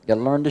 You got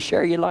to learn to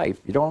share your life.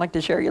 You don't like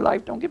to share your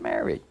life, don't get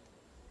married.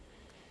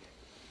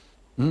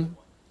 But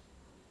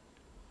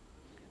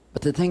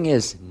the thing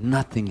is,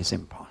 nothing is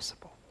impossible.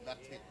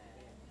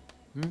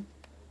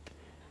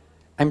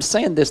 I'm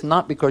saying this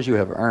not because you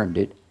have earned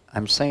it.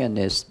 I'm saying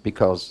this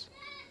because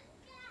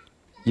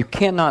you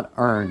cannot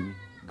earn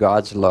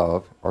God's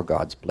love or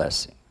God's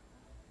blessing.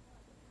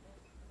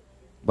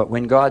 But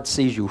when God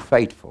sees you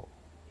faithful,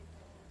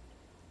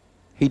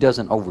 He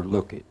doesn't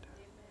overlook it.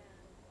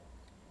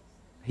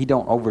 He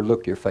don't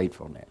overlook your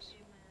faithfulness.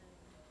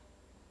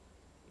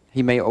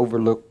 He may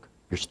overlook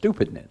your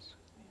stupidness,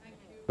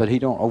 but He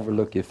don't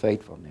overlook your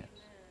faithfulness.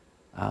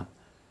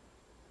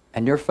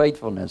 And your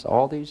faithfulness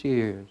all these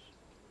years,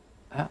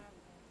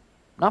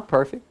 not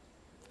perfect,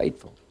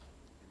 faithful.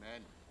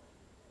 Amen.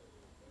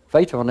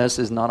 Faithfulness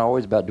is not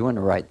always about doing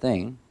the right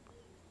thing.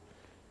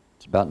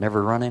 It's about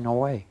never running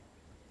away.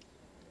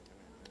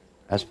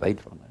 That's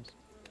faithfulness.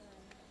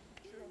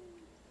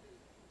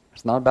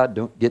 It's not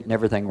about getting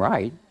everything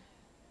right.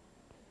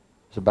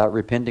 It's about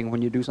repenting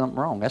when you do something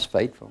wrong. That's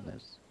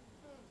faithfulness.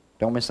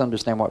 Don't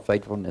misunderstand what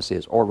faithfulness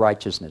is, or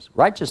righteousness.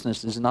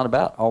 Righteousness is not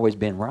about always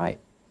being right.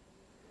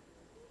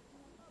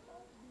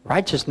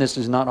 Righteousness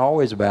is not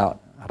always about,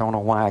 I don't know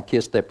why I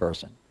kissed that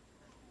person.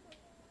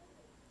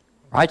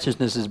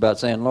 Righteousness is about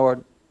saying,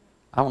 Lord,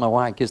 I don't know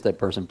why I kissed that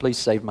person. Please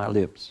save my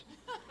lips.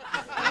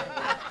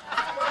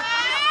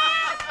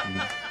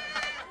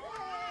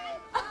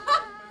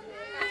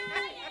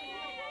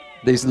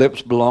 These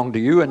lips belong to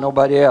you and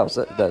nobody else.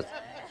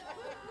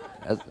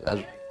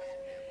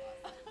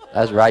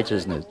 That's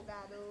righteousness.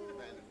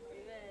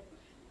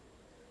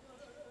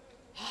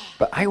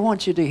 But I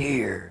want you to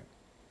hear,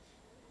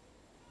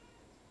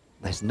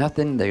 there's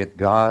nothing that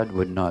God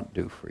would not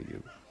do for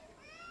you.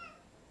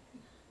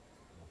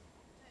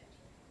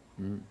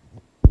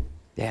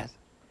 Yes.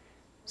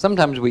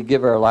 Sometimes we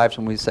give our lives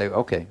and we say,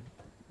 okay,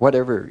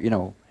 whatever,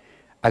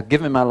 I've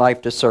given my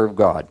life to serve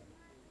God.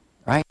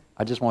 Right?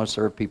 I just want to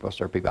serve people.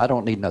 I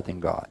don't need nothing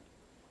God.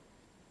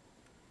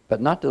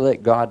 But not to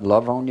let God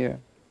love on you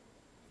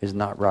is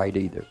not right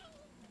either.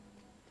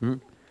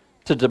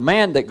 To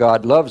demand that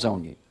God loves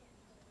on you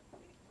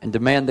and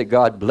demand that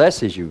God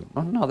blesses you,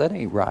 no, that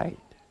ain't right.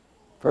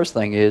 First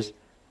thing is,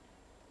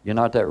 you're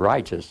not that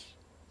righteous,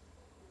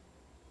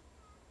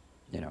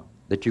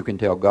 that you can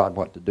tell God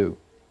what to do.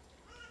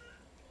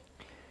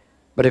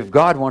 But if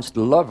God wants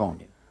to love on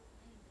you,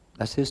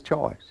 that's His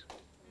choice.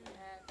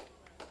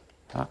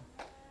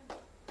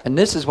 And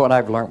this is what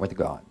I've learned with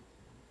God.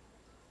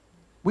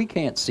 We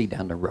can't see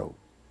down the road,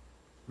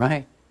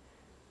 right?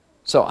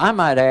 So I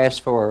might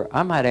ask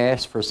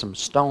for some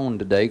stone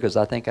today because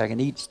I think I can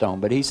eat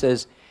stone. But He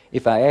says,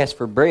 if I ask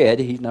for bread,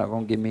 He's not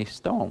going to give me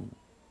stone.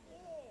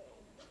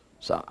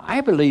 So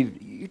I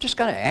believe you just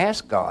got to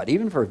ask God,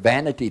 even for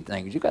vanity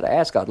things. You got to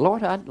ask God,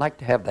 Lord, I'd like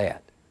to have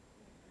that.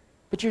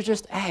 But you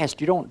just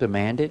ask. You don't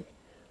demand it.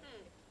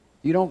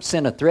 You don't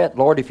send a threat,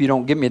 Lord, if you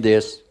don't give me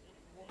this,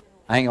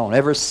 I ain't going to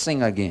ever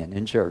sing again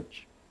in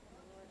church.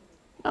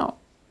 No.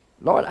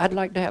 Lord, I'd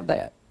like to have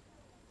that.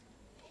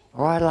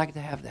 Or I'd like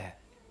to have that.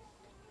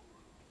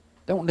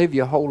 Don't live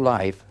your whole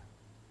life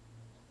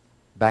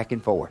back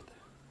and forth.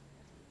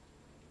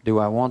 Do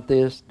I want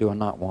this? Do I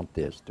not want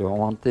this? Do I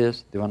want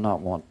this? Do I not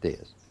want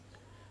this?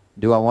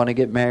 Do I want to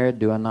get married?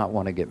 Do I not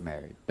want to get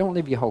married? Don't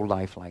live your whole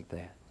life like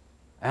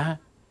that.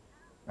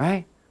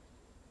 Right?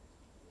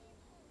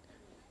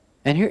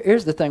 And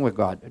here's the thing with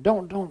God.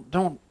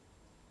 Don't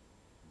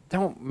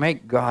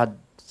make God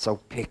so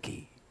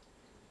picky.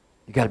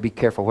 You got to be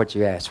careful what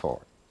you ask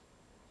for.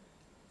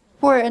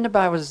 Where in the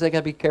Bible does it say you got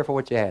to be careful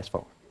what you ask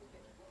for?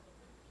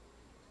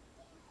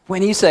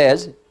 when he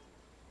says,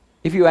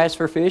 if you ask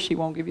for fish, he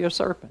won't give you a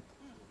serpent.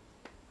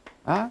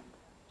 Huh?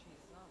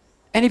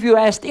 And if you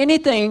ask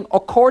anything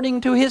according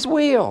to his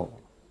will.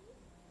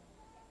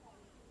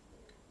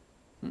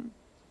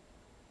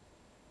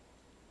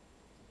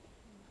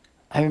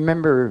 I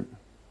remember,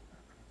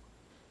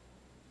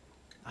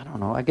 I don't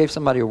know, I gave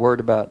somebody a word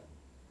about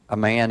a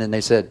man and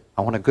they said,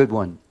 I want a good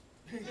one.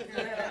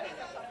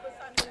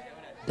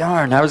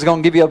 Darn, I was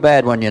going to give you a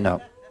bad one, you know.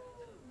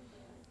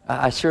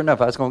 I sure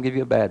enough, I was going to give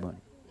you a bad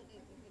one.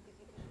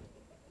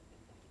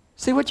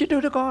 See what you do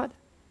to God?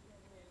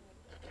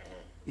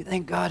 You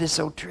think God is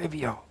so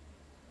trivial.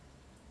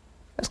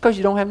 That's because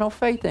you don't have no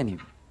faith in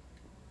him.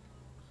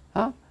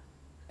 Huh?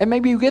 And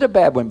maybe you get a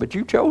bad one, but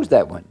you chose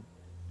that one.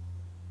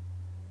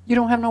 You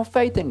don't have no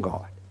faith in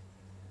God.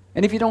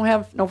 And if you don't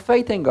have no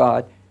faith in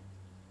God,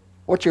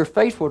 what your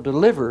faith will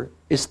deliver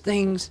is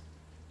things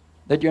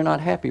that you're not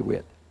happy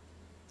with.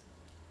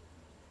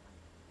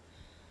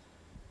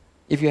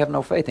 If you have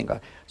no faith in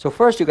God. So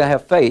first you got to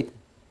have faith,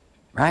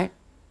 right?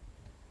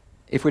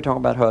 If we're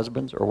talking about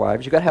husbands or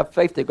wives, you got to have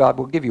faith that God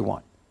will give you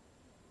one.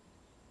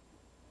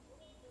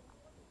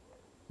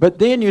 But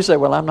then you say,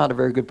 well, I'm not a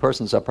very good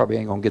person, so I probably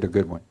ain't going to get a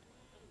good one.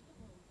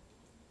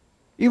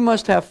 You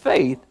must have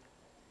faith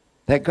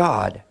that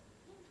God,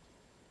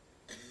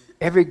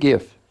 every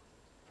gift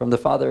from the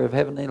Father of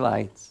heavenly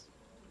lights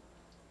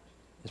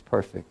is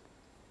perfect.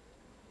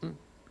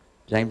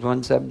 James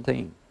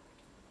 1:17.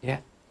 Yeah,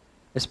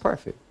 it's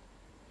perfect.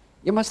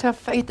 You must have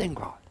faith in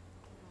God,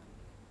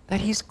 that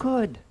he's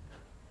good,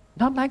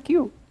 not like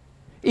you.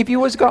 If you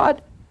was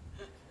God,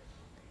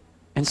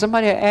 and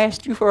somebody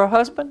asked you for a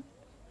husband,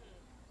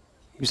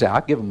 you say,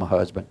 I'll give him a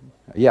husband.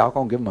 Yeah, I'm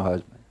going to give him a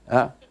husband.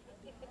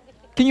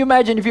 Can you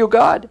imagine if you're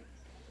God?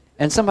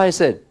 And somebody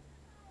said,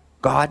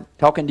 God,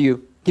 talking to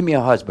you, give me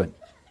a husband.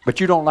 But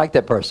you don't like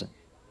that person.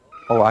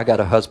 Oh, I got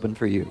a husband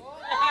for you.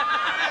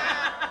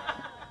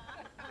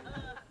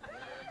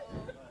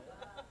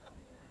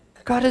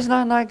 God is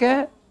not like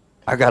that.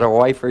 I got a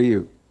wife for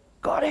you.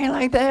 God ain't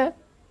like that.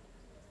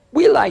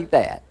 We like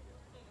that.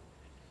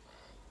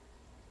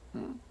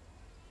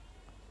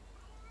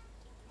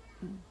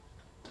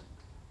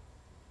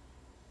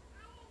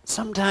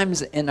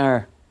 Sometimes in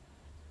our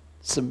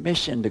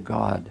submission to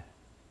God,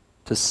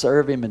 to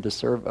serve him and to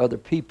serve other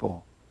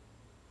people,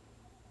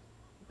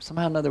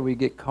 somehow or another we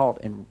get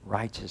caught in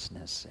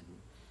righteousness and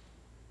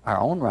our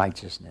own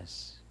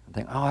righteousness and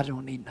think, oh, I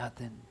don't need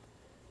nothing.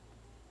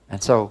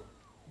 And so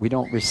we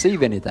don't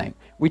receive anything.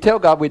 We tell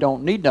God we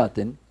don't need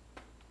nothing.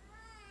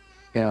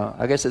 You know,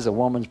 I guess it's a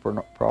woman's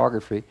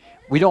pornography.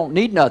 We don't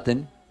need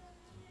nothing.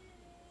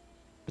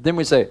 But then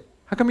we say,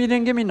 how come you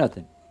didn't give me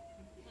nothing?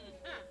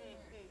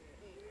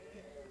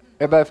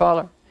 Everybody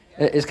follow?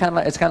 It's kind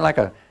of like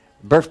a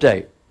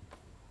birthday.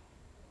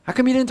 How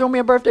come you didn't throw me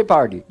a birthday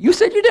party? You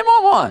said you didn't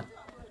want one.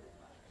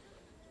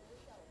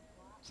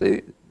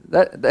 See,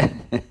 that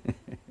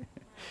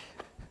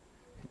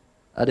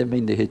I didn't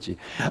mean to hit you.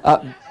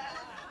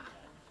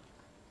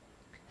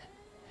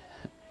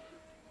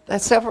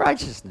 That's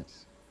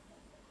self-righteousness.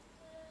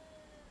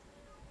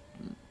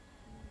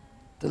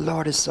 The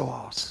Lord is so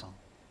awesome.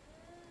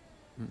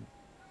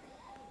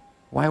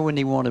 Why wouldn't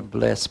he want to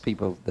bless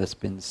people that's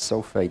been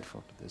so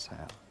faithful to this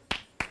house?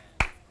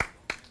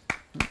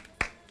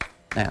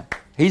 Now,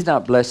 he's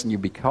not blessing you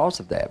because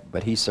of that,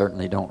 but he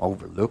certainly don't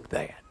overlook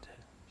that.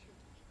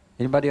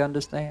 Anybody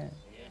understand?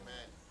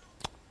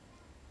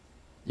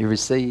 You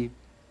receive?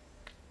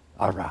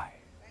 All right.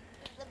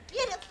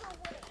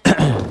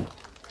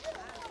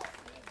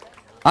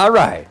 All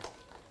right.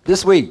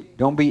 This week,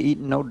 don't be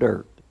eating no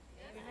dirt.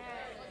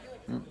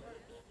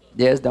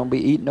 Yes, don't be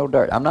eating no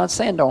dirt. I'm not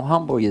saying don't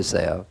humble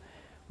yourself,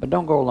 but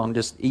don't go along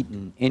just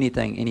eating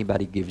anything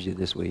anybody gives you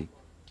this week.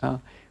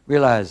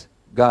 Realize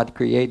God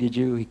created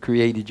you. He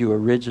created you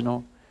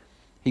original.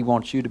 He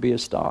wants you to be a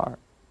star.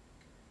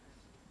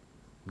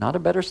 Not a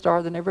better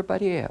star than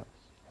everybody else,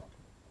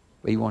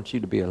 but he wants you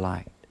to be a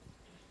light.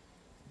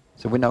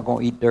 So we're not going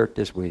to eat dirt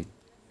this week.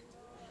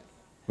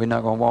 We're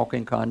not going to walk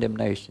in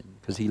condemnation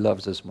because he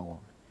loves us more.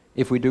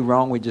 If we do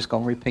wrong, we're just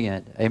going to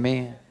repent.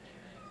 Amen?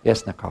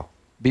 Yes, Nicole.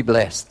 Be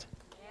blessed.